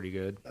 Domino's pretty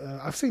good.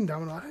 I've seen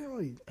Domino. I didn't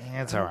really.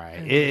 It's all right.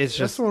 It's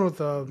just the one with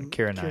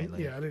Keira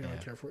Knightley. Yeah, I didn't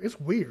really care for it. It's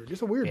weird.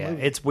 It's a weird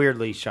movie. It's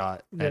weirdly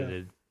shot,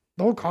 edited.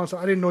 The whole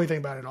concept. I didn't know anything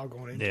about it all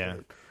going into Yeah.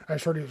 it. I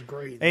just heard it was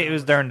great. It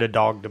was during the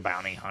Dog the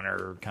Bounty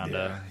Hunter kind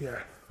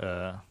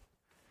of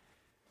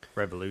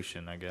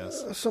revolution, I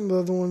guess. Some of the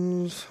other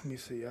ones. Let me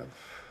see. I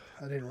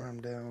didn't write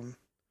them down.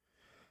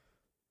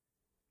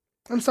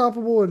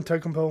 Unstoppable and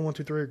Take Compel 1,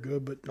 2, 3 are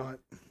good, but not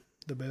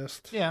the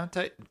best. Yeah.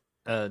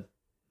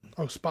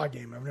 Spy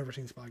Game. I've never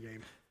seen Spy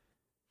Game.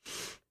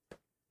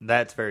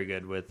 That's very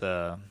good with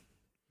Brad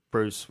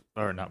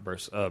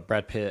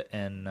Pitt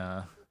and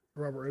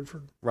Robert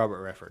Redford.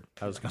 Robert Redford.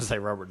 I was going to say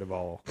Robert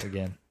Duvall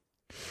again.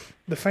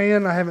 The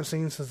Fan I haven't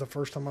seen since the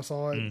first time I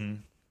saw it. Mm-hmm.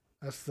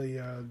 That's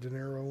the De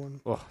Niro one.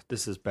 Oh,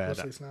 this is bad.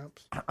 Wesley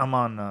Snipes. I'm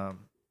on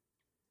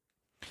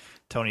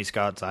Tony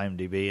Scott's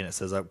IMDb and it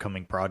says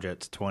upcoming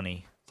projects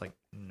 20. It's like,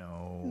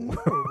 no.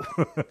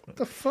 What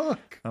the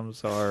fuck? I'm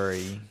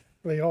sorry.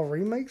 Are they all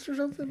remakes or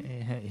something?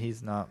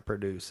 He's not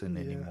producing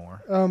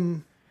anymore.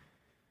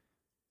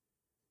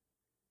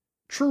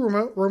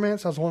 True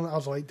Romance. I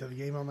was late to the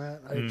game on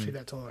that. I didn't see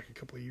that till like a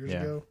couple of years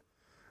ago.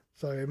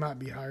 So it might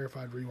be higher if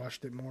I'd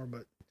rewatched it more.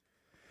 But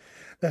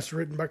that's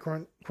written by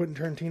Quentin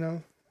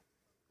Tarantino.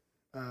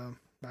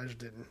 I just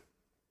didn't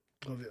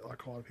love it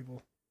like a lot of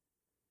people.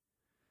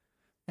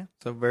 Yeah,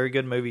 so very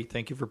good movie.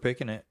 Thank you for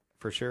picking it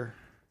for sure.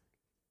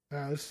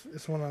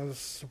 It's one I was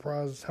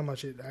surprised how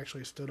much it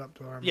actually stood up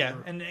to. Yeah,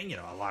 and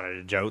a lot of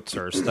the jokes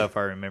or stuff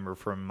I remember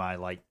from my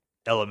like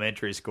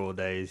elementary school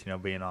days.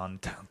 Being on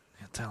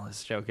tell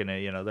this joke and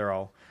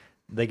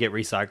they get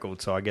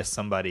recycled. So I guess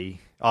somebody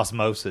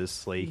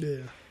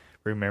osmosisly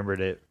remembered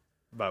it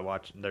by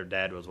watching. Their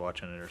dad was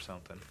watching it or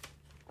something.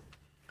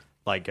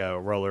 Like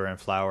Roller and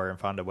Flower and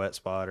Find a Wet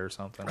Spot or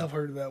something. I've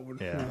heard of that one.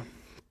 Yeah.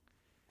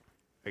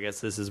 I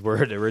guess this is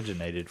where it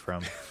originated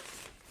from.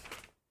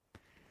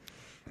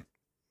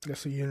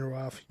 Guess you and your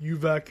wife, you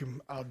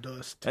vacuum, I'll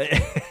dust.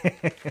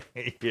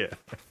 Yeah.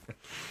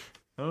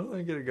 I don't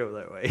think it'll go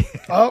that way.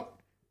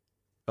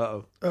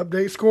 Uh-oh.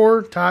 Update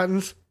score,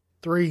 Titans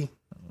 3.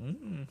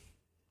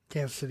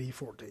 Kansas City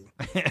 14.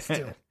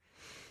 Still.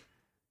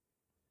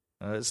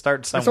 It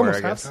starts somewhere, it's almost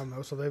I guess. halftime,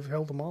 though, so they've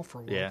held them off for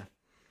a while. Yeah.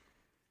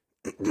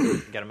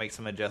 Got to make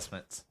some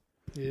adjustments.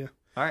 Yeah.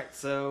 All right,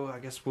 so I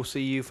guess we'll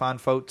see you fine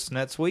folks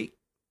next week.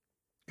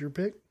 Your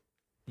pick?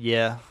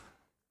 Yeah.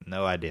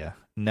 No idea.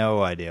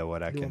 no idea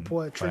what I You can. want to pull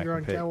that trigger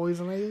on pick. Cowboys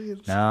and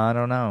Aliens? No, I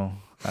don't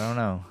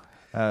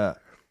know.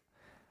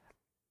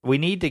 We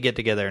need to get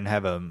together and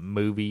have a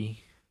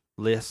movie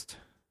list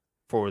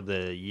for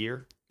the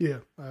year. Yeah.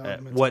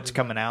 What's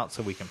coming out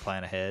so we can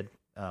plan ahead.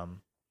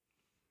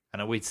 I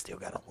know we've still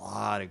got a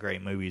lot of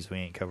great movies we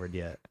ain't covered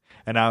yet.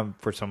 And I'm,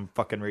 for some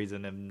fucking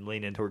reason, am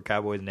leaning toward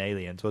Cowboys and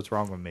Aliens. What's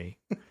wrong with me?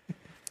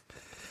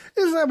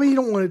 I mean, you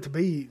don't want it to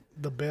be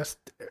the best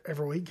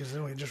every week because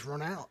then we just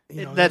run out.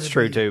 You know, That's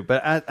true, too.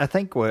 But I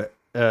think what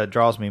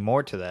draws me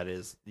more to that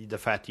is the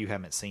fact you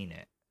haven't seen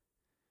it.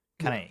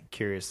 Kind of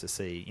curious to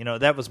see. You know,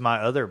 that was my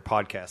other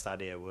podcast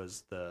idea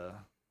was the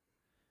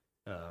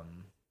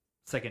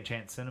Second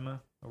Chance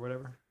Cinema or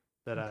whatever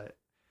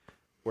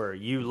where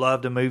you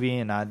loved a movie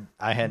and I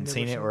hadn't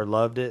seen it or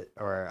loved it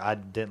or I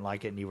didn't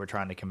like it and you were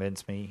trying to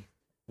convince me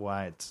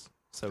why it's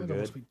so That'd good.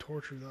 almost be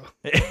torture, though.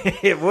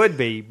 It would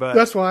be, but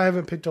that's why I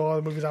haven't picked all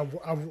the movies I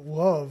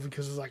love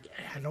because it's like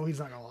I know he's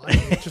not gonna like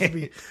it. It's just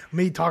be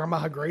me talking about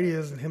how great he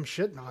is and him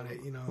shitting on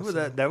it. You know, well,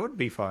 that would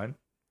be fun.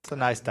 It's a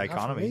nice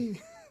dichotomy.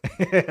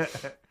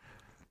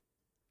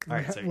 All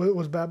right, so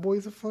was Bad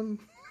Boys a fun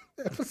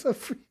episode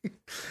for you?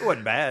 It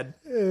wasn't bad.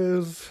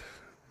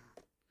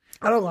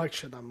 I don't like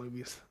shit on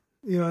movies.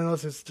 You know,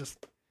 unless it's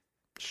just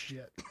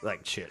shit.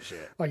 Like shit.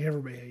 Like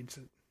everybody hates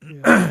it. You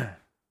know?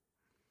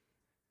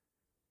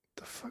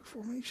 The fuck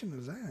formation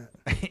is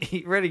that?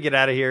 You ready to get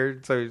out of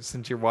here? So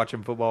since you're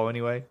watching football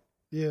anyway?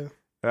 Yeah.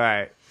 All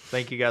right.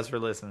 Thank you guys for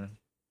listening.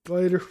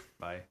 Later.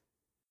 Bye.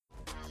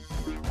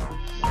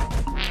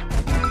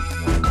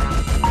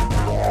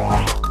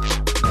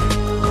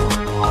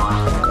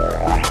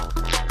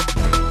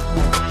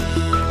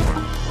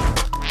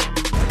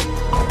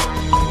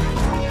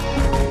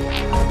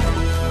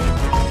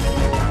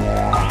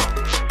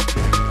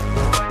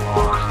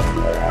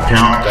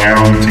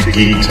 Countdown to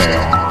Geek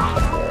Town.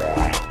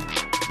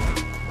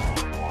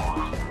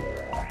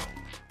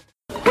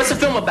 What's the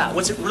film about?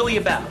 What's it really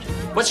about?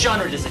 What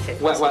genre does it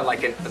take? What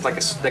like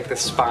the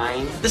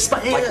spine? The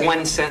spine. Like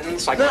one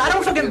sentence? Like no, I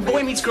don't fucking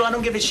Boy Meets Girl. I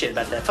don't give a shit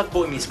about that. Fuck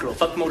Boy Meets Girl.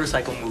 Fuck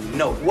motorcycle movie.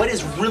 No, what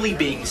is really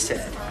being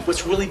said?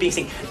 What's really being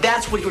seen?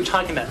 That's what you're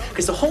talking about.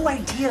 Because the whole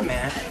idea,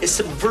 man, is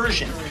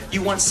subversion.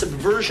 You want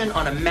subversion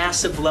on a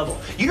massive level.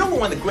 You know what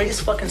one of the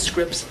greatest fucking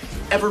scripts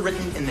ever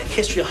written in the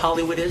history of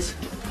Hollywood is?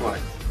 What?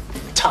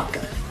 Top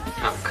Gun.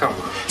 Oh, come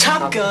on.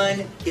 Top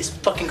Gun is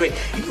fucking great.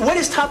 What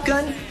is Top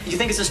Gun? You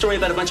think it's a story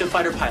about a bunch of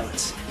fighter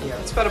pilots? Yeah,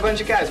 it's about a bunch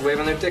of guys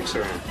waving their dicks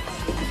around.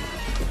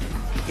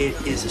 It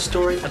is a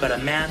story about a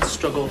man's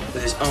struggle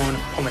with his own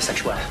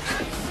homosexuality.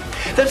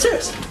 That's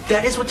serious.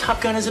 That is what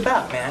Top Gun is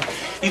about, man.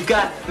 You've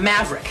got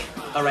Maverick,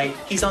 all right?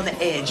 He's on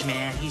the edge,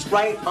 man. He's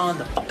right on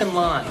the fucking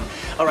line,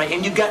 all right?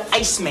 And you've got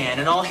Iceman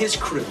and all his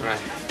crew.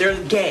 Right.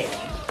 They're gay.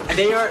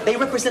 They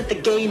represent the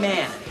gay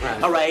man,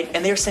 right. All right?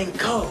 And they're saying,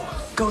 go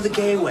the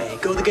gay way,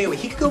 go the gay way.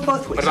 He could go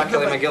both ways. What about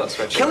Kelly McGillis?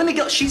 Right? Kelly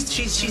McGillis,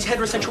 she's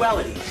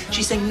heterosexuality.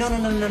 She's saying,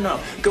 no.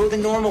 Go the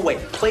normal way.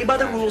 Play by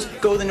the rules,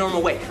 go the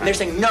normal way. And they're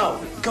saying, no,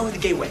 go the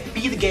gay way.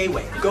 Be the gay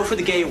way. Go for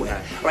the gay way.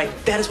 All right?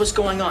 That is what's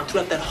going on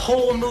throughout that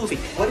whole movie.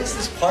 What is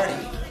this party?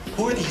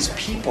 Who are these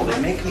people? They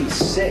make me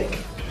sick.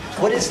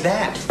 What is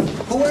that?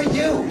 Who are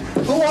you?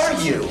 Who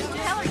are you?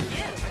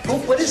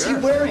 What is he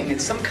wearing?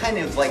 It's some kind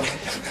of like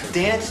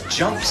dance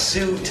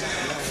jumpsuit,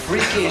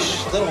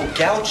 freakish little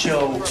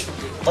gaucho.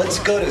 Let's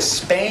go to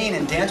Spain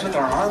and dance with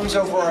our arms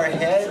over our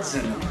heads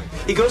and...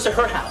 He goes to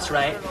her house,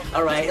 right?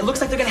 All right. It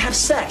looks like they're gonna have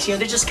sex. You know,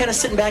 they're just kind of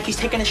sitting back. He's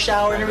taking a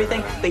shower and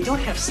everything. They don't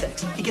have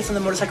sex. He gets on the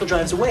motorcycle,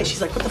 drives away.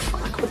 She's like, what the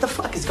fuck? What the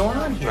fuck is going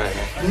on here?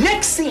 Right.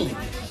 Next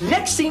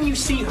scene you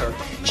see her.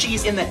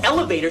 She's in the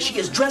elevator. She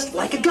is dressed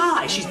like a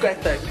guy. She's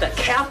got the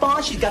cap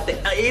on. She's got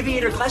the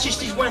aviator glasses.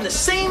 She's wearing the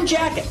same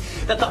jacket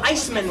that the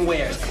Iceman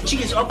wears. She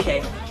is,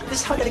 okay,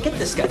 this is how I gotta get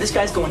this guy. This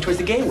guy's going towards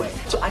the gay way.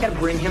 So I gotta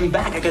bring him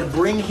back. I gotta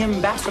bring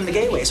him back from the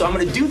gay way. So I'm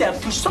gonna do that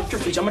through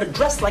subterfuge. I'm gonna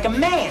dress like a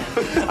man.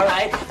 All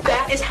right?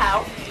 That is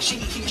how she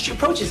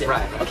approaches it.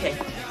 Right. Okay.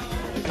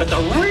 But the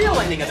real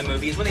ending of the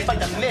movie is when they fight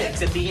the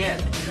Migs at the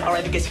end. All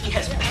right, because he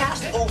has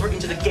passed over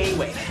into the gay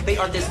way. They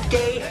are this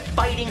gay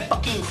fighting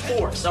fucking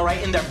force, all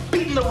right? And they're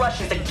beating the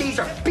Russians. The gays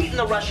are beating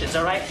the Russians,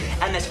 all right?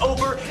 And it's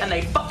over, and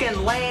they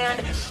fucking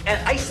land.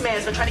 And Iceman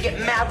has been trying to get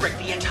Maverick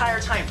the entire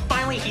time.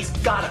 Finally, he's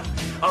got him,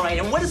 all right?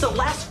 And what is the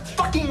last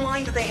fucking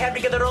line that they have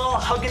together? They're all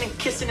hugging and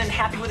kissing and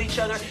happy with each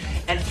other.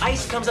 And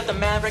Ice comes up to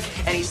Maverick,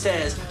 and he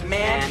says,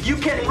 man, you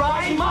can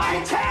ride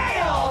my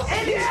tail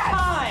in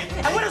time.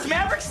 And what does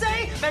Maverick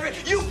say? Maverick,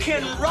 you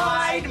can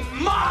ride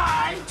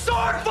my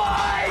sword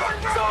fight!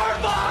 Sword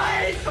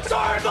fight!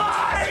 Sword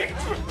fight!